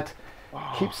and Dad.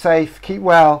 Keep safe, keep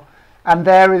well. And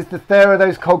there are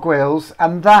those cogwheels,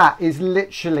 and that is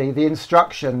literally the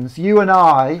instructions. You and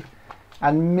I,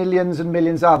 and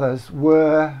millions others,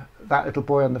 were that little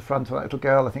boy on the front, or that little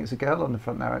girl. I think it's a girl on the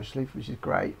front there actually, which is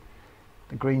great.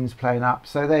 The green's playing up.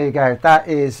 So there you go. That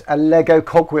is a Lego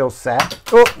cogwheel set.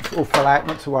 Oh, it all fell out,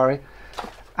 not to worry.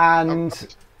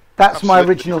 And that's my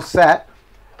original set.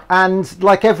 And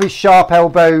like every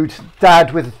sharp-elbowed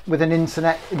dad with an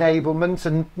internet enablement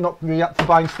and not really up for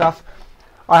buying stuff,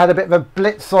 I had a bit of a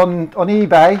blitz on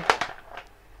eBay,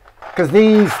 because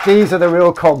these are the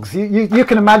real cogs. You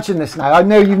can imagine this now. I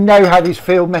know you know how these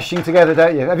feel meshing together,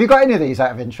 don't you? Have you got any of these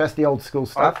out of interest, the old school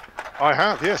stuff? I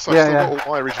have, yes. I've still got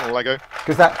all my original Lego.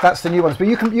 Because that's the new ones. But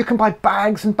you can buy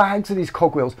bags and bags of these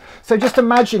cogwheels. So just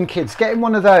imagine, kids, getting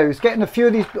one of those, getting a few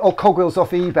of these old cogwheels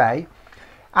off eBay,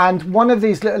 and one of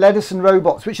these little Edison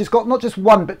robots, which has got not just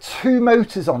one, but 2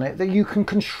 motors on it that you can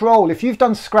control. If you've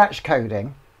done Scratch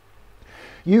coding,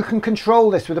 you can control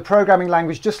this with a programming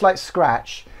language just like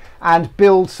Scratch and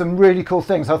build some really cool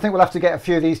things. I think we'll have to get a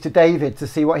few of these to David to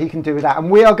see what he can do with that. And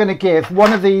we are going to give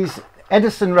one of these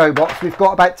Edison robots. We've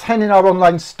got about 10 in our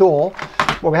online store.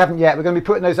 Well, we haven't yet. We're going to be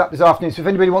putting those up this afternoon. So if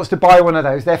anybody wants to buy one of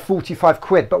those, they're 45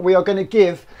 quid. But we are going to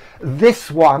give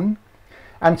this one.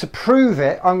 And to prove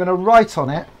it, I'm going to write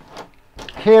on it,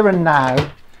 here and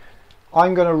now,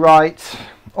 I'm going to write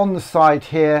on the side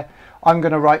here, I'm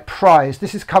going to write prize.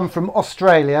 This has come from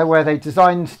Australia, where they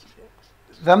designed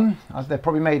them. They're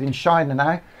probably made in China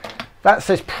now. That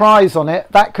says prize on it.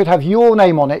 That could have your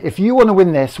name on it. If you want to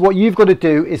win this, what you've got to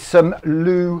do is some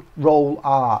loo roll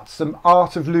art, some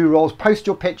art of loo rolls. Post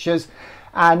your pictures,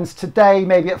 and today,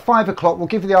 maybe at 5 o'clock, we'll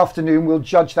give you the afternoon, we'll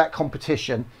judge that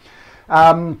competition.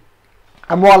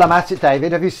 And while I'm at it,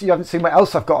 David, you haven't seen what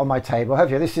else I've got on my table,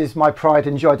 have you? This is my pride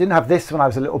and joy. I didn't have this when I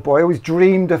was a little boy. I always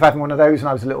dreamed of having one of those when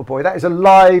I was a little boy. That is a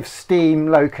live steam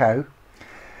loco.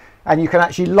 And you can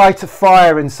actually light a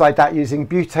fire inside that using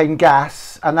butane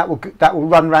gas, and that will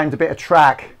run round a bit of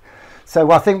track. So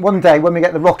I think one day when we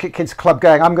get the Rocket Kids Club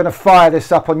going, I'm going to fire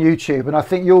this up on YouTube, and I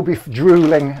think you'll be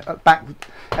drooling back.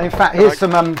 And in fact, here's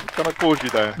some... Can I pause you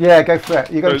there? Yeah, go for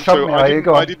it. You're going to trump me, are you?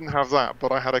 Go on. I didn't have that,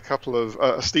 but I had a couple of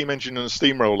a steam engine and a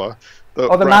steamroller. The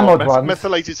Mammoth ones.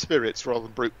 Methylated spirits rather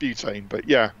than butane, but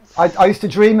yeah. I used to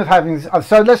dream of having...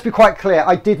 So let's be quite clear.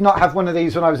 I did not have one of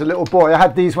these when I was a little boy. I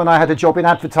had these when I had a job in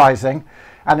advertising,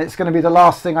 and it's going to be the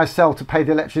last thing I sell to pay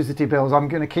the electricity bills. I'm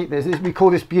going to keep this. We call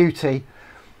this Beauty.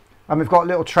 And we've got a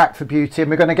little track for Beauty, and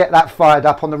we're going to get that fired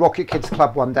up on the Rocket Kids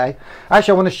Club one day.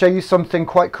 Actually, I want to show you something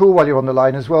quite cool while you're on the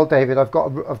line as well, David.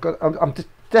 I'm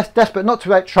desperate not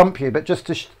to out-trump you, but just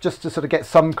to sort of get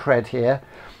some cred here.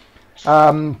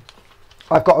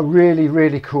 I've got a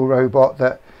really cool robot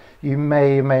that you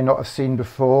may or may not have seen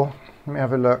before. Let me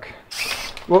have a look.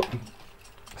 Whoop.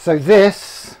 So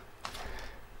this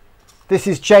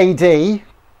is JD,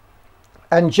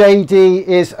 and JD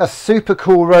is a super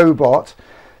cool robot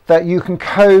that you can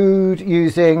code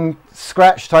using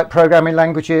Scratch type programming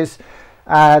languages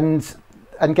and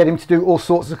get him to do all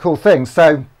sorts of cool things.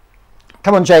 So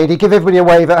come on, JD, give everybody a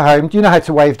wave at home. Do you know how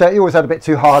to wave, don't you? Always had a bit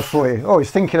too hard for you. Oh,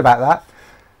 he's thinking about that.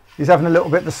 He's having a little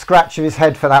bit of the scratch of his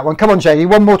head for that one. Come on, JD,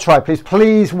 one more try, please.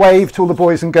 Please wave to all the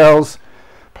boys and girls.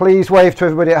 Please wave to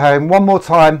everybody at home. One more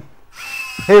time.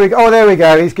 Here we go. Oh, there we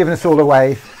go. He's giving us all a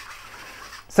wave.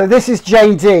 So this is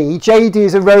JD. JD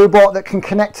is a robot that can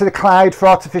connect to the cloud for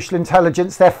artificial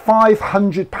intelligence. They're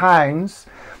 £500.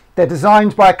 They're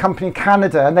designed by a company in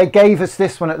Canada, and they gave us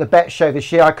this one at the Bet Show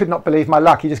this year. I could not believe my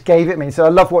luck. He just gave it me. So I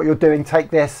love what you're doing. Take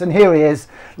this. And here he is,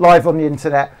 live on the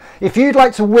internet. If you'd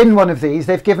like to win one of these,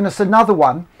 they've given us another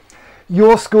one.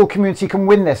 Your school community can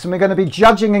win this, and we're going to be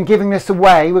judging and giving this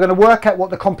away. We're going to work out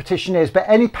what the competition is, but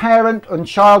any parent and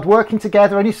child working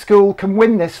together, any school can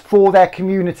win this for their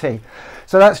community.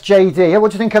 So that's JD.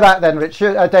 What do you think of that then,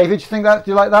 Richard? David, do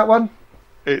you like that one?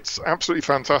 It's absolutely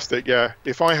fantastic, yeah.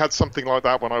 If I had something like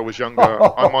that when I was younger,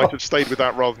 I might have stayed with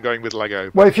that rather than going with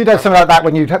Lego. Well, if you'd had something like that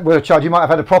when you were a child, you might have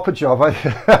had a proper job.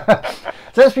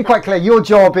 So let's be quite clear. Your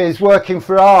job is working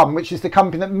for ARM, which is the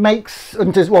company that makes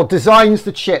and designs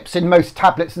the chips in most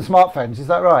tablets and smartphones. Is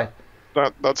that right?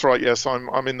 That's right, yes.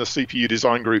 I'm in the CPU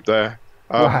design group there.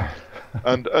 Wow.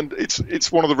 And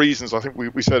it's one of the reasons I think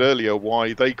we said earlier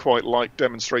why they quite like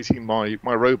demonstrating my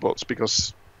robots,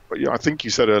 because I think you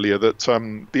said earlier that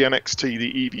the NXT,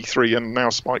 the EV3, and now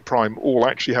Spike Prime all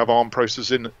actually have ARM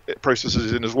processors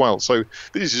in as well. So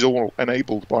this is all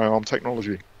enabled by ARM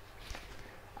technology.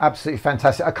 Absolutely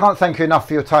fantastic. I can't thank you enough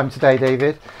for your time today,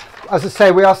 David. As I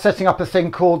say, we are setting up a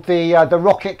thing called the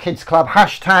Rocket Kids Club,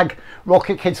 hashtag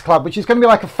Rocket Kids Club, which is going to be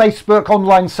like a Facebook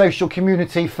online social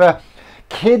community for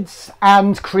kids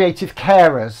and creative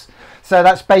carers. So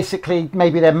that's basically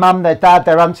maybe their mum, their dad,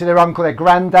 their auntie, their uncle, their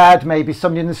granddad, maybe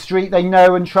somebody in the street they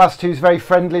know and trust who's very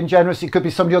friendly and generous. It could be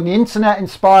somebody on the internet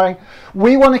inspiring.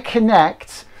 We want to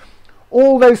connect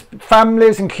all those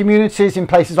families and communities in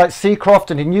places like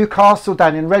Seacroft and in Newcastle,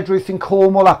 down in Redruth in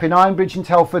Cornwall, up in Ironbridge in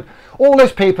Telford, all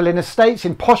those people in estates,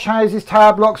 in posh houses,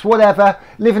 tower blocks, whatever,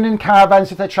 living in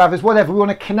caravans if they're travellers, whatever. We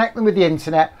want to connect them with the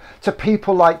internet to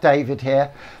people like David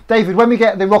here. David, when we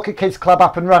get the Rocket Kids Club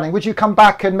up and running, would you come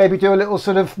back and maybe do a little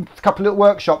sort of couple of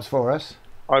workshops for us?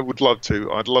 I would love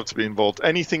to. I'd love to be involved.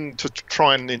 Anything to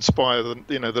try and inspire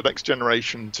the next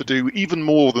generation to do even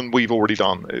more than we've already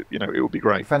done. It would be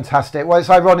great. Fantastic. Well, it's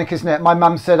ironic, isn't it? My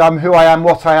mum said, I'm who I am,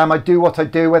 what I am. I do what I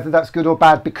do, whether that's good or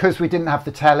bad, because we didn't have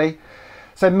the telly.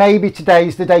 So maybe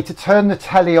today's the day to turn the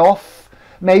telly off,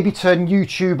 maybe turn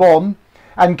YouTube on,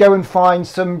 and go and find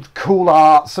some cool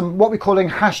art, some what we're calling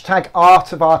hashtag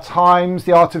art of our times,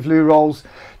 the art of loo rolls.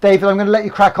 David, I'm going to let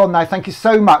you crack on now. Thank you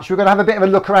so much. We're going to have a bit of a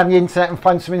look around the internet and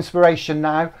find some inspiration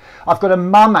now. I've got a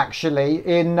mum actually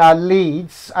in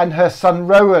Leeds, and her son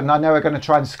Rowan I know are going to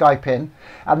try and Skype in,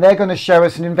 and they're going to show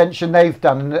us an invention they've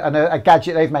done and a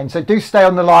gadget they've made. So do stay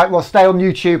on the line, well, stay on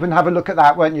YouTube and have a look at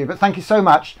that, won't you? But thank you so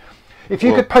much. If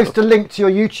you could post a link to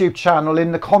your YouTube channel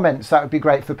in the comments, that would be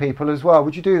great for people as well.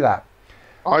 Would you do that?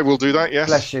 I will do that, yes.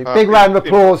 Bless you. Big round of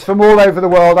applause from all over the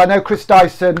world. I know Chris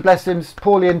Dyson, bless him,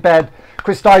 poorly in bed.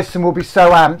 Chris Dyson will be so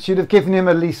amped. You'd have given him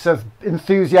a lease of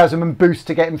enthusiasm and boost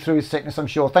to get him through his sickness, I'm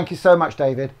sure. Thank you so much,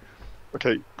 David.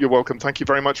 Okay, you're welcome. Thank you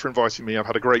very much for inviting me. I've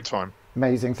had a great time.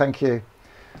 Amazing, thank you.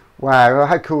 Wow,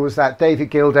 how cool was that? David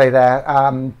Gilday there,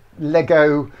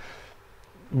 Lego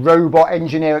robot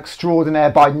engineer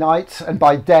extraordinaire by night and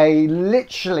by day,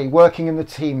 literally working in the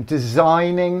team,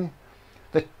 designing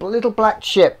the little black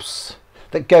chips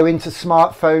that go into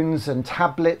smartphones and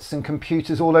tablets and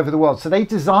computers all over the world. So they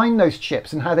design those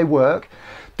chips and how they work.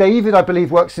 David, I believe,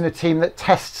 works in a team that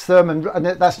tests them, and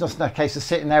that's not a case of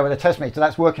sitting there with a test meter.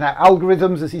 That's working out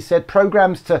algorithms, as he said,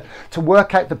 programs to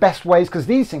work out the best ways, because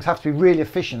these things have to be really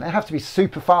efficient. They have to be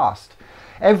super fast.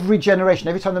 Every generation,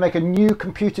 every time they make a new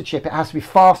computer chip, it has to be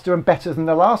faster and better than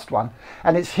the last one.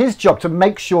 And it's his job to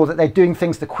make sure that they're doing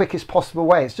things the quickest possible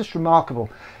way. It's just remarkable.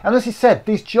 And as he said,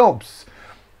 these jobs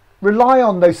rely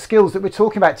on those skills that we're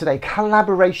talking about today.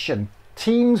 Collaboration,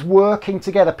 teams working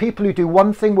together, people who do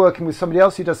one thing working with somebody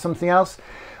else who does something else.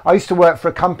 I used to work for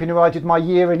a company where I did my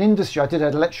year in industry. I did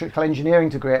an electrical engineering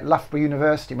degree at Loughborough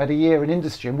University. I had a year in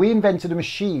industry, and we invented a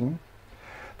machine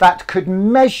that could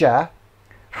measure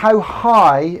how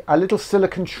high a little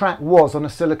silicon track was on a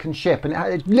silicon chip, and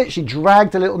it literally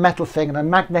dragged a little metal thing and a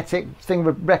magnetic thing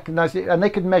recognised it, and they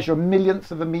could measure a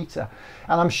millionth of a metre.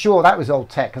 And I'm sure that was old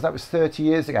tech, because that was 30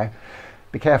 years ago.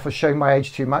 Be careful showing my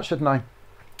age too much, shouldn't I?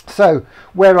 So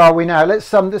where are we now?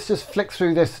 Let's just flick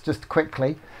through this just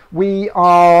quickly. We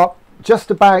are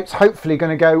just about hopefully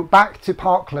going to go back to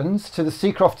Parklands, to the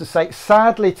Seacroft estate,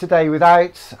 sadly today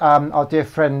without our dear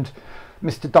friend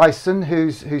Mr. Dyson,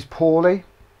 who's poorly.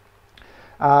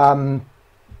 And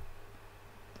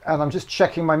I'm just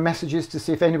checking my messages to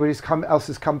see if anybody else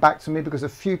has come back to me, because a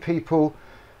few people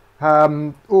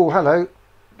oh, hello,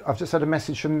 I've just had a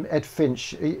message from Ed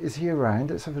Finch. Is he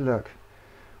around? Let's have a look.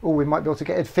 Oh, we might be able to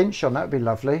get Ed Finch on. That would be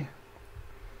lovely.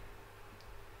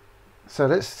 So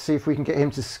let's see if we can get him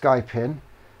to Skype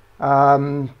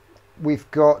in.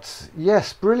 We've got,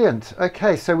 yes, brilliant.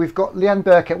 Okay, so we've got Leanne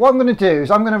Burkett. What I'm going to do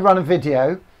is I'm going to run a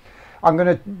video. I'm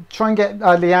going to try and get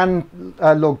Leanne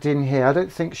logged in here. I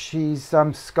don't think she's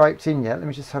Skyped in yet. Let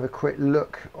me just have a quick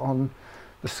look on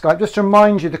the Skype. Just to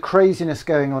remind you the craziness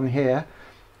going on here.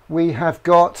 We have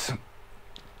got,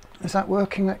 is that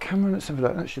working, that camera? Let's have a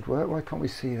look. That should work. Why can't we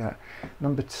see that?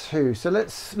 Number 2. So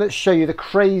let's show you the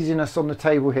craziness on the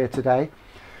table here today.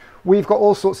 We've got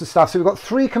all sorts of stuff. So we've got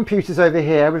 3 computers over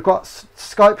here. We've got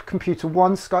Skype computer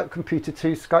 1, Skype computer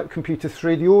 2, Skype computer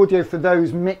 3. The audio for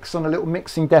those mix on a little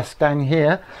mixing desk down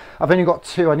here. I've only got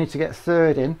 2. I need to get a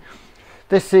 3rd in.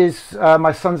 This is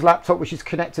my son's laptop, which is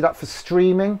connected up for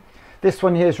streaming. This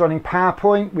one here is running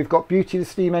PowerPoint. We've got Beauty the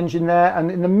Steam Engine there.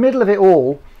 And in the middle of it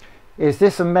all is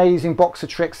this amazing box of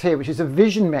tricks here, which is a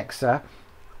vision mixer.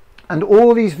 And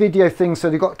all these video things, so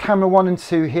they've got camera 1 and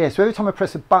 2 here. So every time I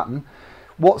press a button,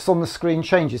 what's on the screen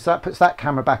changes. So that puts that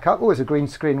camera back up. Oh, it's a green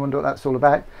screen, wonder what that's all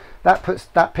about. That puts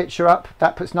that picture up,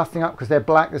 that puts nothing up because they're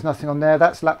black, there's nothing on there.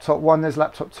 That's laptop 1, there's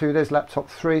laptop 2, there's laptop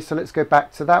 3. So let's go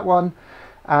back to that one.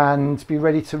 and be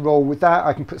ready to roll with that.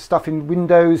 I can put stuff in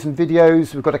windows and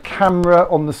videos. We've got a camera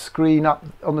on the screen up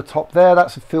on the top there,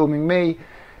 that's filming me,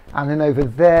 and then over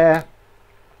there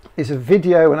is a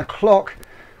video and a clock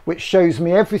which shows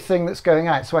me everything that's going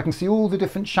out, so I can see all the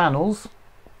different channels.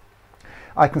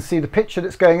 I can see the picture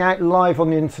that's going out live on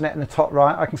the internet in the top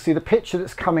right. I can see the picture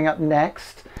that's coming up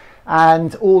next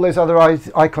and all those other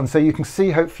icons. So you can see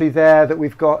hopefully there that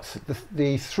we've got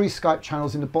the 3 Skype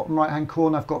channels in the bottom right hand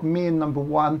corner. I've got me in number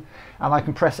 1, and I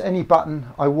can press any button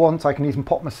I want. I can even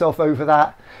pop myself over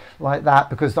that like that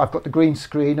because I've got the green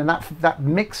screen, and that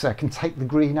mixer can take the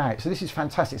green out. So this is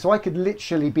fantastic. So I could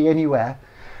literally be anywhere.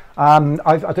 I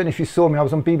don't know if you saw me, I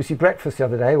was on BBC Breakfast the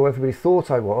other day, or everybody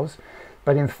thought I was,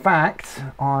 but in fact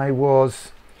I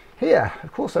was here.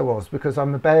 Of course I was, because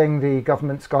I'm obeying the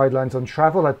government's guidelines on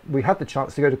travel. We had the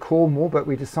chance to go to Cornwall, but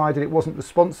we decided it wasn't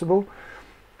responsible.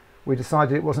 We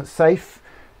decided it wasn't safe.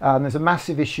 There's a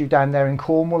massive issue down there in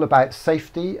Cornwall about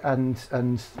safety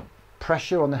and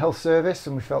pressure on the health service,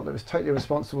 and we felt that it was totally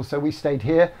irresponsible, so we stayed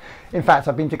here. In fact,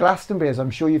 I've been to Glastonbury, as I'm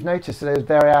sure you've noticed.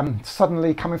 There I am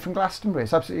suddenly coming from Glastonbury.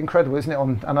 It's absolutely incredible, isn't it?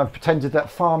 And I've pretended that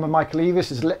farmer Michael Eavis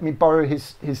has let me borrow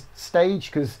his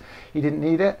stage because he didn't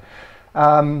need it.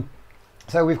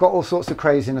 So we've got all sorts of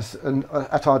craziness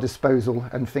at our disposal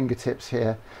and fingertips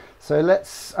here. So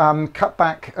let's cut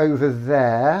back over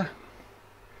there.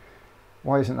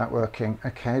 Why isn't that working?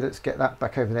 Okay, let's get that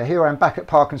back over there. Here I am back at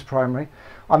Parklands Primary.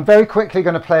 I'm very quickly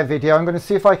going to play a video. I'm going to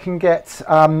see if I can get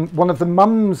one of the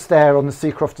mums there on the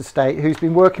Seacroft estate who's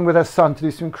been working with her son to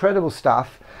do some incredible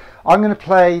stuff. I'm going to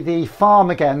play the farm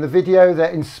again, the video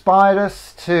that inspired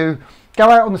us to go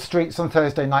out on the streets on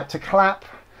Thursday night, to clap,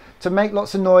 to make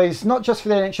lots of noise, not just for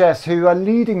the NHS, who are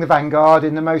leading the vanguard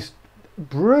in the most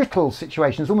brutal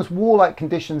situations, almost warlike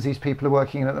conditions these people are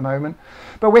working in at the moment,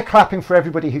 but we're clapping for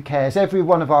everybody who cares, every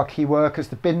one of our key workers,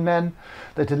 the bin men,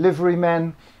 the delivery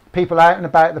men, people out and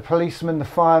about, the policemen, the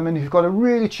firemen, who've got a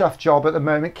really tough job at the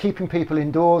moment, keeping people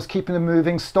indoors, keeping them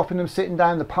moving, stopping them sitting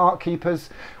down, the park keepers.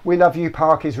 We love you,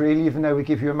 parkies, really, even though we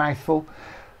give you a mouthful.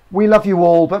 We love you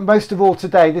all, but most of all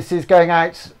today, this is going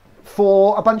out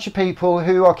for a bunch of people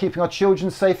who are keeping our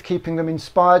children safe, keeping them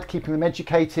inspired, keeping them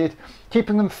educated,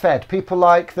 keeping them fed. People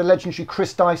like the legendary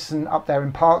Chris Dyson up there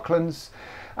in Parklands.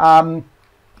 And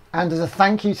as a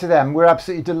thank you to them, we're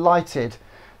absolutely delighted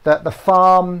that the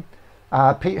farm,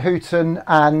 Pete Hooton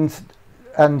and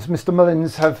Mr.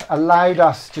 Mullins have allowed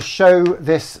us to show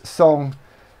this song.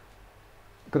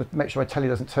 I've got to make sure my telly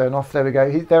doesn't turn off. There we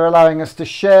go. They're allowing us to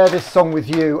share this song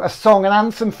with you. A song, an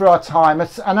anthem for our time,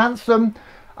 an anthem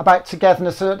about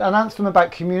togetherness, an anthem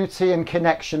about community and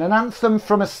connection, an anthem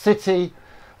from a city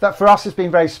that for us has been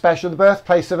very special, the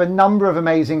birthplace of a number of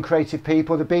amazing creative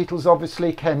people, the Beatles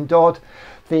obviously, Ken Dodd,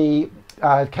 the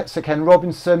Sir Ken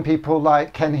Robinson, people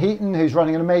like Ken Heaton, who's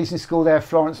running an amazing school there,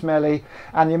 Florence Melly,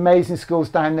 and the amazing schools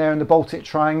down there in the Baltic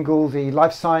Triangle, the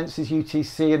Life Sciences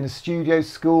UTC and the Studios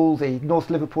School, the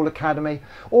North Liverpool Academy,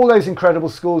 all those incredible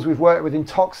schools we've worked with in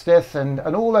Toxteth and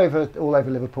all over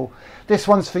Liverpool. This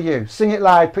one's for you. Sing it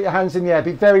loud, put your hands in the air,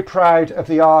 be very proud of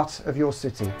the art of your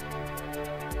city.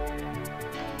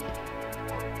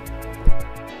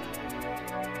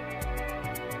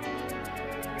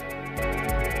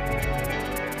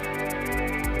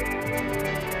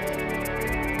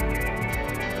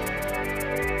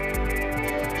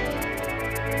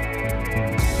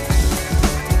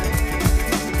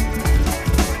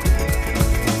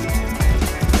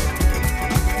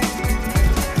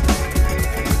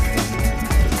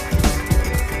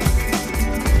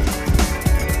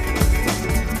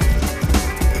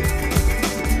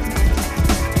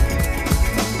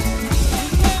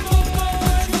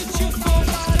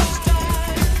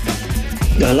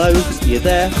 Hello, you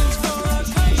there?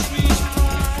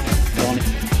 Go on.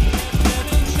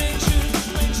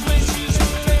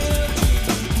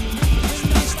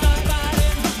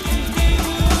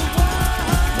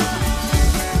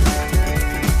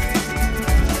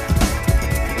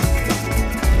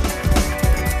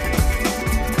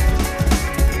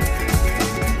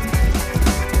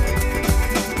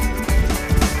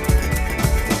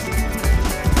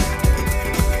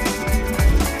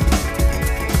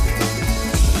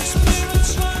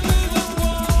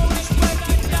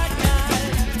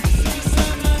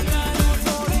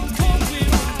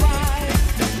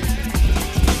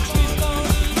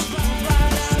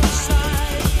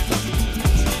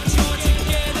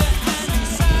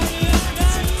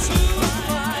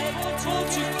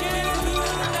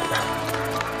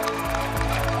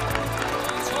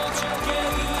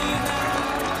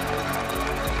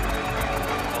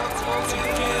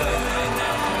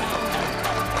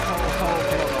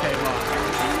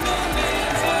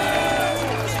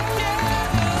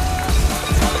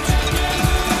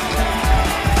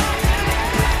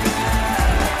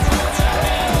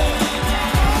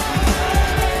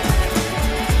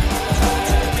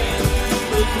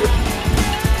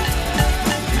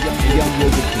 will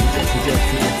be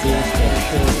projecting for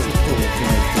special support to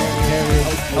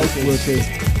parents, health workers,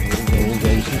 and all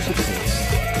those who support.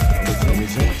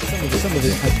 Some of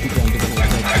it has begun before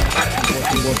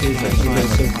what is actually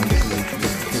also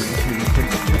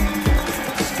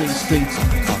streets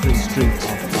after streets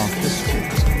after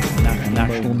streets.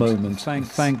 National moment.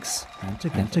 Thanks and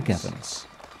togetherness.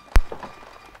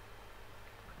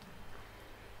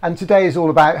 And today is all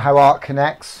about how art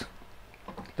connects,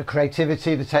 the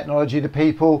creativity, the technology, the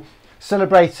people,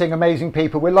 celebrating amazing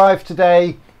people. We're live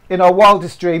today in our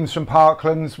wildest dreams from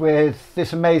Parklands with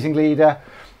this amazing leader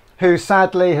who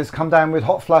sadly has come down with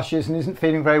hot flushes and isn't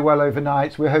feeling very well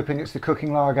overnight. We're hoping it's the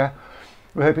cooking lager.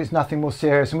 We hope it's nothing more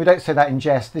serious, and we don't say that in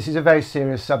jest. This is a very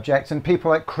serious subject, and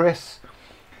people like Chris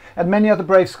and many other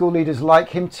brave school leaders like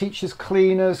him, teachers,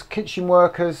 cleaners, kitchen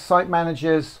workers, site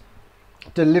managers,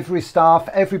 delivery staff,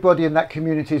 everybody in that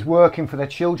community is working for their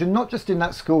children, not just in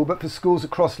that school, but for schools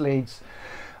across Leeds.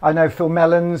 I know Phil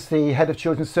Mellons, the head of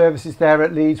children's services there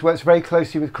at Leeds, works very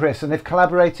closely with Chris, and they've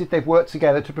collaborated, they've worked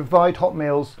together to provide hot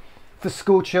meals for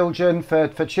school children, for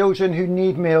children who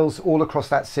need meals all across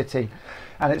that city.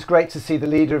 And it's great to see the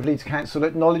leader of Leeds Council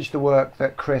acknowledge the work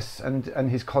that Chris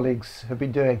and his colleagues have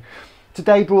been doing.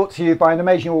 Today brought to you by an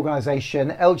amazing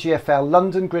organisation, LGFL,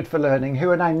 London Grid for Learning, who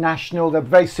are now national. They'll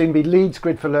very soon be Leeds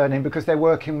Grid for Learning because they're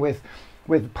working with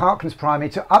Parklands Primary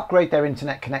to upgrade their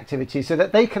internet connectivity so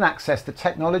that they can access the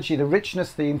technology, the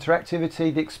richness, the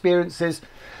interactivity, the experiences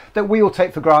that we all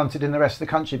take for granted in the rest of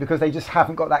the country because they just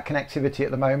haven't got that connectivity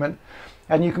at the moment.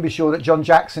 And you can be sure that John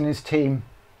Jackson and his team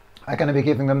are going to be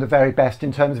giving them the very best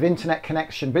in terms of internet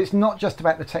connection. But it's not just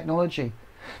about the technology.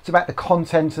 It's about the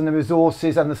content and the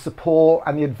resources and the support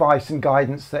and the advice and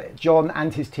guidance that John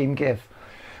and his team give.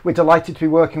 We're delighted to be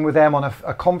working with them on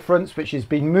a conference which has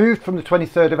been moved from the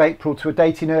 23rd of April to a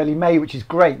date in early May, which is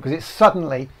great because it's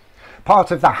suddenly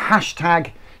part of the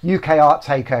hashtag UK Art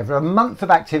Takeover, a month of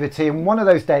activity, and one of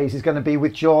those days is going to be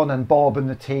with John and Bob and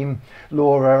the team,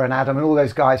 Laura and Adam and all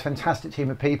those guys, fantastic team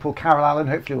of people. Carol Allen,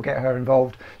 hopefully we'll get her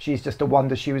involved. She's just a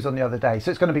wonder. She was on the other day, so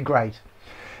it's going to be great.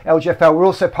 LGFL, we're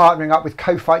also partnering up with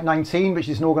Co-Fight 19, which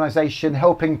is an organisation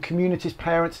helping communities,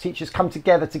 parents, teachers come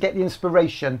together to get the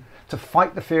inspiration to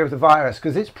fight the fear of the virus,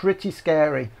 because it's pretty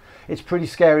scary. It's pretty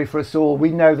scary for us all. We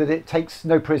know that it takes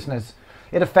no prisoners.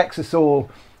 It affects us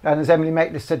all. And as Emily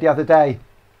Maitlis said the other day,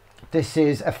 this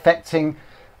is affecting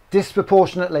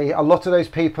disproportionately a lot of those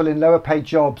people in lower paid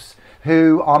jobs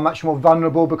who are much more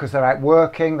vulnerable because they're out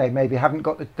working. They maybe haven't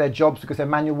got their jobs because they're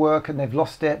manual work and they've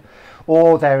lost it,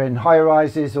 or they're in high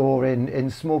rises or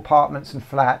in small apartments and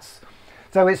flats.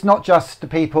 So it's not just the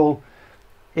people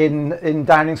in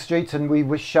Downing Street, and we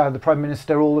wish the Prime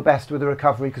Minister all the best with the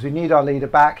recovery because we need our leader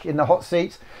back in the hot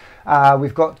seat.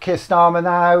 We've got Keir Starmer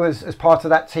now as part of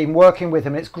that team working with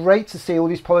him. It's great to see all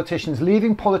these politicians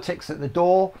leaving politics at the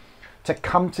door to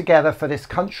come together for this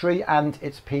country and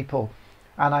its people.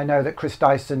 And I know that Chris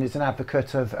Dyson is an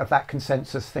advocate of that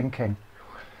consensus thinking.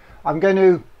 I'm going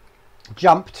to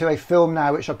jump to a film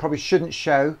now which I probably shouldn't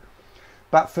show,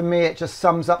 but for me it just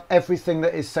sums up everything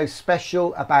that is so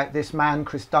special about this man,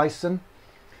 Chris Dyson,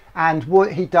 and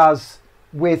what he does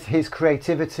with his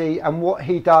creativity and what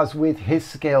he does with his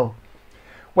skill.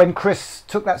 When Chris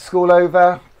took that school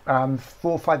over 4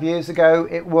 or 5 years ago,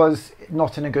 it was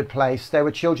not in a good place. There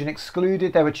were children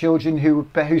excluded. There were children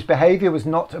whose behaviour was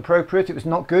not appropriate. It was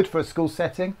not good for a school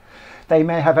setting. They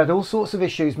may have had all sorts of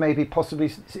issues, maybe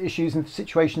possibly issues and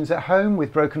situations at home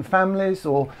with broken families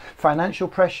or financial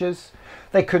pressures.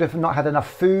 They could have not had enough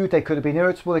food. They could have been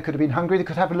irritable. They could have been hungry. They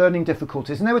could have learning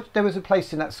difficulties. And there was a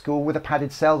place in that school with a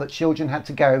padded cell that children had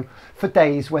to go for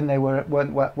days when they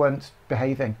weren't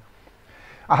behaving.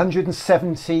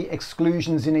 170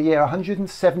 exclusions in a year,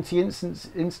 170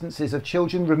 instances of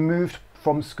children removed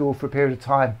from school for a period of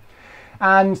time.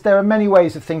 And there are many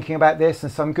ways of thinking about this,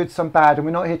 and some good, some bad, and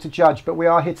we're not here to judge, but we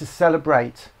are here to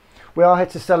celebrate. We are here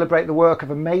to celebrate the work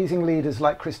of amazing leaders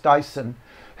like Chris Dyson,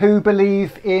 who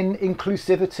believe in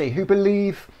inclusivity, who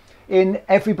believe in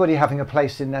everybody having a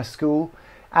place in their school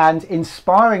and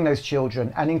inspiring those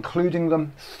children and including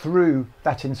them through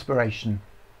that inspiration.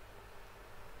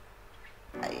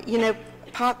 You know,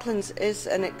 Parklands is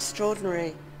an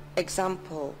extraordinary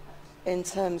example in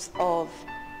terms of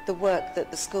the work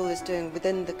that the school is doing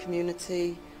within the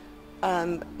community,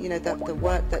 you know, the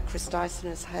work that Chris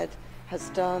Dyson has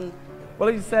done. Well,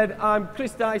 as you said, I'm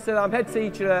Chris Dyson. I'm head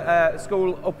teacher at a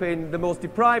school up in the most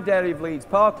deprived area of Leeds,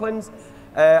 Parklands.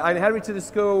 I inherited the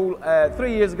school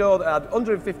 3 years ago that had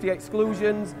 150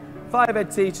 exclusions, 5 head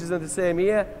teachers in the same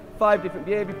year, 5 different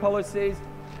behaviour policies.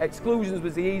 Exclusions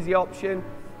was the easy option.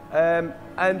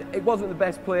 and it wasn't the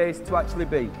best place to actually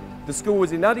be. The school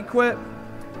was inadequate,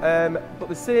 but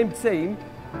the same team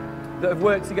that have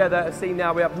worked together have seen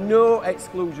now we have no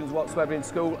exclusions whatsoever in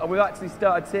school, and we've actually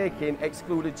started taking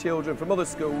excluded children from other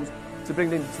schools to bring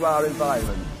them into our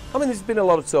environment. I mean, there's been a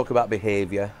lot of talk about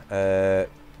behaviour,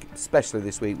 especially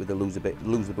this week with the Lose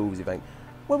the Booze event.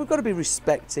 Well, we've got to be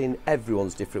respecting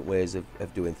everyone's different ways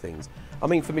of doing things. I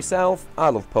mean, for myself, I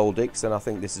love Paul Dix, and I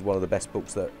think this is one of the best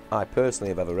books that I personally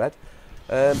have ever read.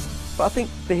 But I think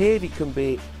behaviour can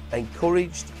be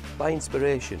encouraged by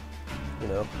inspiration, you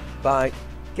know, by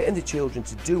getting the children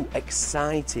to do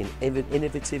exciting,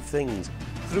 innovative things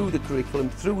through the curriculum,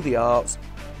 through the arts,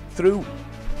 through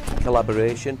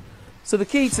collaboration. So the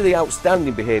key to the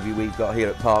outstanding behaviour we've got here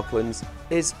at Parklands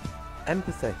is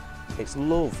empathy, it's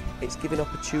love, it's giving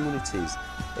opportunities,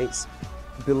 it's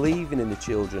believing in the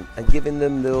children and giving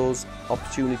them those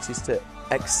opportunities to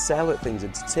excel at things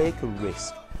and to take a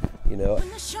risk, you know. When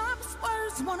the sharpest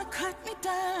words wanna cut me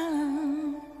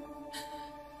down,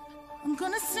 I'm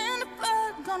gonna send a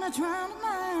blood, gonna drown a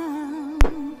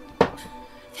mind.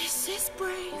 This is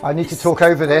brave. I need to talk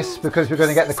over this because we're going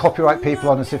to get the copyright people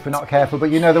on us if we're not careful,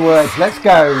 but you know the words. Let's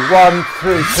go. 1,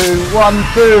 3, 2, 1,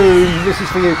 boom. This is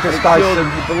for you, Chris Dyson.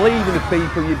 You believe in the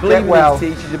people, you believe in these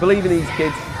teachers, you believe in these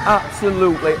kids.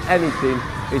 Absolutely anything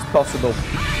is possible.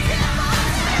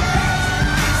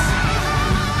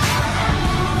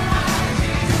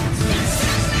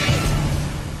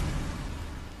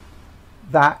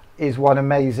 That is one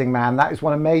amazing man. That is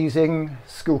one amazing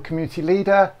school community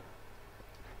leader.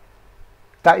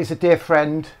 That is a dear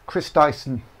friend, Chris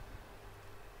Dyson.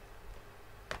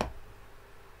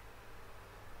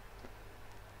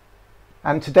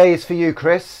 And today is for you,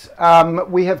 Chris.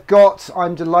 We have got,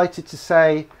 I'm delighted to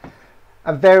say,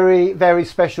 a very, very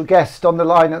special guest on the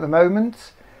line at the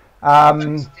moment.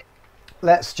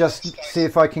 Let's just see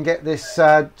if I can get this.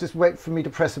 Just wait for me to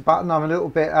press a button. I'm a little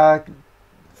bit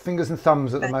fingers and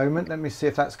thumbs at the moment. Let me see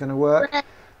if that's going to work.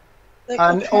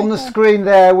 And on the screen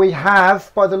there we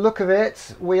have, by the look of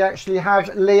it, we actually have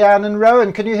Leanne and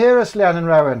Rowan. Can you hear us, Leanne and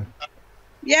Rowan?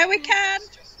 Yeah, we can.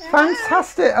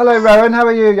 Fantastic. Hello, Rowan. How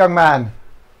are you, young man?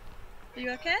 Are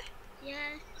you okay? Yeah.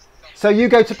 So you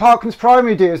go to Parklands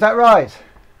Primary, do you? Is that right?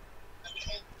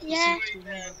 Yeah.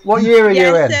 What year are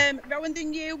you in? Yes, Rowan's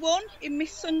in year 1 in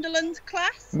Miss Sunderland's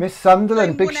class. Miss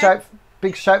Sunderland.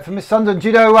 Big shout for Miss Sunderland. Do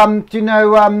you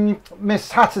know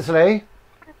Miss Hattersley?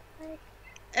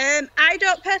 I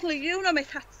don't personally. You know Miss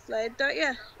Hattersley, don't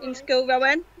you? In school,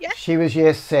 Rowan? Yeah. She was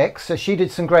year 6, so she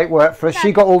did some great work for us.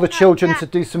 She got all the children to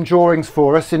do some drawings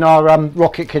for us in our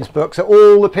Rocket Kids book. So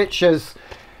all the pictures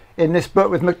in this book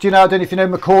with, do you know, I don't know if you know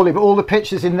Macaulay, but all the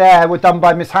pictures in there were done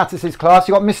by Miss Hattersley's class.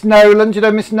 You got Miss Nolan. Do you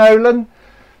know Miss Nolan?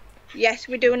 Yes,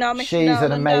 we do know Miss She's Nolan.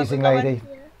 an amazing lady.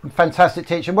 Fantastic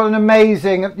teacher. What an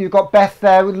amazing, you've got Beth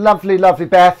there, lovely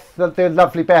Beth, the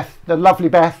lovely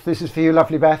Beth, this is for you,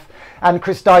 lovely Beth, and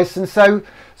Chris Dyson. So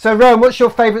Rowan, what's your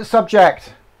favourite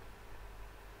subject?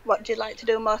 What do you like to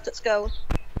do most at school?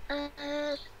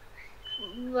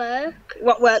 Work.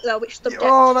 What work though? Which subject?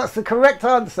 Oh, that's the correct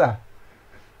answer.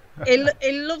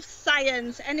 He loves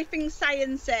science, anything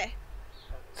sciencey.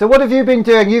 So what have you been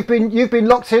doing? You've been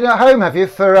locked in at home, have you,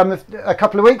 for a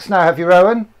couple of weeks now, have you,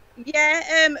 Rowan?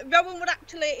 Yeah, Rowan was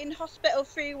actually in hospital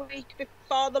 3 weeks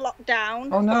before the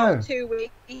lockdown. Oh no. For 2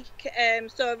 weeks.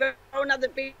 So Rowan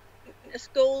hasn't been to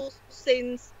school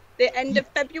since the end of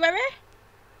February.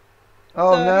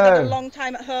 Oh so no. He's had a long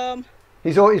time at home.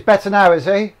 He's better now, is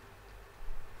he?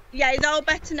 Yeah, he's all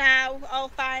better now, all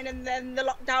fine, and then the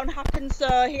lockdown happened,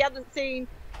 so he hasn't seen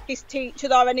his teachers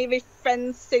or any of his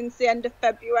friends since the end of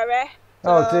February. So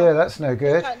oh dear, that's no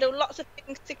good. He's do lots of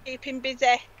things to keep him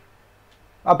busy.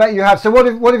 I bet you have. So what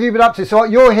have you been up to? So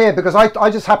you're here because I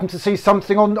just happened to see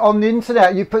something on the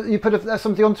internet. You put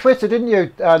something on Twitter, didn't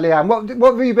you, Leanne?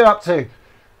 What have you been up to?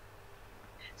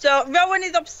 So Rowan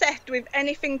is obsessed with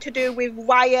anything to do with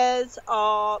wires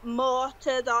or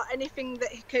motors or anything that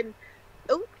he can,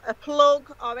 a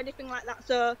plug or anything like that.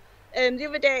 So the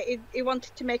other day he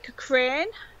wanted to make a crane.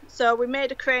 So we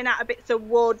made a crane out of bits of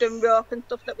wood and rope and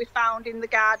stuff that we found in the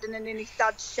garden and in his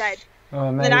dad's shed. Oh,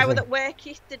 amazing. Then I was at work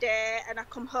yesterday and I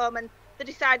come home and they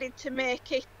decided to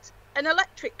make it an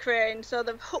electric crane. So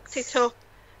they've hooked it up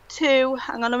to,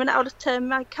 hang on a minute, I'll just turn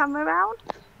my camera around.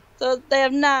 So they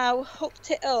have now hooked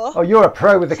it up. Oh, you're a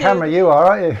pro with the camera, you are,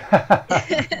 aren't you?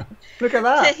 Look at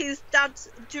that. To his dad's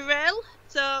drill.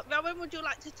 So Rowan, would you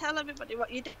like to tell everybody what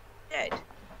you did?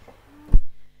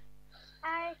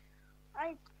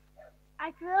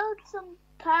 I drilled some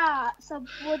parts of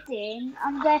wood in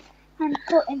and then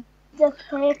put in the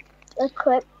a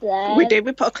clip there. We did.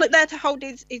 We put a clip there to hold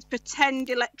his pretend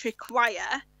electric wire.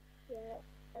 Yeah.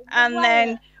 And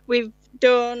then we've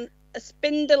done a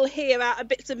spindle here out of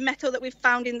bits of metal that we've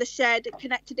found in the shed,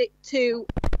 connected it to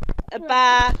a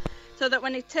bar so that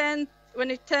when he turns on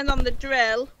the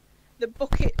drill, the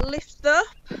bucket lifts up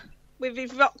with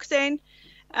his rocks in,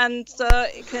 and so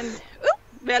it can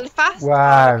really fast.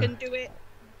 Wow. Or it can do it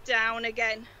down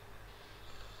again.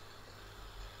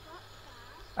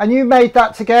 And you made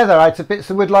that together out of bits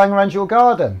of wood lying around your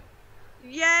garden?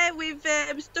 Yeah, with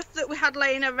stuff that we had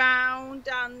laying around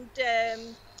and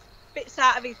bits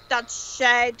out of his dad's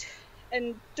shed,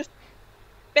 and just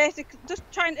basically just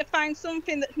trying to find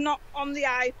something that's not on the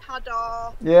iPad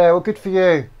or Yeah, well, good for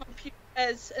you.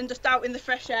 computers and just out in the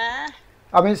fresh air.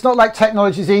 I mean, it's not like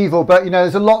technology's evil, but, you know,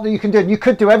 there's a lot that you can do. And you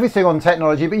could do everything on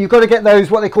technology, but you've got to get those,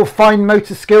 what they call fine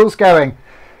motor skills going.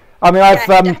 I mean, I've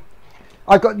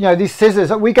got, you know, these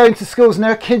scissors. We go into schools and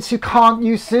there are kids who can't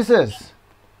use scissors.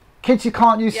 Kids who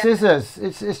can't use scissors.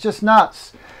 It's just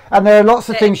nuts. And there are lots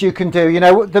of things you can do. You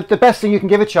know, the best thing you can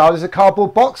give a child is a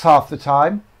cardboard box half the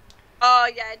time. Oh,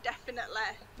 yeah, definitely.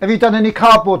 Have you done any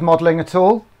cardboard modelling at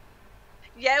all?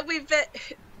 Yeah, we've...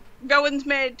 Rowan's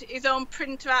made his own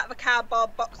printer out of a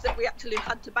cardboard box that we actually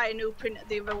had to buy a new printer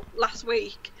last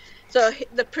week. So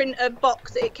the printer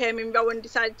box that it came in, Rowan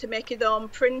decided to make his own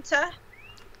printer.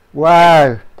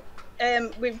 Wow.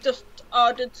 We've just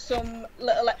ordered some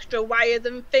little extra wires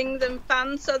and things and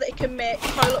fans so that it can make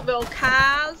toilet roll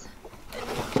cars and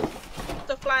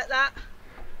stuff like that.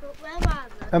 But where are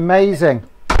they? Amazing.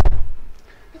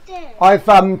 I've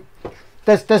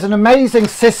there's an amazing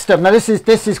system. Now this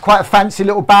is quite a fancy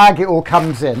little bag it all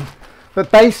comes in, but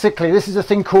basically this is a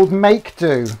thing called Make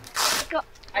Do.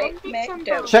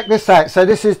 Check this out. So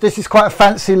this is quite a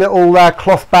fancy little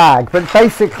cloth bag, but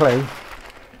basically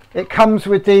it comes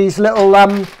with these little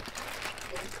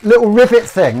rivet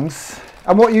things,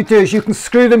 and what you do is you can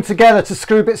screw them together to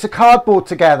screw bits of cardboard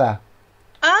together.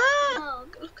 Oh,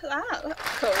 look at that.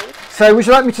 That's cool. So would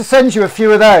you like me to send you a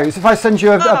few of those? If I send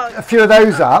you a few of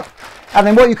those up, and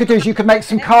then what you could do is you could make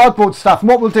some cardboard stuff. And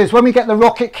what we'll do is when we get the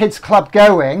Rocket Kids Club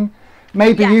going,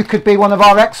 maybe you could be one of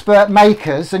our expert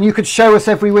makers and you could show us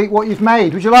every week what you've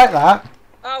made. Would you like that?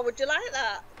 Oh, would you like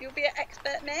that? You'll be an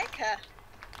expert maker.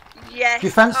 Yes. Do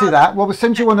you fancy that? Well, we'll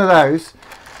send you one of those.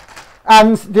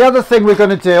 And the other thing we're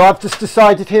going to do, I've just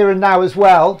decided here and now as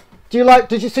well.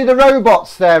 Did you see the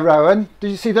robots there, Rowan?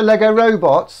 Did you see the Lego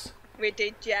robots? We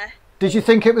did, yeah. Did you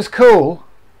think it was cool?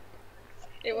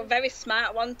 It was very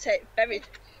smart, wasn't it? Very.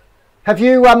 Have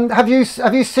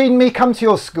you seen me come to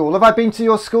your school? Have I been to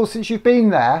your school since you've been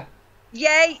there?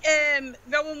 Yeah,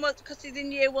 Rowan was, because he's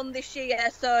in year 1 this year,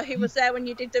 so he was there when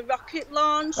you did the rocket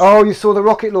launch. Oh, you saw the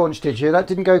rocket launch, did you? That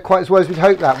didn't go quite as well as we'd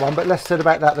hoped, that one, but less said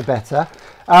about that the better.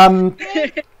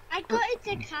 I got it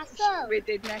to castle. We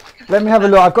did make a castle. Let me have a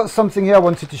look. I've got something here I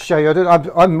wanted to show you.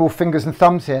 I'm more fingers and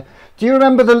thumbs here. Do you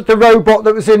remember the robot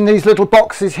that was in these little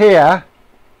boxes here?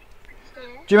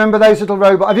 Do you remember those little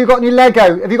robots? Have you got any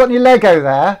Lego? Have you got any Lego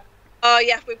there? Oh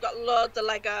yeah, we've got loads of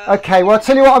Lego. Okay, well I'll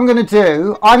tell you what I'm going to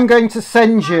do. I'm going to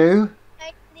send you,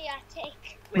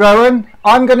 Rowan,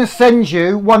 I'm going to send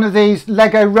you one of these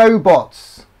Lego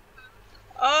robots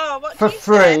for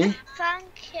free.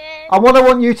 Thank you. And what I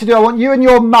want you to do, I want you and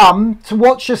your mum to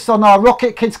watch us on our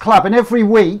Rocket Kids Club, and every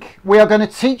week we are going to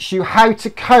teach you how to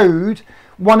code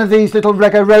one of these little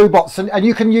Lego robots, and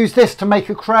you can use this to make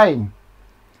a crane.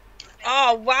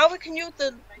 Oh wow, we can use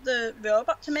the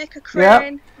robot to make a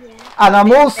crane. Yeah. And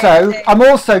I'm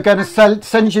also going to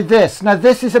send you this. Now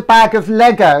this is a bag of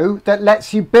Lego that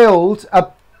lets you build a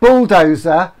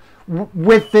bulldozer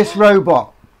with this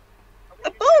robot.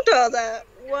 A bulldozer?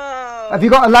 Wow. Have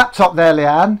you got a laptop there,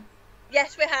 Leanne?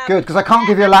 Yes, we have. Good, because I can't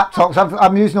give you a laptop.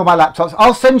 I'm using all my laptops.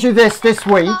 I'll send you this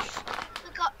week.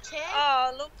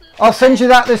 Oh, lovely. I'll send you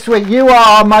that this week. You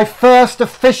are my first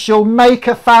official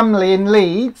maker family in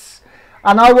Leeds.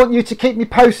 And I want you to keep me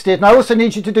posted. And I also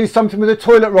need you to do something with a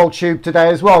toilet roll tube today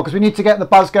as well, because we need to get the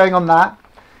buzz going on that.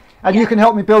 And you can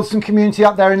help me build some community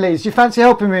up there in Leeds. Do you fancy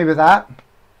helping me with that?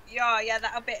 Yeah,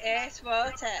 that'll be ace,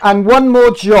 won't it? And one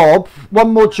more job,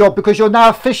 because you're now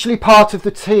officially part of the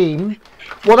team.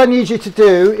 What I need you to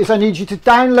do is I need you to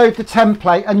download the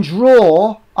template and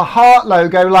draw a heart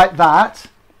logo like that.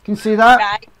 Can you see that?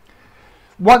 Right.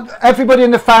 Everybody in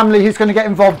the family who's going to get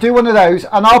involved, do one of those,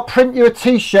 and I'll print you a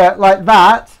t-shirt like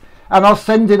that, and I'll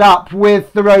send it up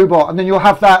with the robot, and then you'll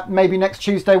have that maybe next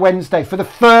Tuesday, Wednesday, for the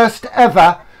first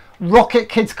ever Rocket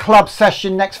Kids Club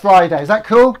session next Friday. Is that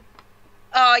cool?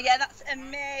 Oh yeah, that's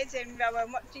amazing,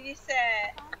 Rowan. What do you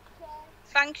say?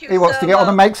 Thank you. He wants so to get on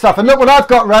and much. make stuff. And look what I've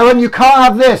got, Rowan. You can't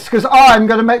have this because I'm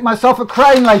going to make myself a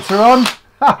crane later on.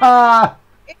 Ha ha!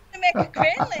 You're going to make a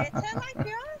crane later, like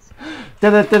yours?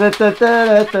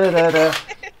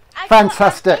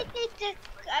 Fantastic.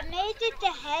 I made it the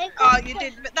helicopter. Oh, you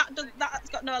did, but that's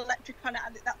got no electric on it.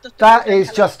 That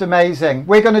is just amazing.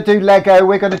 We're going to do Lego,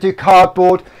 we're going to do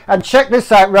cardboard. And check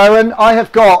this out, Rowan. I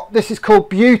have got, this is called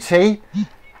Beauty.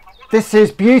 This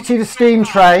is Beauty the steam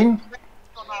train.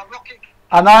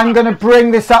 And I'm going to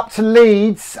bring this up to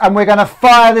Leeds and we're going to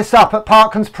fire this up at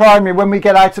Parklands Primary when we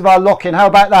get out of our lock-in. How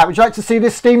about that? Would you like to see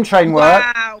this steam train work?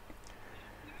 Wow.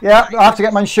 Yeah, I have to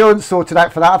get my insurance sorted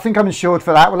out for that. I think I'm insured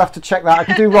for that. We'll have to check that. I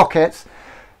can do rockets.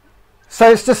 So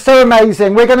it's just so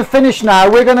amazing. We're going to finish now.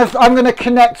 I'm going to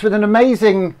connect with an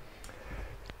amazing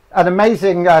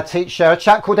teacher, a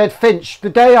chap called Ed Finch. The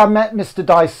day I met Mr.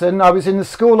 Dyson, I was in the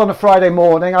school on a Friday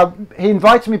morning. He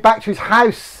invited me back to his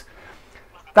house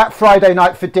that Friday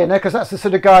night for dinner because that's the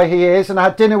sort of guy he is. And I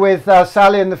had dinner with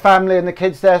Sally and the family and the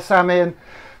kids there, Sammy, and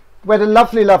we had a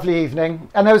lovely, lovely evening.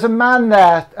 And there was a man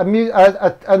there,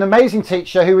 an amazing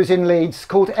teacher who was in Leeds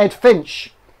called Ed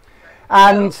Finch.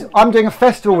 And I'm doing a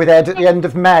festival with Ed at the end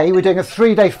of May. We're doing a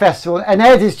 3-day festival and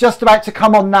Ed is just about to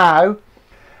come on now.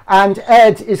 And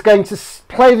Ed is going to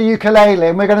play the ukulele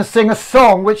and we're going to sing a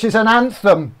song which is an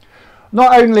anthem.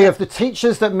 Not only of the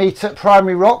teachers that meet at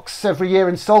Primary Rocks every year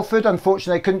in Salford,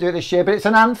 unfortunately they couldn't do it this year, but it's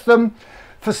an anthem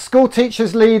for school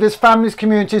teachers, leaders, families,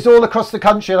 communities all across the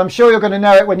country. And I'm sure you're going to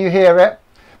know it when you hear it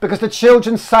because the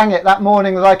children sang it that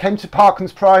morning that I came to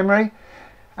Parklands Primary.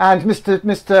 And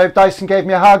Mr. Dyson gave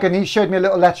me a hug and he showed me a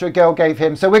little letter a girl gave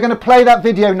him. So we're going to play that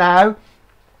video now.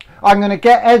 I'm going to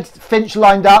get Ed Finch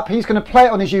lined up. He's going to play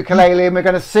it on his ukulele and we're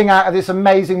going to sing out of this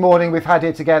amazing morning we've had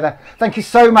here together. Thank you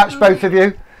so much, both of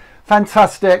you.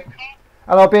 Fantastic.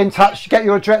 And I'll be in touch. Get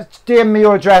your address, DM me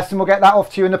your address and we'll get that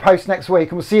off to you in the post next week.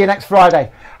 And we'll see you next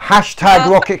Friday. #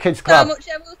 Rocket Kids Club. So much,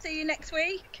 I will see you next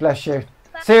week. Bless you.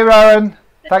 See you, Rowan.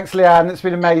 Thanks, Leanne. It's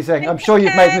been amazing. I'm sure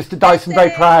you've made Mr. Dyson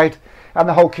very proud. And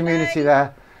the whole community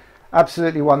there.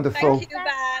 Absolutely wonderful. Thank you,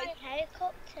 bye.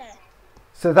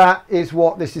 So that is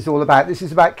what this is all about. This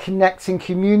is about connecting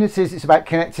communities. It's about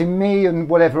connecting me and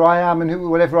whatever I am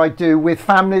and whatever I do with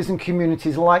families and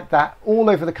communities like that all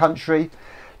over the country.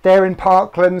 They're in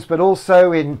Parklands, but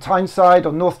also in Tyneside,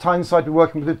 on North Tyneside. We're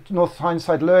working with the North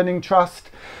Tyneside Learning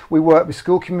Trust. We work with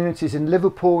school communities in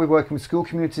Liverpool. We're working with school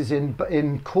communities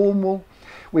in Cornwall.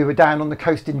 We were down on the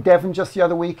coast in Devon just the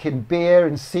other week, in Beer,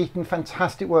 in Seaton.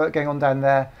 Fantastic work going on down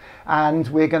there. And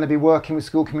we're going to be working with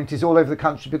school communities all over the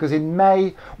country because in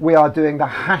May we are doing the #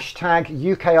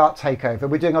 UK Art Takeover.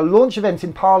 We're doing a launch event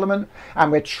in Parliament and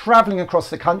we're travelling across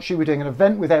the country. We're doing an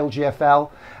event with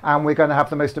LGFL and we're going to have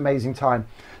the most amazing time.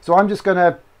 So I'm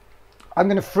going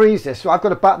to freeze this. So I've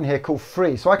got a button here called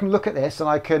freeze. So I can look at this and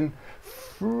I can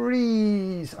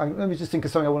freeze. Let me just think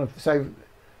of something I want to say.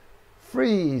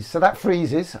 Freeze. So that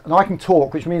freezes and I can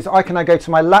talk, which means I can now go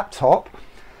to my laptop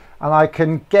and I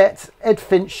can get Ed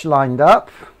Finch lined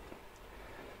up.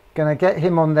 Gonna get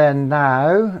him on there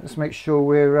now. Let's make sure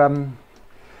we're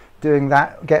doing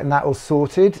that, getting that all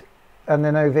sorted. And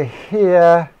then over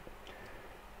here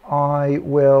I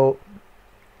will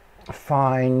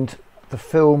find the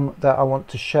film that I want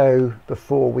to show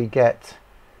before we get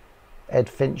Ed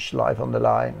Finch live on the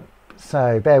line.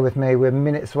 So bear with me, we're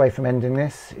minutes away from ending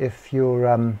this if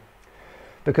you're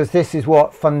because this is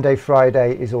what FunDay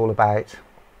Friday is all about.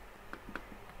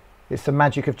 It's the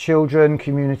magic of children,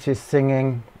 communities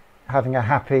singing, having a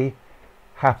happy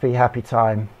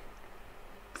time.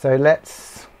 So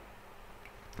let's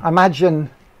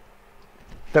imagine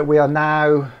that we are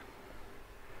now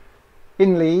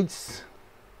in Leeds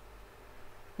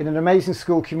in an amazing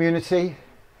school community.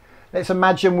 Let's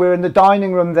imagine we're in the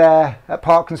dining room there at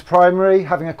Parklands Primary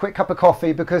having a quick cup of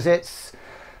coffee because it's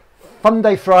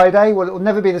FunDay Friday. Well, it will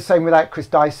never be the same without Chris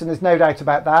Dyson, there's no doubt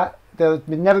about that. There'll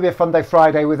never be a FunDay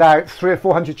Friday without 300 or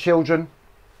 400 children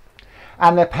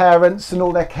and their parents and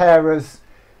all their carers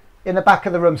in the back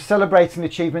of the room celebrating the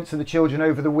achievements of the children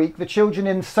over the week. The children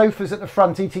in sofas at the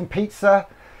front eating pizza,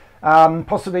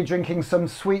 possibly drinking some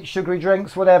sweet sugary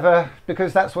drinks, whatever,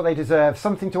 because that's what they deserve.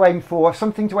 Something to aim for,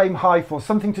 something to aim high for,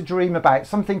 something to dream about,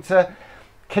 something to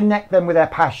connect them with their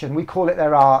passion. We call it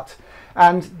their art.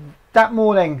 And that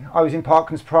morning I was in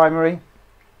Parklands Primary.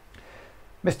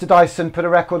 Mr. Dyson put a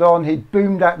record on, he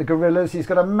boomed out the Gorillas. He's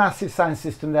got a massive sound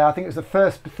system there. I think it was the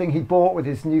first thing he bought with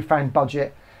his newfound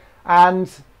budget. And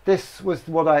this was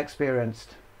what I experienced.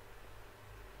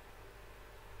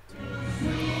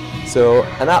 So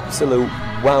an absolute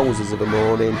wowzers of a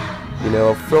morning, you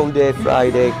know, FunDay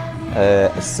Friday,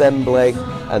 assembly,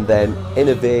 and then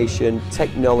innovation,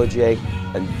 technology,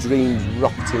 and dreams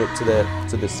rocketing up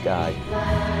to the sky.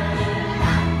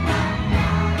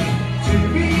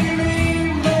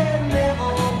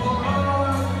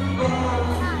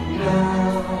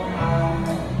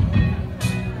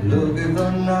 Look at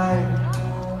the night,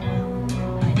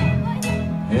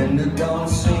 and the dawn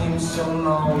seems so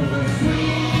long and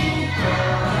free.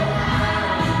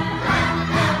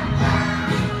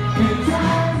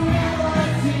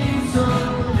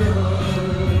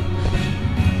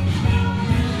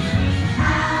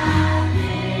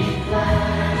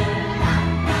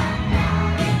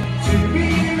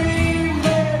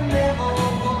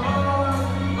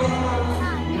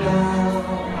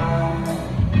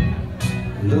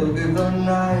 Look at the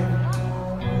night,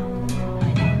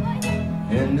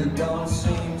 and the dawn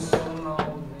seems so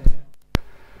long.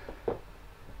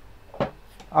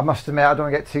 I must admit, I don't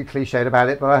want to get too cliched about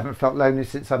it, but I haven't felt lonely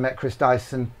since I met Chris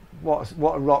Dyson. What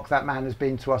a rock that man has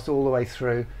been to us all the way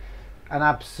through. An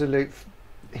absolute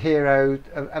hero,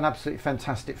 an absolutely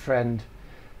fantastic friend.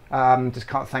 Just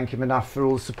can't thank him enough for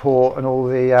all the support and all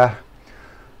the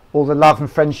love and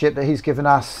friendship that he's given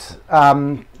us.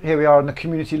 Here we are on the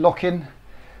community lock-in.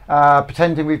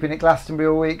 Pretending we've been at Glastonbury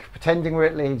all week, pretending we're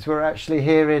at Leeds. We're actually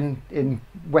here in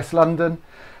West London,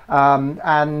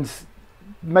 and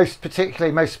most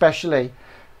especially,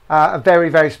 a very,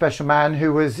 very special man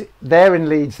who was there in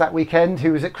Leeds that weekend,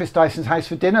 who was at Chris Dyson's house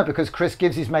for dinner, because Chris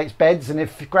gives his mates beds, and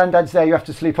if Grandad's there, you have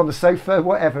to sleep on the sofa,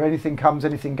 whatever, anything comes,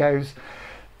 anything goes.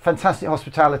 Fantastic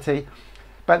hospitality.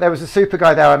 But there was a super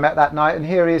guy there I met that night, and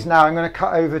here he is now. I'm going to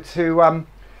cut over to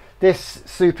this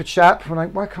super chap.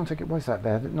 Why can't I get, why's that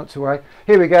there? Not to worry.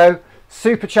 Here we go.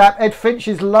 Super chap Ed Finch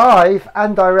is live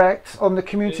and direct on the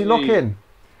community lock-in.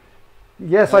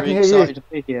 Yes, I can hear you. To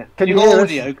be here. Can you hear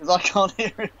audio? us? Because I can't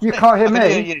hear it. You can't hear me? I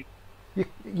can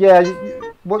hear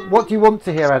you. What do you want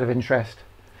to hear out of interest?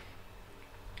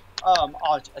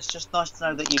 It's just nice to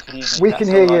know that you can hear me. We can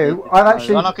hear you. I'm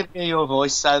not going to hear your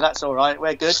voice, so that's all right.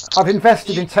 We're good. I've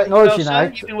invested in technology now.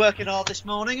 You've been working hard this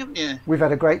morning, haven't you? We've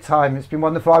had a great time. It's been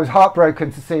wonderful. I was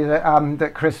heartbroken to see that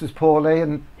that Chris was poorly,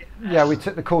 and yeah, we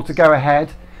took the call to go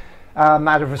ahead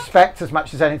out of respect as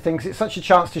much as anything, because it's such a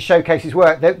chance to showcase his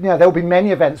work. There'll be many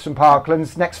events from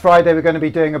Parklands. Next Friday we're going to be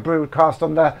doing a broadcast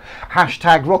on the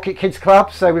hashtag Rocket Kids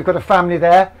Club, so we've got a family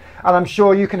there, and I'm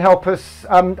sure you can help us.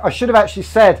 I should have actually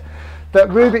said that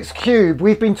Rubik's Cube,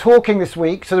 we've been talking this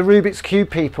week to the Rubik's Cube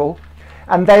people,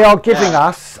 and they are giving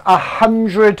us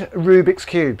 100 Rubik's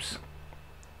Cubes.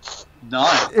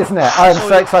 Nice. Isn't it? I am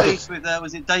so excited. With,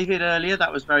 was it David earlier?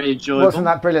 That was very enjoyable. Wasn't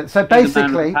that brilliant? So He's a man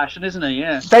basically, with passion, isn't he?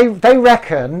 Yeah. they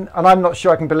reckon, and I'm not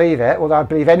sure I can believe it, although I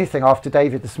believe anything after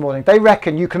David this morning, they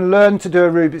reckon you can learn to do a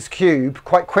Rubik's Cube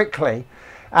quite quickly.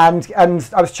 And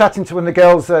I was chatting to one of the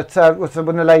girls at, one of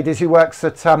the ladies who works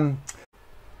at,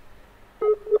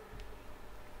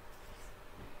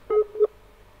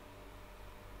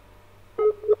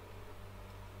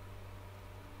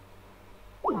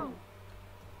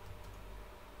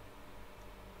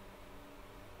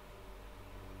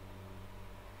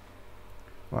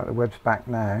 right, the web's back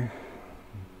now.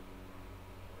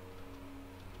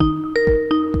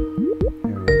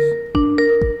 Here it is.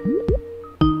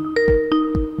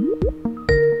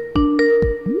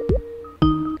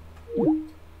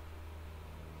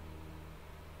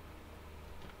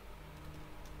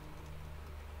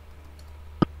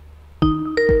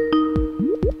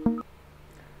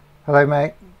 Hello,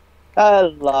 mate.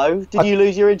 Hello. Did you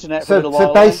lose your internet for a little while?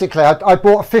 So basically, I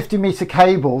bought a 50-metre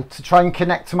cable to try and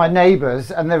connect to my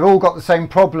neighbours, and they've all got the same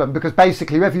problem, because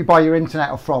basically whoever you buy your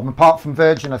internet from, apart from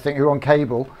Virgin, I think, who are on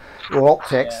cable or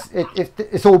optics,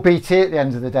 it's all BT at the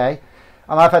end of the day.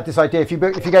 And I've had this idea: if you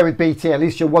go with BT, at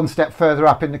least you're one step further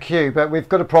up in the queue. But we've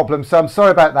got a problem, so I'm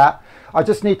sorry about that. I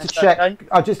just need to check. Okay.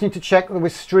 I just need to check that we're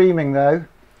streaming, though.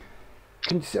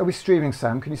 Are we streaming,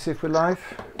 Sam? Can you see if we're live?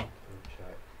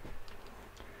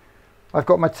 I've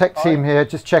got my tech team here,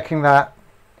 just checking that.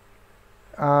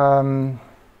 Let's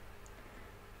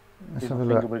have a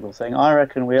look. Wiggle thing. I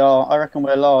reckon we are. I reckon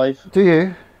we're live. Do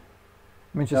you?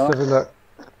 Let me just have a look.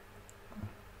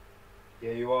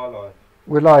 Yeah, you are live.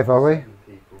 We're live, are we?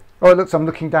 Oh, it looks, I'm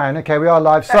looking down. Okay, we are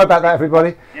live. Sorry about that,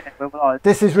 everybody. Yeah, we're live.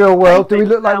 This is real world. Do we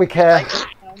look like we care?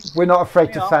 We're not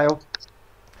afraid to fail.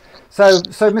 So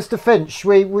Mr. Finch,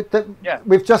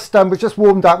 we've just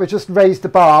warmed up. We've just raised the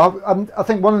bar. I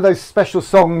think one of those special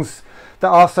songs that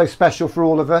are so special for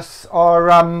all of us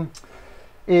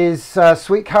is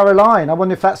 "Sweet Caroline." I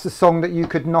wonder if that's the song that you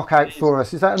could knock out for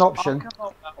us. Is that an option?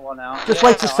 Just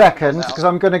wait a second, because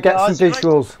I'm going to get some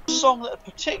visuals. A song that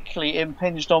particularly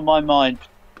impinged on my mind,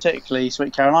 particularly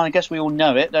 "Sweet Caroline." I guess we all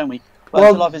know it, don't we? Well,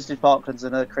 until I visited Parklands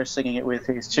and Chris singing it with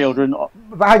his children.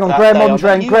 But hang on,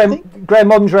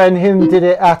 Graham Andre and him did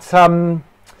it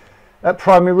at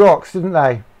Primary Rocks, didn't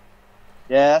they?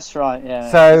 Yeah, that's right. Yeah.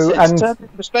 So it's turned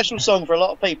into a special song for a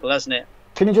lot of people, hasn't it?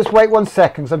 Can you just wait 1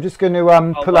 second? 'Cause I'm just going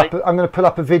to pull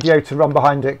up a video to run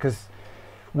behind it, because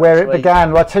where it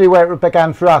began. Well, I'll tell you where it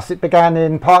began for us. It began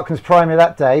in Parklands Primary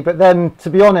that day. But then, to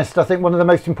be honest, I think one of the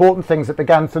most important things that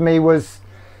began for me was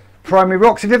Primary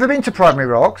Rocks. Have you ever been to Primary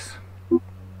Rocks?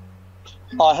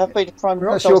 I have been to Primary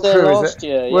Rocks. That's I was your there crew, last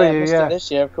year. Yeah, I missed it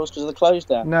this year, of course, because of the close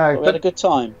down. No, but we had a good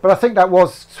time. But I think that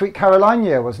was Sweet Caroline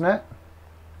year, wasn't it?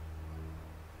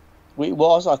 It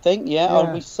was, I think, yeah.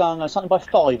 And we sung something by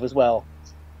Five as well.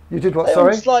 You did what? They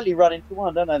Sorry. all slightly run into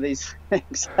one, don't they? These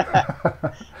things.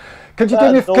 Could you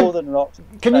do me? Northern Rocks.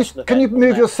 Can you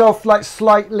move yourself like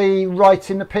slightly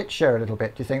right in the picture a little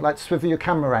bit? Do you think, like swivel your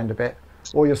camera around a bit,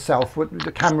 or yourself,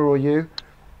 the camera or you?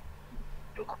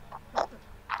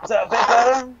 Is that a bit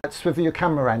better? Like swivel your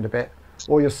camera around a bit,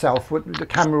 or yourself, the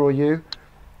camera or you?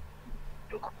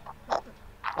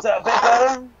 Is that a bit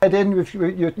better? Head in with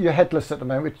you're headless at the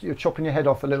moment. You're chopping your head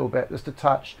off a little bit, just a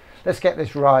touch. Let's get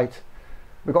this right.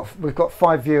 We've got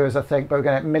 5 viewers, I think, but we're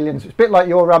going to have millions. It's a bit like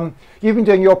your you've been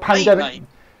doing your pandemic. 8,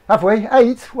 have we?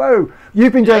 8? Whoa!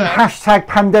 You've been doing hashtag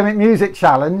pandemic music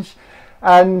challenge,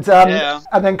 and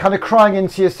then kind of crying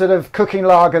into your sort of cooking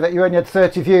lager that you only had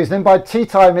 30 views. And then by tea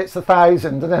time it's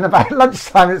 1,000, and then about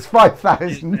lunchtime it's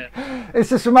 5,000. It's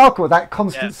just remarkable, that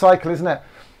constant cycle, isn't it?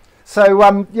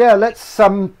 So yeah,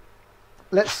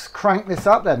 let's crank this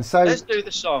up then. So let's do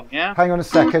the song, yeah? Hang on a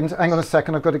second,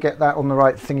 I've got to get that on the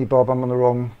right thingy bob. I'm on the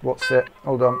wrong, what's it?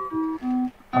 Hold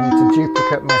on. I need to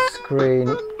duplicate my screen.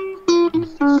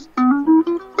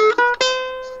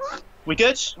 We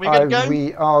good? We good to go?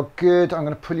 We are good. I'm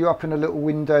going to pull you up in a little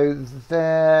window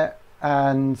there.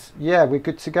 And yeah, we're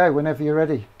good to go whenever you're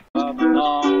ready. Are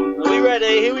we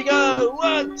ready? Here we go.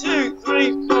 1, 2,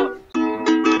 3, 4.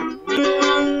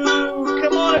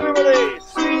 Come on, everybody.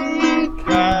 Sweet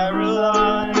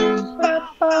Caroline. Ba,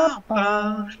 ba,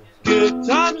 ba. Good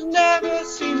times never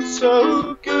seem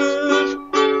so good.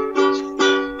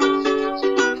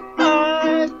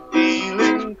 I feel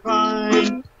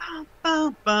inclined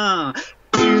to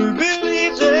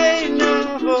believe they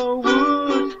never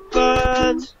would,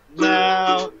 but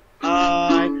now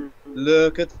I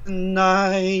look at the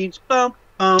night, bum,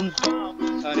 bum,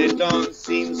 and it don't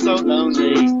seem so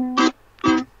lonely.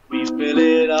 We fill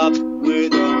it up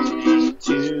with only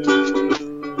 2.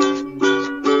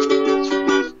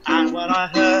 And when I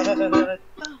heard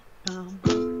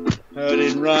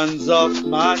it runs off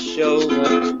my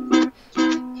shoulder,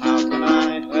 how can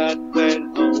I hurt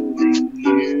when holding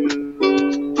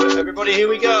you? Everybody, here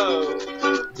we go.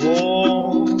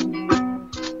 Warm,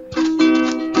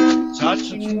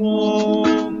 touching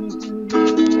warm,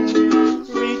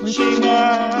 reaching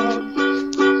out,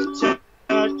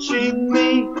 touching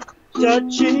me,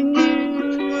 touching you.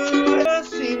 It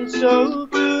seems so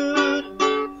good.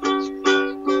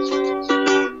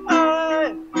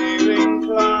 I feel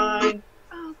inclined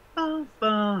to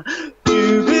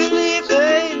believe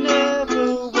they never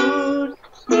would,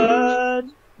 but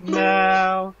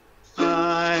now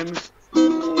I'm.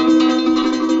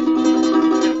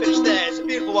 Finish there. It's a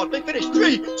beautiful one. Big finish.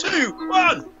 3, 2,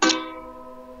 1.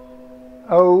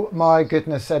 Oh my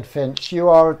goodness, Ed Finch, you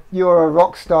are a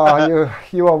rock star.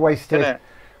 you are wasted.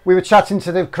 We were chatting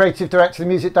to the creative director, the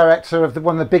music director of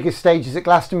one of the biggest stages at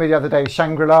Glastonbury the other day,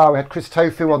 Shangri-La. We had Chris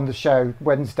Tofu on the show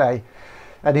Wednesday,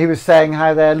 and he was saying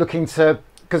how they're looking to,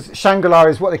 because Shangri-La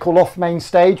is what they call off main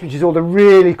stage, which is all the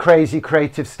really crazy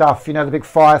creative stuff, you know, the big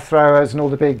fire throwers and all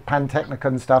the big Pantechnica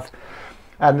and stuff,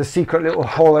 and the secret little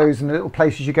hollows and the little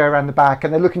places you go around the back,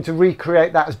 and they're looking to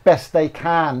recreate that as best they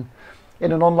can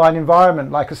in an online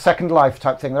environment, like a Second Life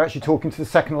type thing. They're actually talking to the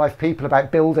Second Life people about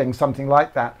building something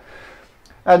like that.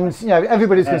 And you know,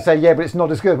 everybody's going to say, yeah, but it's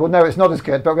not as good. Well, no, it's not as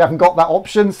good, but we haven't got that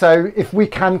option. So if we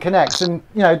can connect, and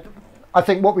you know, I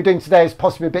think what we're doing today is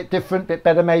possibly a bit different, a bit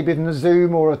better maybe than a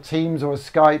Zoom or a Teams or a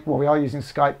Skype. Well, we are using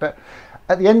Skype, but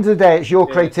at the end of the day, it's your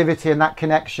creativity and that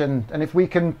connection. And if we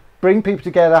can bring people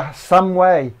together some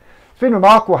way, it's been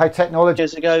remarkable how technology.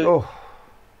 Years ago,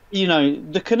 you know,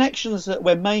 the connections that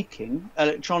we're making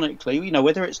electronically, you know,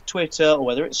 whether it's Twitter or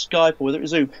whether it's Skype or whether it's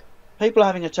Zoom, people are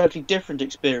having a totally different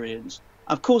experience.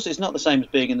 Of course, it's not the same as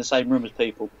being in the same room as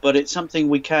people, but it's something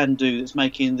we can do that's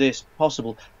making this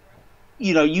possible.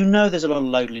 You know, there's a lot of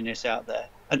loneliness out there.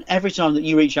 And every time that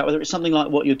you reach out, whether it's something like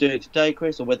what you're doing today,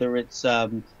 Chris, or whether it's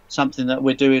something that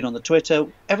we're doing on the Twitter,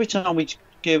 every time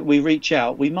we reach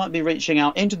out, we might be reaching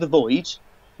out into the void,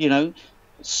 you know,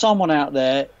 someone out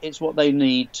there, it's what they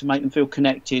need to make them feel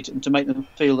connected and to make them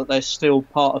feel that they're still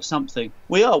part of something.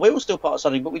 We're all still part of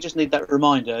something, but we just need that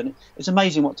reminder. And it's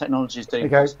amazing what technology is doing.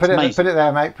 There you go. Put it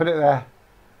there, mate. Put it there.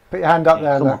 Put your hand up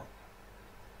there. Look.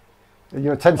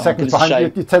 You're 10 seconds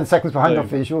behind. You're 10 seconds behind on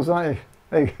visuals, aren't you?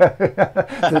 There you go.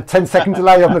 There's a 10-second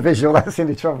delay on the visual. That's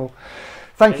any trouble.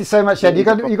 Thank you so much, Ed. You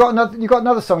got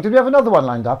another song. Did we have another one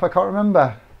lined up? I can't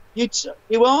remember. You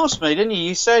asked me, didn't you?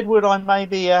 You said, would I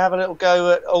maybe have a little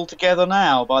go at All Together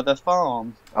Now by The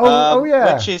Farm? Oh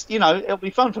yeah. Which is, it'll be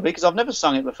fun for me because I've never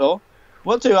sung it before.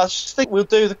 I just think we'll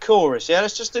do the chorus. Yeah,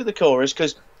 let's just do the chorus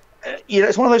because,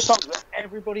 it's one of those songs where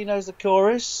everybody knows the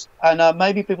chorus and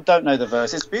maybe people don't know the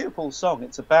verse. It's a beautiful song.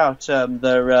 It's about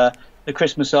the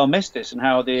Christmas armistice and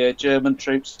how the German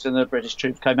troops and the British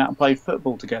troops came out and played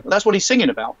football together. That's what he's singing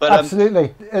about. But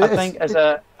absolutely, I think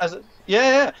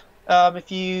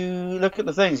if you look at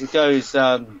the things, it goes,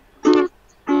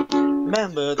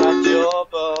 remember that you're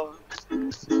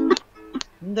born,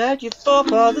 that your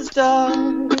forefathers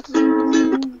died,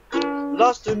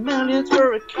 lost to millions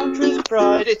for a country's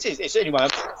pride. It's anyway,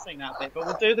 I'll sing that bit, but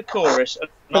we'll do the chorus.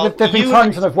 But there've been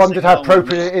times when I've wondered how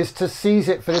appropriate it is to seize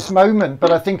it for this moment,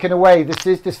 but I think in a way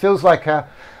this feels like a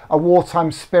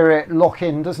wartime spirit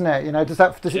lock-in, doesn't it? Does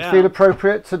it feel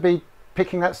appropriate to be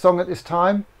picking that song at this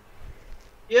time?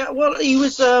 Yeah, well, he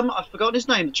was, I've forgotten his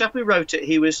name, the chap who wrote it,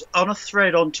 he was on a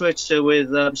thread on Twitter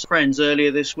with some friends earlier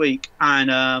this week and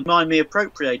mind me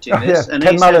appropriating this. And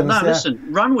Ken he Mullins, said, no,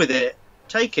 listen, run with it,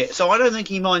 take it. So I don't think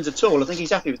he minds at all. I think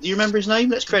he's happy with it. Do you remember his name?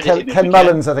 Let's credit him. Ken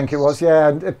Mullins, I think it was, yeah.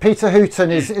 And Peter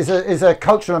Hooton is a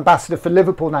cultural ambassador for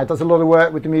Liverpool now, does a lot of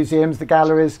work with the museums, the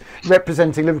galleries,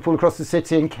 representing Liverpool across the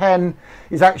city. And Ken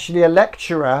is actually a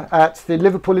lecturer at the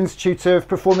Liverpool Institute of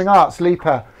Performing Arts,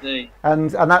 LIPA.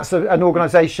 And that's an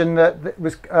organisation that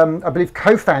was, I believe,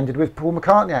 co-founded with Paul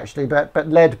McCartney, actually, but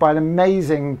led by an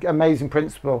amazing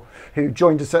principal who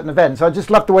joined a certain event. So I just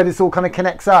love the way this all kind of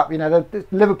connects up.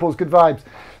 Liverpool's good vibes.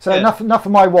 So enough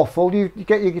of my waffle. You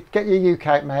get your UK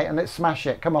out, mate, and let's smash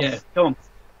it. Come on. Yeah, come on.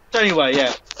 So anyway,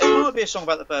 it might be a song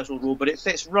about the First World War, but it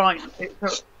fits right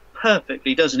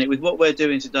perfectly, doesn't it, with what we're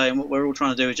doing today and what we're all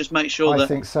trying to do is just make sure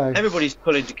that everybody's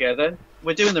pulling together.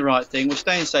 We're doing the right thing. We're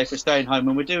staying safe. We're staying home,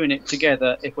 and we're doing it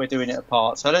together if we're doing it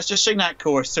apart. So let's just sing that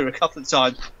chorus through a couple of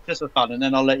times just for fun, and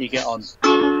then I'll let you get on.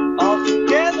 All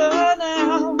together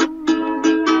now.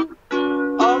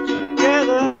 All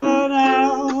together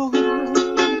now.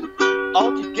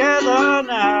 All together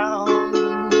now.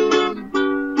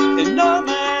 In no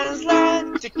man's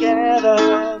land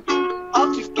together.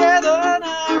 All together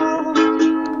now.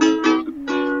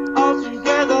 All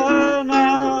together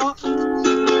now.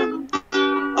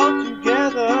 All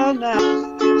together now.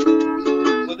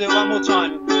 We'll do it one more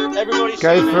time. Everybody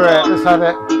go for it. Let's have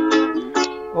it.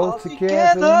 All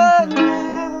together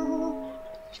now.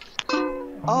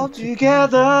 All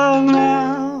together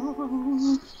now.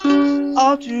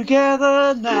 All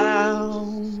together now.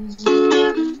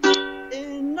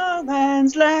 In no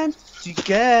man's land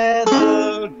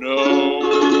together.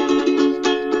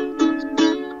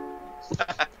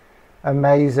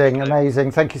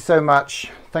 Amazing. Thank you so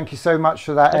much. Thank you so much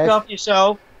for that, Ed. Look after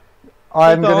yourself.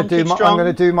 I'm going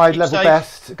to do my level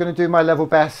best. Going to do my level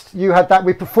best. You had that.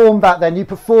 We performed that. Then you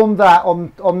performed that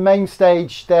on main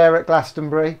stage there at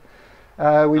Glastonbury.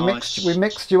 We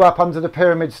mixed you up under the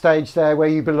pyramid stage there where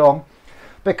you belong.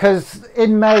 Because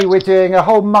in May we're doing a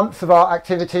whole month of art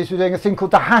activities. We're doing a thing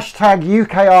called the hashtag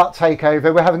UK Art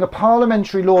Takeover. We're having a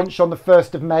parliamentary launch on the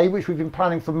 1st of May, which we've been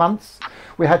planning for months.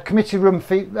 We had committee room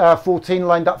 14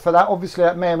 lined up for that. Obviously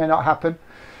that may or may not happen.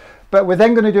 But we're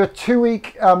then going to do a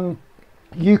 2-week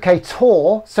UK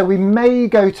tour. So we may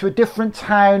go to a different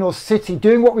town or city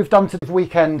doing what we've done to the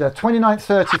weekender. 29th,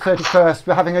 30th, 31st.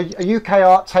 We're having a UK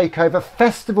Art Takeover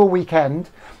festival weekend.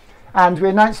 And we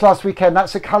announced last weekend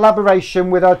that's a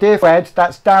collaboration with our dear Ed.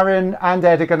 That's Darren and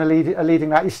Ed are going to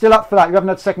leading that. You're still up for that? You haven't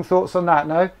had second thoughts on that,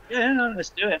 no? Yeah, no, let's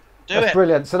do it. That's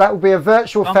brilliant. So that will be a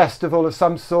virtual festival of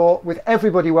some sort with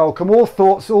everybody welcome, all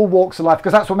thoughts, all walks of life,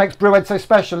 because that's what makes Brew Ed so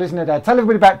special, isn't it, Ed? Tell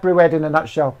everybody about Brew Ed in a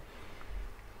nutshell.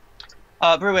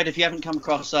 Brew Ed, if you haven't come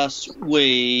across us,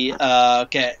 we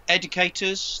get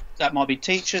educators, that might be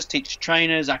teachers, teacher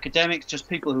trainers, academics, just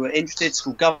people who are interested,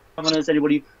 school governors,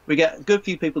 anybody. We get a good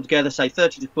few people together, say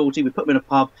 30 to 40, we put them in a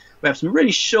pub, we have some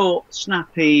really short,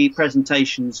 snappy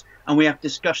presentations, and we have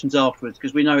discussions afterwards,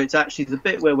 because we know it's actually the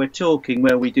bit where we're talking,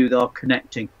 where we do our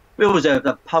connecting. We always have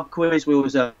a pub quiz, we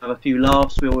always have a few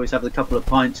laughs, we always have a couple of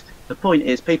pints. The point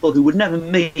is, people who would never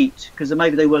meet, because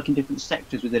maybe they work in different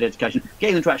sectors within education,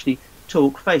 getting them to actually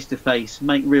talk face to face,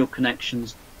 make real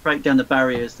connections, break down the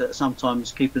barriers that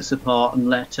sometimes keep us apart, and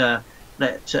let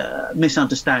let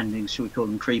misunderstandings, shall we call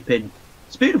them, creep in.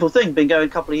 It's a beautiful thing. Been going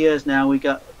a couple of years now.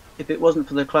 If it wasn't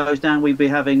for the close down, we'd be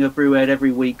having a brew ed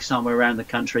every week somewhere around the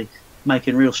country,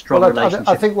 making real strong relationships.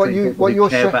 I think what you're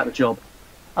care about the job.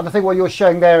 And I think what you're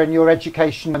showing there in your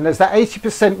education, and there's that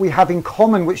 80% we have in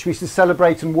common, which we should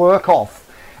celebrate and work off,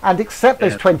 and accept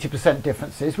those 20%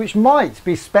 differences, which might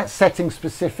be setting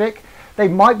specific. They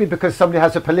might be because somebody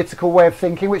has a political way of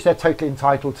thinking, which they're totally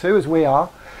entitled to, as we are.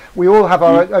 We all have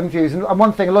our own views. And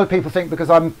one thing a lot of people think, because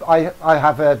I'm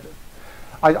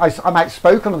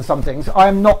outspoken on some things, I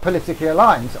am not politically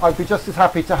aligned. I'd be just as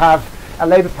happy to have a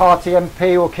Labour Party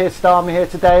MP or Keir Starmer here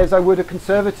today as I would a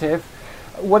Conservative.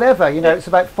 Whatever, you know, it's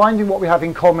about finding what we have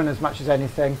in common as much as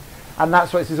anything, and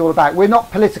that's what this is all about. We're not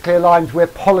politically aligned, we're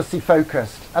policy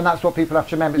focused, and that's what people have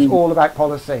to remember. It's all about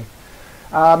policy.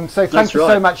 So thank you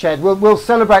so much, Ed. We'll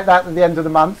celebrate that at the end of the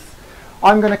month.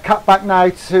 I'm going to cut back now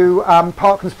to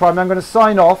Parklands Primary. I'm going to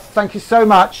sign off. Thank you so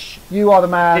much. You are the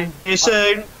man. See you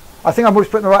soon. I think I'm always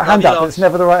putting the right hand up, but it's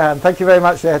never the right hand. Thank you very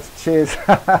much, Ed. Cheers.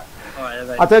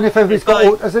 I don't know if everybody's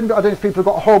got. I don't know if people have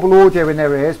got horrible audio in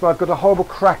their ears, but I've got a horrible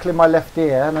crackle in my left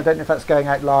ear, and I don't know if that's going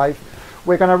out live.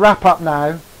 We're going to wrap up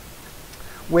now.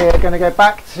 We're going to go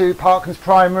back to Parklands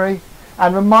Primary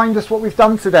and remind us what we've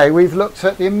done today. We've looked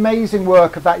at the amazing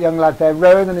work of that young lad there,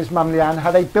 Rowan, and his mum Leanne,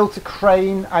 how they built a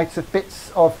crane out of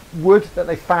bits of wood that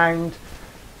they found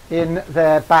in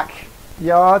their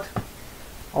backyard.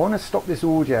 I want to stop this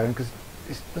audio because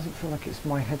it doesn't feel like it's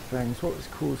my headphones. What was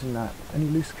causing that? Any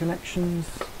loose connections?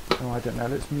 Oh, I don't know.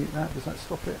 Let's mute that. Does that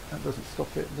stop it? That doesn't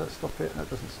stop it. Does that stop it? That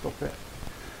doesn't stop it.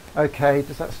 Okay,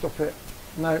 does that stop it?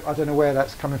 No, I don't know where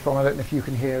that's coming from. I don't know if you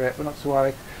can hear it, but not to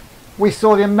worry. We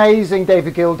saw the amazing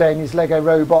David Gilday and his Lego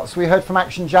robots. We heard from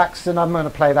Action Jackson. I'm going to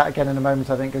play that again in a moment,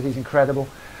 I think, because he's incredible.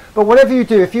 But whatever you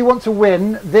do, if you want to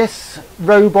win this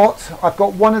robot, I've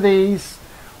got one of these.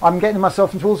 I'm getting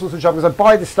myself into all sorts of trouble because I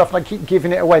buy this stuff and I keep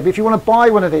giving it away. But if you want to buy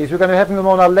one of these, we're going to have them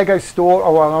on our Lego store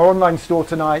or on our online store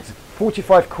tonight.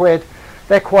 45 quid.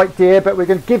 They're quite dear, but we're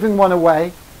going to give one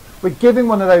away. We're giving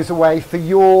one of those away for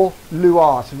your Lou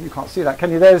art. And you can't see that,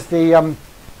 can you? There's the...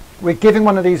 we're giving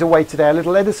one of these away today, a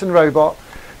little Edison robot.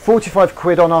 45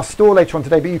 quid on our store later on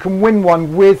today, but you can win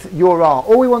one with your art.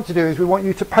 All we want to do is we want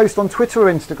you to post on Twitter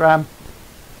or Instagram,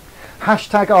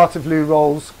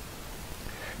 #ArtOfLouRolls,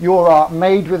 your art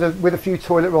made with a few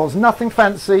toilet rolls. Nothing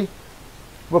fancy.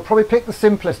 We'll probably pick the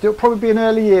simplest. It'll probably be an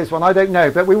early years one, I don't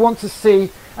know. But we want to see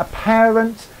a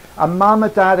parent, a mum, a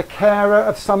dad, a carer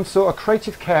of some sort, a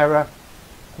creative carer,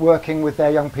 working with their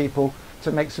young people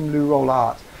to make some Lou Roll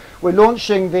art. We're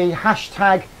launching the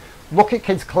 #Rocket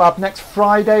Kids Club next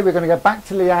Friday. We're going to go back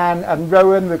to Leanne and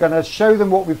Rowan. We're going to show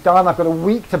them what we've done. I've got a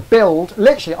week to build.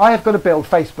 Literally, I have got to build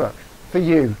Facebook for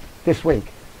you this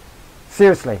week.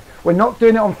 Seriously. We're not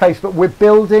doing it on Facebook. We're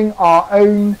building our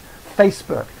own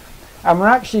Facebook. And we're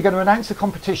actually going to announce a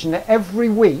competition that every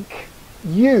week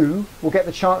you will get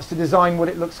the chance to design what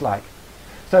it looks like.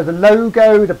 So the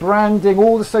logo, the branding,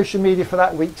 all the social media for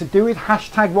that week to do with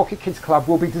 #Rocket Kids Club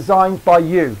will be designed by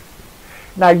you.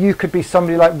 Now you could be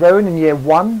somebody like Rowan in year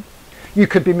 1. You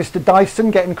could be Mr.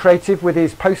 Dyson getting creative with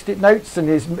his post-it notes and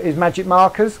his magic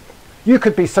markers. You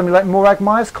could be somebody like Morag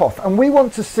Myerscough. And we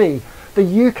want to see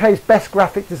the UK's best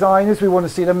graphic designers. We want to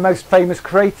see the most famous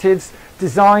creatives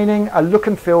designing a look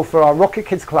and feel for our Rocket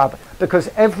Kids Club, because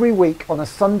every week on a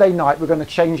Sunday night we're going to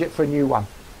change it for a new one.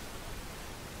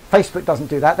 Facebook doesn't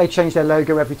do that. They change their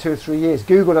logo every 2 or 3 years.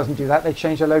 Google doesn't do that. They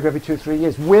change their logo every 2 or 3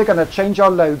 years. We're going to change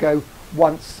our logo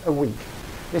once a week.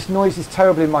 This noise is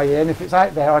terrible in my ear, and if it's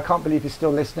out there, I can't believe you're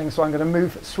still listening, so I'm going to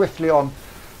move swiftly on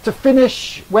to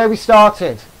finish where we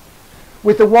started,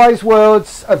 with the wise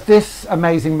words of this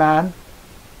amazing man,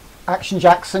 Action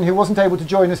Jackson, who wasn't able to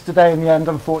join us today in the end,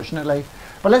 unfortunately.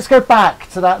 But let's go back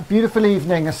to that beautiful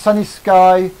evening, a sunny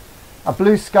sky, a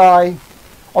blue sky,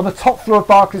 on the top floor of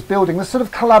Barclays building, the sort of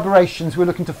collaborations we're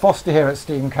looking to foster here at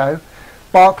Steamco.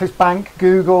 Barclays Bank,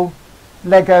 Google,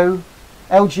 Lego,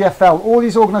 LGFL, all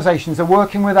these organisations are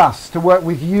working with us to work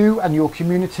with you and your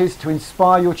communities to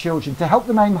inspire your children, to help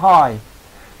them aim high,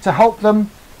 to help them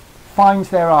find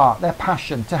their art, their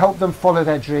passion, to help them follow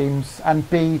their dreams and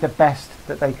be the best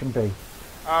that they can be.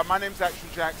 My name's Action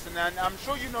Jackson, and I'm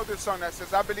sure you know this song that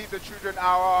says, I believe the children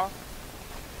are,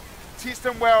 teach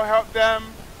them well, help them,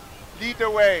 lead the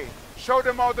way, show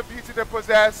them all the beauty they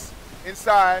possess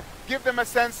inside, give them a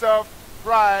sense of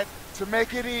pride to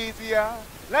make it easier.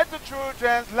 Let the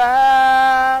children's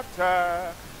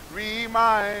laughter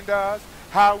remind us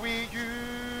how we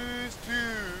used to.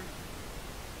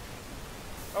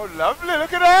 Oh, lovely,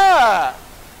 look at that.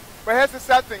 But here's the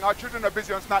sad thing, our children are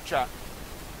busy on Snapchat.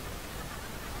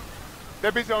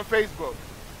 They're busy on Facebook.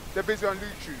 They're busy on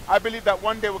YouTube. I believe that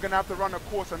one day we're going to have to run a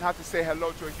course on how to say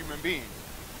hello to a human being.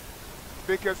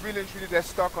 Because really and truly they're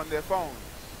stuck on their phones.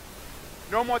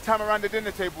 No more time around the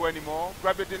dinner table anymore.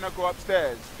 Grab your dinner, go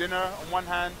upstairs. Dinner on one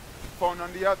hand, phone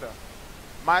on the other.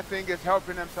 My thing is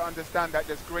helping them to understand that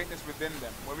there's greatness within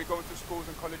them. When we go into schools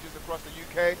and colleges across the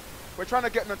UK, we're trying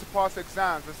to get them to pass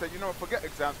exams and say, you know, forget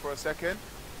exams for a second.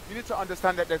 You need to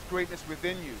understand that there's greatness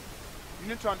within you. You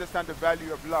need to understand the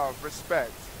value of love,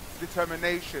 respect,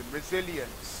 determination,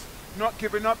 resilience, not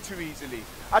giving up too easily.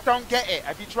 I don't get it.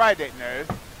 Have you tried it? No.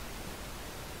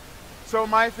 So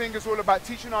my thing is all about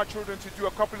teaching our children to do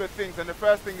a couple of things, and the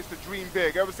first thing is to dream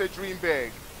big. Everyone say dream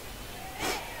big.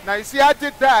 Now you see, I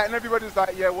did that, and everybody's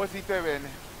like, yeah, what's he doing?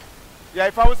 Yeah,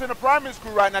 if I was in a primary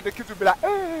school right now, the kids would be like,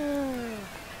 eh.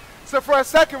 So for a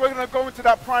second, we're going to go into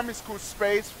that primary school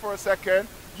space for a second.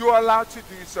 You're allowed to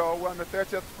do so. We're on the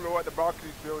 30th floor at the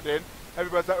Barclays building.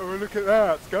 Everybody's like, oh, look at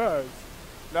that, guys.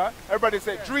 No? Everybody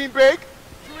say, dream big.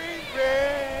 Dream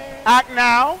big. Act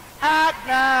now. Act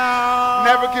now.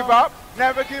 Never give up.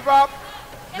 Never give up.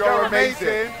 You're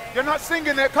amazing. You're not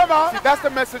singing it. Come on. See, that's the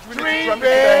message we need to drum into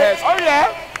their heads. Oh,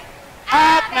 yeah.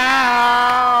 Act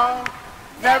now.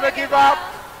 Never give up.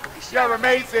 You're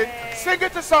amazing. Sing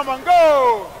it to someone.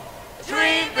 Go.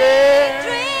 Dream big.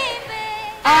 Dream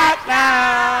big. Act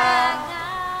now.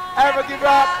 Never give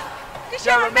up.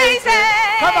 You're amazing.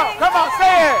 Come on,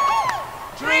 say it.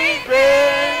 Dream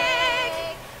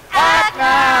big. Act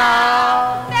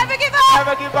now. Never give up.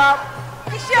 Never give up.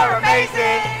 You're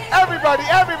amazing. Everybody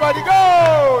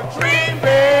go. Dream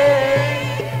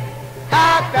big.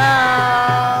 Act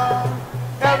now.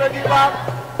 Never give up.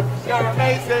 You're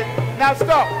amazing. Now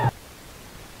stop.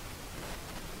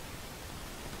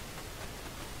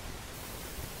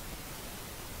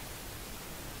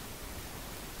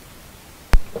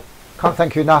 Can't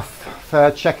thank you enough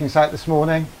for checking us out this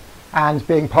morning and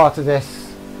being part of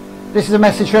this. This is a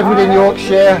message for everybody in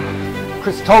Yorkshire,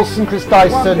 Chris Tolson, Chris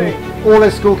Dyson, all their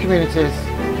school communities.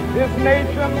 This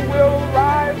nation will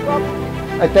rise up.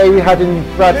 A day we had in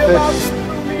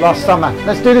Bradford last summer.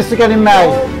 Let's do this again in May.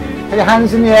 Put your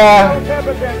hands in the air.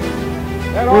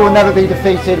 We will never be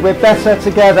defeated. We're better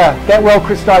together. Get well,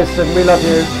 Chris Dyson. We love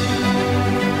you.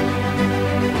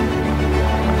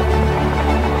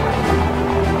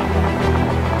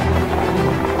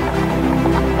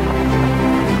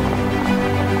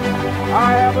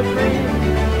 I have a dream.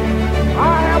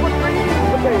 I have a dream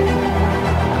today.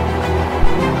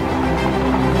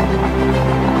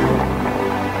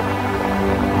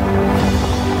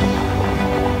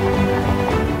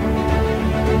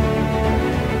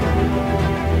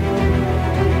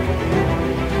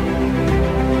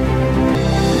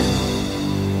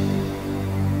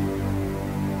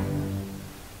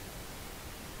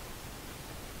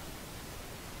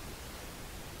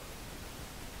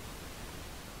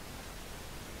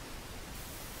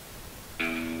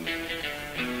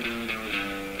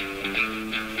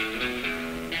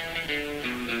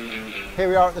 Here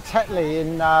we are at the Tetley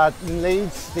in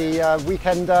Leeds, the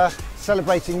weekender,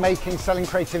 celebrating making, selling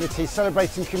creativity,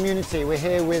 celebrating community. We're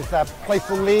here with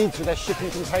Playful Leeds with their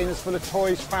shipping containers full of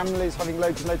toys, families having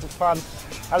loads and loads of fun.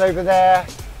 And over there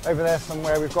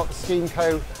somewhere, we've got the Steam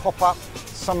Co pop-up,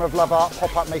 Summer of Love Art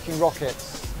pop-up making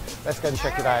rockets. Let's go and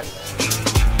check it out.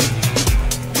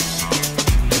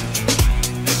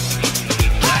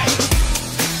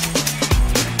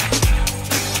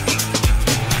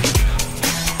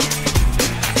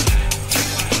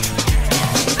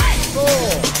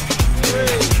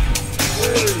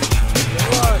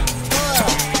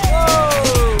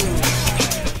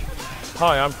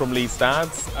 Hi, I'm from Leeds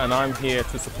Dads and I'm here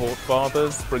to support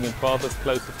fathers, bringing fathers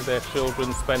closer to their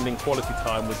children, spending quality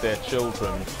time with their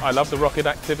children. I love the rocket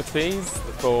activities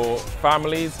for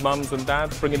families, mums and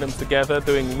dads, bringing them together,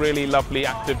 doing really lovely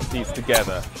activities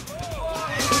together.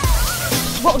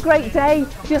 What a great day,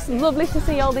 just lovely to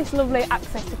see all this lovely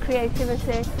access to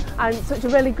creativity and such a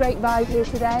really great vibe here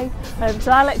today. So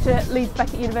I lecture at Leeds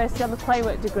Beckett University on the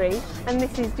Playwork degree, and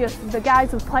this is just the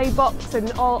guys with Playbox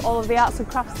and all of the arts and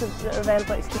crafts that are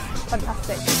available. It's just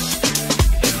fantastic.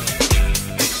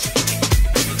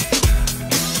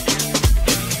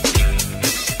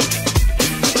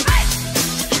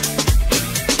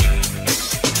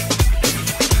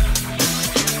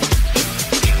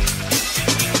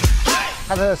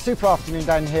 Had a super afternoon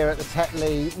down here at the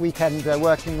Tetley weekend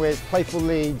working with Playful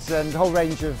Leeds and a whole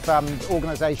range of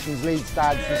organisations, Leeds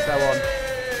Dads and so on.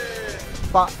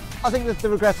 But I think that the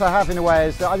regret I have in a way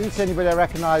is that I didn't see anybody I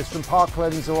recognised from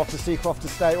Parklands or off the Seacroft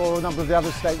estate or a number of the other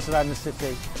estates around the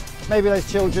city. Maybe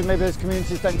those children, maybe those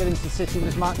communities don't get into the city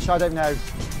as much, I don't know.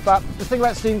 But the thing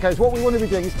about steam codes, what we want to be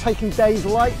doing is taking days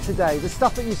like today, the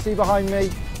stuff that you see behind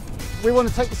me. We want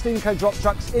to take the steam code drop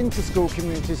trucks into school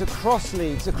communities across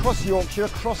Leeds, across Yorkshire,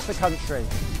 across the country.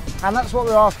 And that's what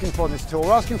we're asking for in this tour.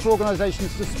 We're asking for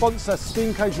organisations to sponsor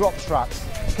steam code drop trucks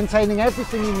containing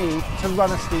everything you need to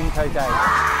run a steam code day.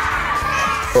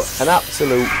 An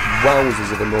absolute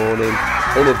wowzers of the morning,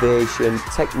 innovation,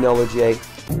 technology.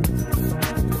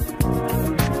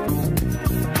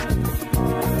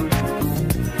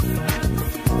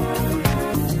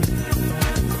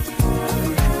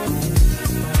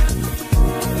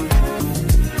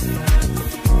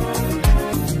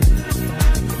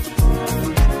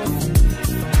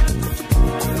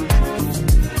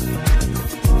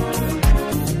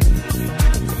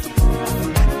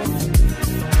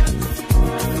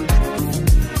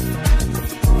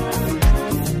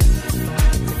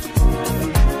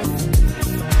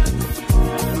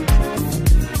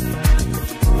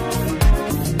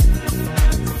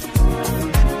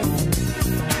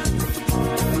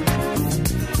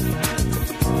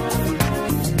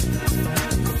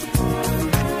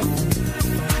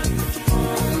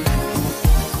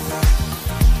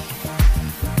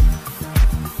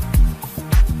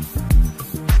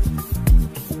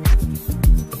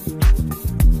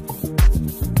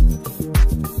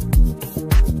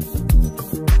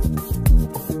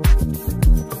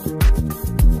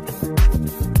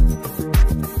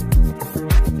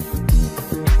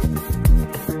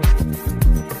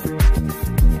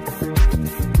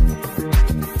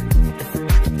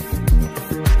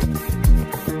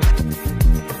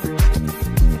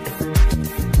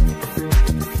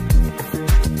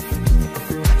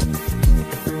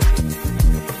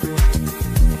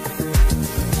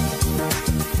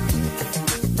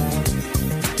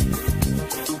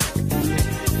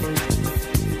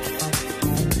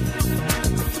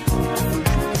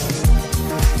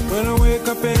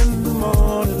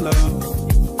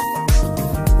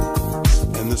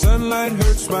 Sunlight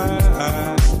hurts my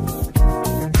eyes,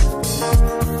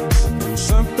 and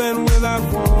something without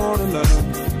warning, love,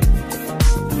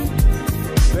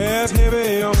 bears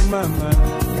heavy on my mind.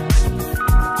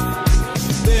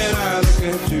 Then I look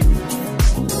at you,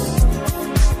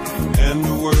 and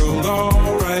the world's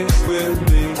alright with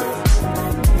me.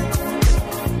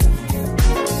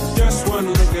 Just one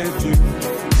look at you,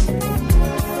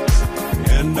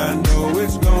 and I know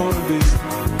it's gonna be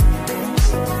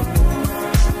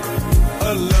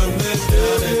a lovely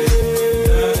day.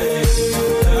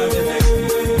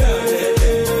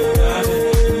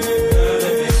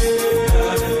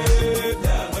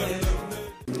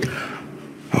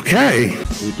 Okay.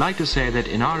 We'd like to say that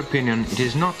in our opinion it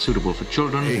is not suitable for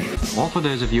children or for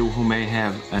those of you who may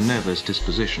have a nervous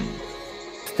disposition.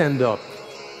 Stand up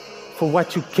for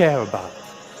what you care about,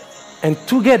 and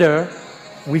together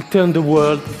we'll turn the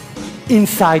world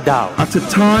inside out. At a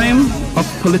time of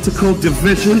political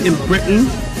division in Britain,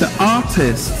 the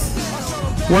artists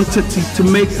wanted to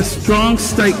make a strong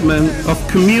statement of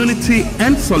community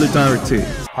and solidarity.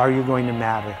 Are you going to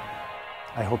matter?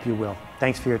 I hope you will.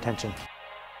 Thanks for your attention.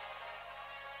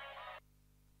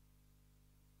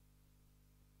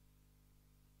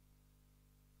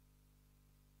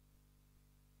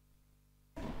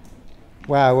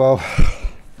 Wow, well,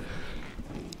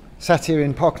 sat here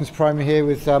in Parklands Primary here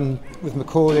with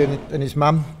Macaulay and his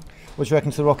mum. What do you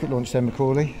reckon to the rocket launch then,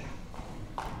 Macaulay?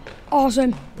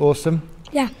 Awesome. Awesome?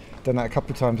 Yeah. Done that a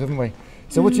couple of times, haven't we?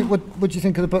 So what do you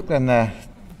think of the book then there,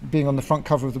 being on the front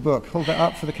cover of the book? Hold that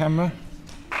up for the camera.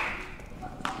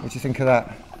 What do you think of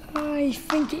that? I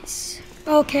think it's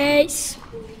okay, it's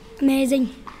amazing.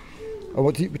 Oh,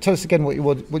 tell us again what do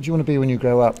you want to be when you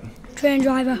grow up? Train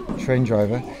driver. Train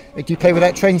driver. Do you play with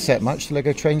that train set much, the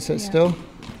Lego train set still?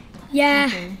 Yeah.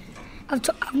 I've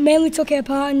mainly took it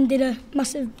apart and did a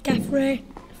massive death ray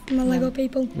from the Lego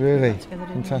people. Really?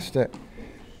 Fantastic.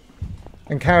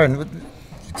 And Karen,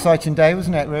 exciting day,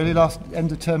 wasn't it, really? Last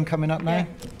end of term coming up now?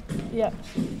 Yeah.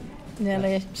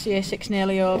 Nearly, year 6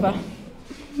 nearly over.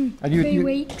 And 3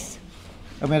 weeks.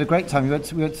 And we had a great time. We went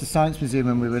to the Science Museum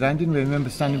when we were down, didn't we? Remember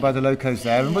standing by the locos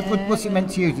there. And what's it meant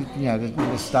to you? You know,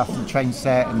 the stuff, the train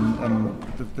set, and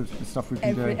the stuff we've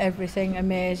been doing. Everything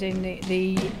amazing.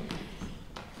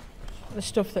 The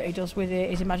stuff that he does with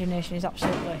it, his imagination is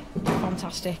absolutely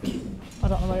fantastic. I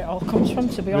don't know where it all comes from,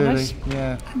 to be honest.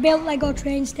 Yeah. I built Lego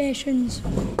train stations.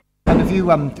 And have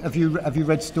you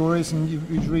read stories and you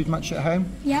read much at home?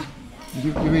 Yeah.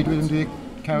 You read with him, do you,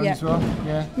 Karen, as well?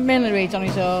 Yeah. Mainly reads on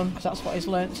his own because that's what he's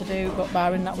learnt to do. But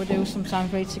barring that, we do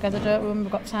sometimes read together, don't we, when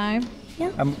we've got time?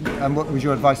 Yeah. And what would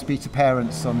your advice be to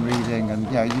parents on reading? And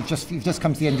you know, you've just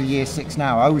come to the end of year 6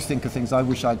 now. I always think of things I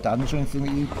wish I'd done. Is there anything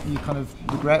that you kind of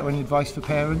regret, or any advice for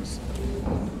parents?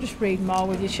 Just read more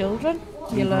with your children.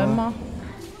 You learn more.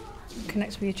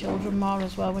 Connects with your children more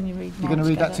as well when you read more. You're going to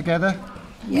read that together?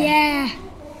 Yeah.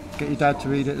 Get your dad to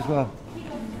read it as well.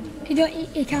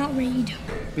 He can't read.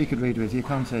 He could read with you,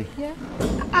 can't he? Yeah.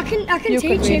 I can You teach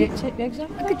could read him. it too,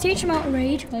 exactly. I could teach him how to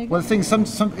read. Well, the thing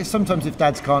sometimes if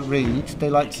dads can't read, they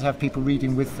like to have people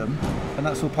reading with them, and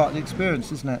that's all part of the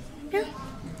experience, isn't it? Yeah.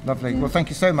 Lovely. Well, thank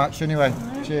you so much. Anyway,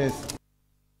 cheers.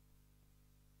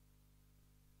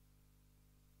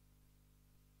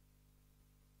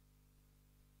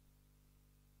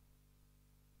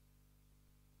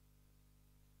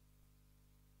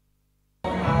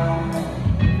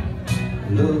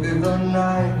 Look at the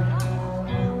night,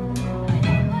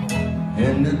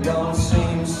 and it don't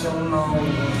seem so long.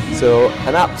 So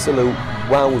an absolute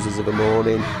wowzers of a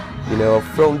morning, you know,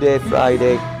 FunDay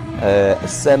Friday,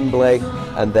 assembly,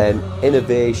 and then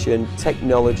innovation,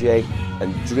 technology,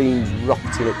 and dreams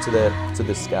rocketing up to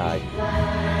the sky.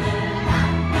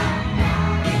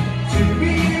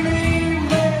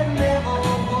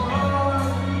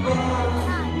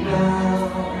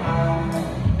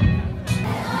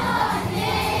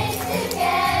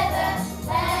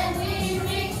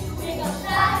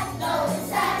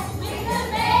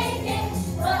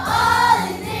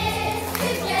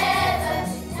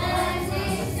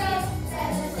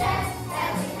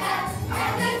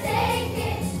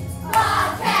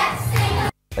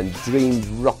 And dreams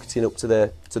rocketing up to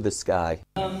the sky.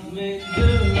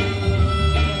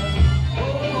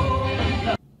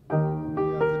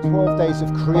 12 Days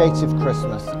of Creative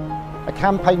Christmas, a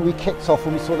campaign we kicked off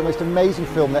when we saw the most amazing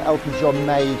film that Elton John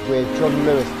made with John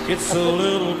Lewis. It's a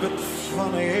little bit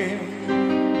funny.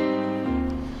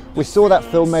 We saw that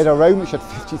film, made our own, which had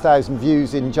 50,000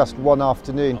 views in just one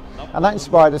afternoon, and that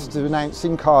inspired us to announce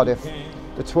in Cardiff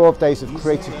the 12 Days of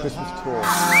Creative Christmas tour.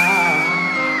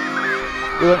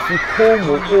 We went from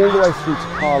Cornwall all the way through to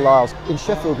Carlisle. In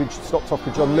Sheffield we stopped off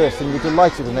with John Lewis, and we were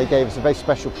delighted when they gave us a very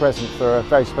special present for a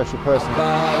very special person.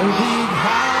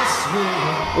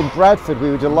 In Bradford we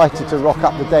were delighted to rock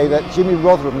up the day that Jimmy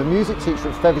Rotherham, the music teacher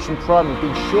at Feversham Primary, had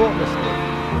been shortlisted.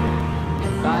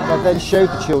 I then showed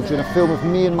the children a film of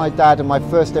me and my dad and my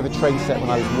first ever train set when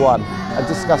I was 1, and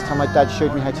discussed how my dad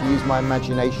showed me how to use my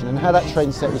imagination, and how that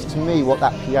train set was to me what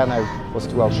that piano was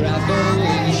to Elton.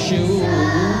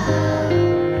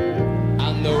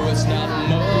 I know it's not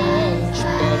much,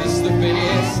 but it's the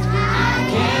best I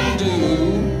can do.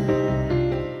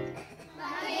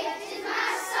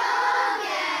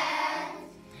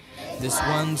 This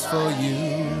one's for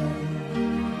you.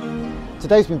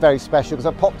 Today's been very special because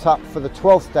I popped up for the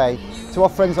 12th day to our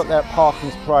friends up there at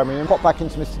Parklands Primary, and popped back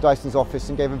into Mr Dyson's office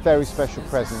and gave a very special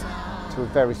present to a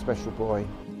very special boy.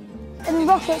 And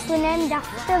rockets were named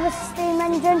after the steam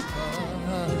engine.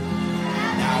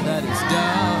 Now that it's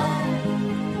done,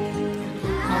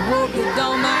 I hope you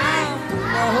don't mind,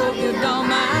 I hope you don't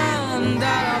mind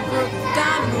that I put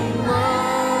down the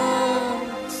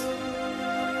words.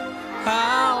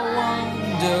 How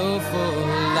wonderful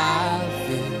life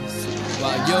is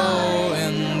while you're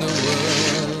in the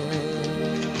world.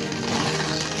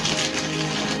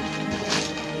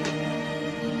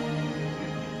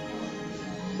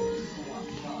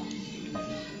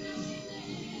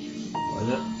 What is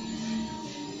it?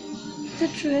 The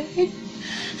train.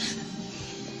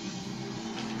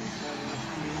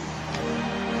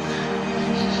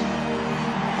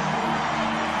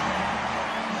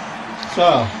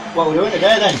 So, what are we doing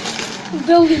today then? We're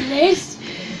building this.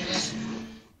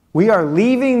 We are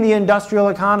leaving the industrial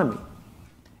economy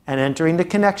and entering the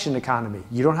connection economy.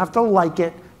 You don't have to like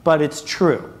it, but it's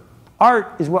true.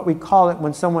 Art is what we call it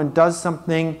when someone does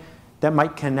something that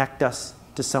might connect us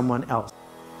to someone else.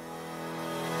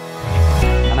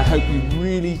 And I hope you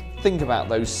really think about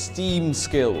those STEAM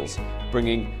skills,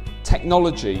 bringing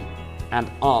technology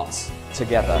and art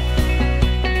together.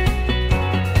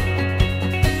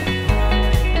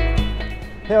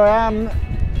 Here I am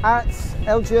at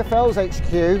LGFL's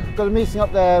HQ. Got a meeting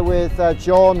up there with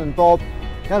John and Bob.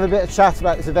 Gonna have a bit of chat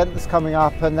about this event that's coming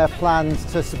up and their plans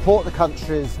to support the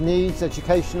country's needs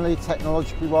educationally,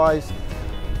 technologically wise,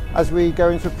 as we go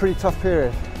into a pretty tough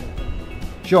period.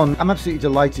 John, I'm absolutely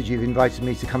delighted you've invited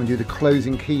me to come and do the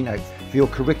closing keynote for your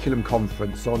curriculum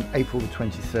conference on April the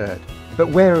 23rd. But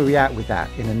where are we at with that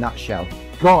in a nutshell?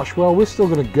 Gosh, well, we're still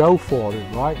going to go for it,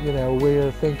 right? You know,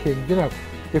 we're thinking, you know,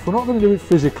 if we're not going to do it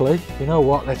physically, you know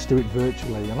what, let's do it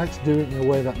virtually, and let's do it in a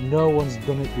way that no one's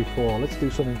done it before. Let's do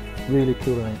something really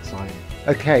cool and exciting.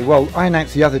 Okay, well, I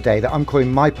announced the other day that I'm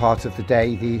calling my part of the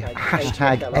day the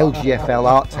hashtag LGFL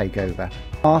Art Takeover.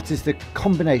 Art is the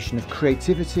combination of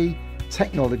creativity,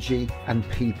 technology and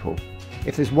people.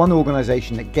 If there's one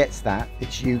organisation that gets that,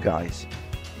 it's you guys.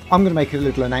 I'm going to make a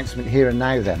little announcement here and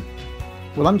now then.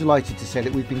 Well, I'm delighted to say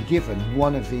that we've been given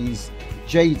one of these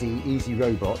JD Easy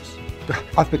robots.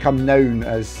 I've become known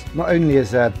as not only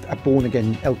as a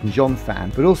born-again Elton John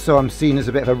fan, but also I'm seen as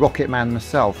a bit of a rocket man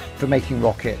myself for making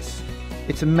rockets.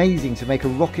 It's amazing to make a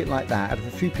rocket like that out of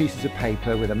a few pieces of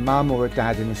paper with a mum or a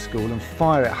dad in the school and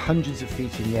fire it hundreds of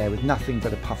feet in the air with nothing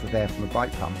but a puff of air from a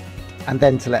bike pump, and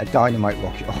then to let a dynamite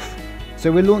rocket off.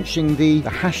 So we're launching the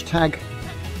hashtag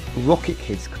Rocket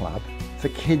Kids Club for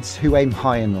kids who aim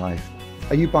high in life.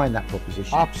 Are you buying that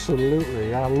proposition?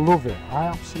 Absolutely, I love it. I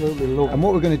absolutely love it. And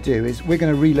what we're going to do is we're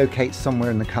going to relocate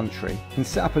somewhere in the country and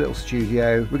set up a little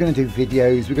studio. We're going to do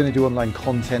videos, we're going to do online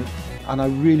content, and I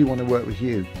really want to work with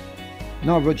you.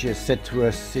 Niall Rogers said to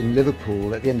us in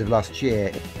Liverpool at the end of last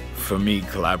year, for me,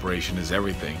 collaboration is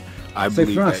everything. So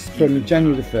for us, from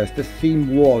January the 1st, the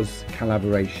theme was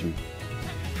collaboration.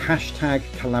 Hashtag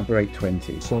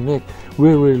Collaborate20. So Nick,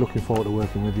 we're really looking forward to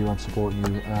working with you and supporting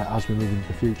you as we move into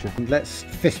the future. And let's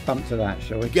fist bump to that,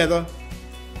 shall we? Together,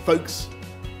 folks,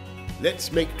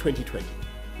 let's make 2020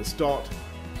 the start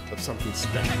of something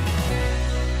special.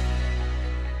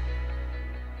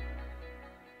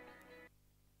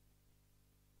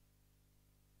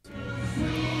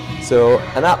 So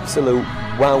an absolute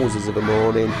wowzers of a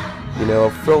morning, you know,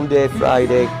 FunDay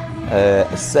Friday,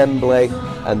 assembly,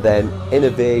 and then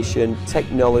innovation,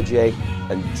 technology,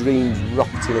 and dreams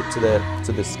rocketing up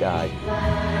to the sky.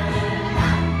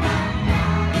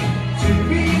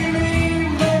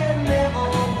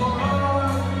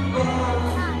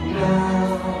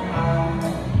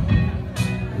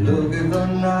 Look at the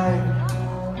night,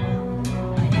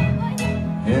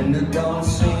 and the dawn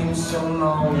seems so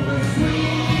long.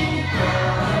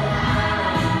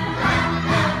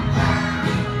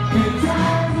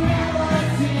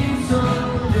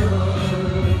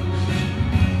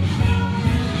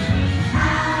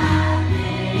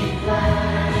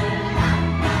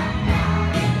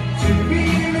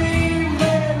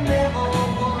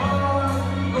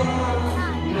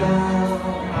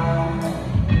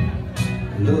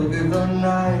 Look at the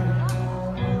night,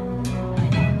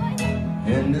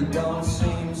 and the dawn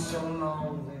seems so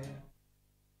long there.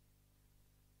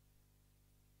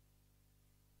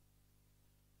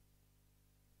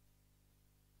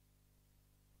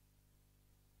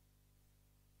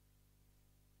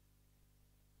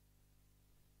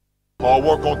 All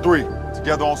work on 3,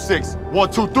 together on 6.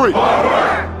 1, 2, 3.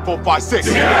 4, 5, 6.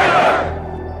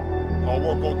 All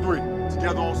work on 3,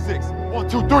 together on 6. 1,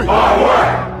 2, 3.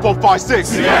 4, 5,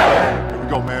 6. Here we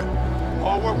go, man.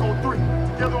 All work on 3,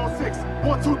 together on 6.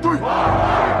 1, 2, 3. 4,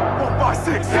 5,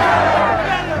 6.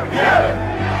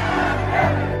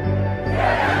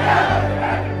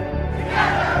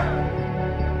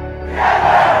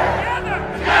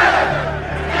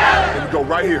 Here we go,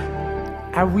 right here.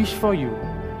 I wish for you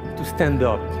to stand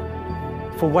up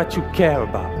for what you care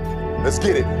about. Let's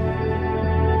get it.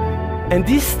 And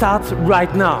this starts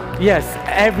right now. Yes,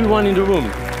 everyone in the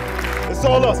room. It's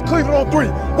all us. Cleveland on 3.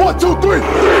 1, 2, 3.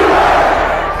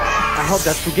 I hope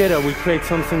that together we create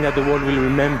something that the world will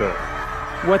remember.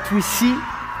 What we see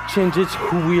changes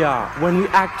who we are. When we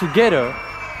act together,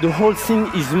 the whole thing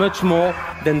is much more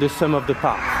than the sum of the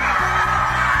parts.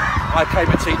 I came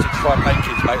a teacher to try and make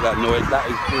kids make that noise. That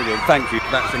is brilliant. Thank you.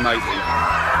 That's amazing.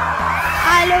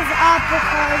 I love art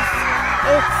because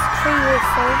it's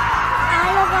creative. I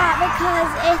love art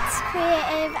because it's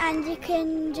creative and you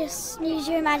can just use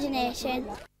your imagination.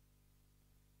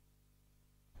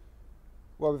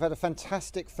 Well, we've had a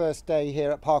fantastic first day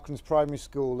here at Parklands Primary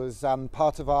School as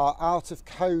part of our Art of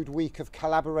Code week of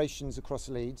collaborations across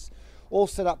Leeds, all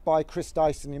set up by Chris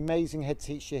Dyson, the amazing head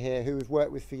teacher here who we've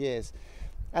worked with for years.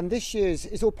 And this year's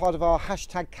is all part of our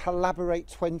hashtag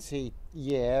Collaborate20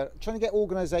 year, trying to get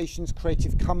organisations,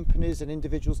 creative companies and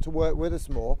individuals to work with us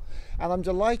more. And I'm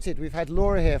delighted we've had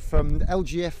Laura here from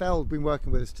LGFL been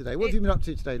working with us today. What have you been up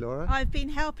to today, Laura? I've been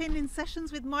helping in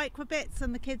sessions with microbits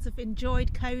and the kids have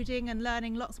enjoyed coding and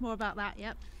learning lots more about that,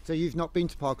 yep. So you've not been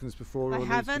to Parklands before? I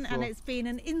haven't, and it's been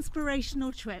an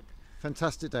inspirational trip.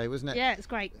 Fantastic day, wasn't it? Yeah, it's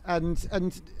great. And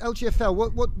LGFL,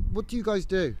 what do you guys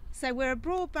do? So we're a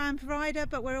broadband provider,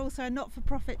 but we're also a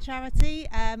not-for-profit charity,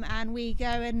 and we go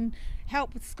and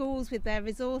help with schools with their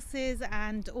resources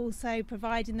and also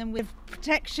providing them with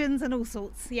protections and all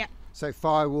sorts. Yeah. So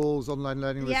firewalls, online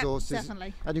learning resources.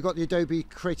 Definitely. And you've got the Adobe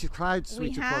Creative Cloud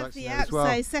suite of products in there as well.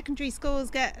 So secondary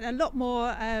schools get a lot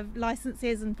more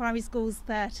licenses and primary schools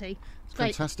 30. It's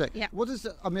great. Fantastic. Yeah. What does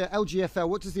LGFL,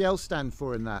 what does the L stand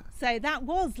for in that? So that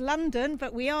was London,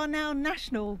 but we are now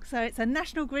national. So it's a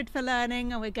national grid for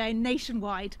learning and we're going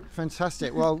nationwide.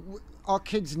 Fantastic. Well, our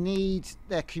kids need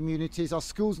their communities, our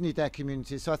schools need their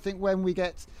communities. So I think when we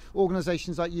get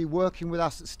organisations like you working with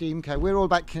us at STEAMco, we're all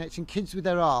about connecting kids with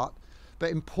their art, but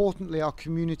importantly our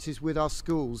communities with our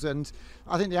schools. And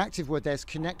I think the active word there is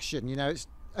connection. You know, it's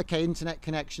okay, internet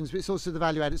connections, but it's also the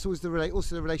value add, it's always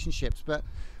also the relationships. But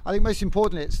I think most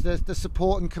importantly it's the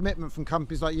support and commitment from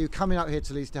companies like you coming out here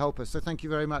to Leeds to help us. So thank you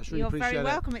very much. Really appreciate it. You're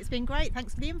very welcome. It's been great.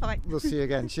 Thanks for the invite. We'll see you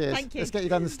again. Cheers. Thank you. Let's get you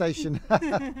down the station.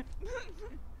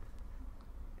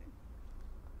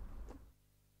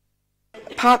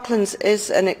 Parklands is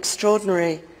an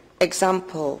extraordinary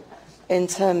example in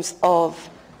terms of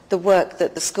the work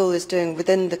that the school is doing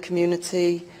within the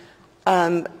community,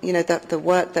 you know, the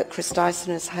work that Chris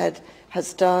Dyson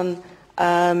has done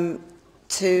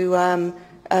to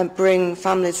bring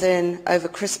families in over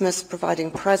Christmas,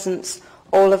 providing presents,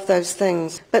 all of those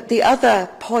things. But the other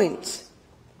point,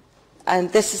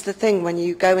 and this is the thing when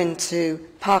you go into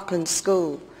Parkland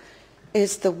School,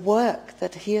 is the work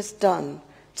that he has done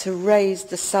to raise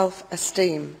the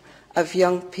self-esteem of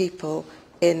young people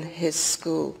in his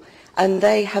school. And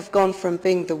they have gone from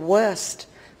being the worst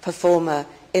performer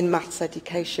in maths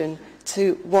education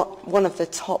to one of the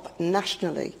top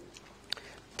nationally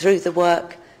through the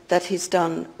work that he's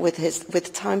done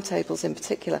with timetables in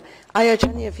particular. I urge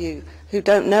any of you who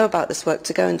don't know about this work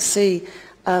to go and see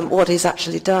what he's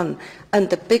actually done. And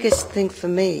the biggest thing for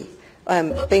me,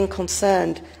 being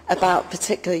concerned about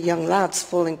particularly young lads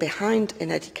falling behind in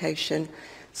education,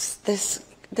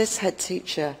 this head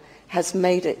teacher has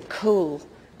made it cool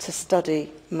to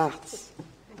study maths.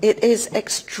 It is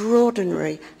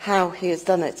extraordinary how he has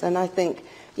done it, and I think,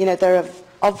 you know, there are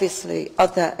obviously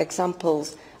other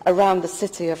examples around the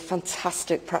city of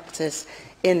fantastic practice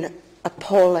in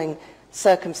appalling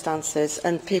circumstances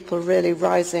and people really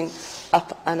rising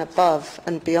up and above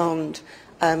and beyond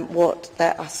what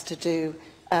they're asked to do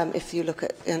if you look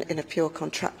at in a pure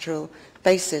contractual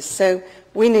basis. So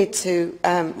we need to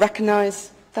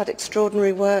recognise that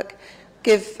extraordinary work,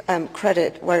 give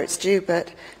credit where it's due,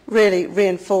 but really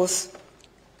reinforce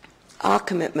our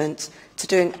commitment to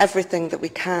doing everything that we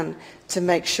can to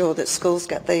make sure that schools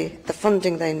get the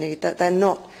funding they need, that they're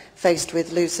not faced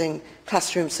with losing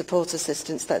classroom support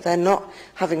assistants, that they're not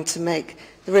having to make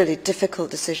the really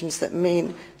difficult decisions that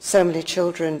mean so many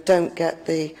children don't get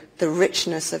the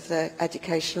richness of their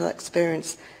educational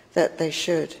experience that they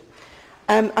should.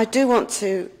 I do want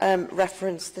to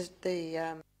reference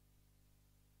the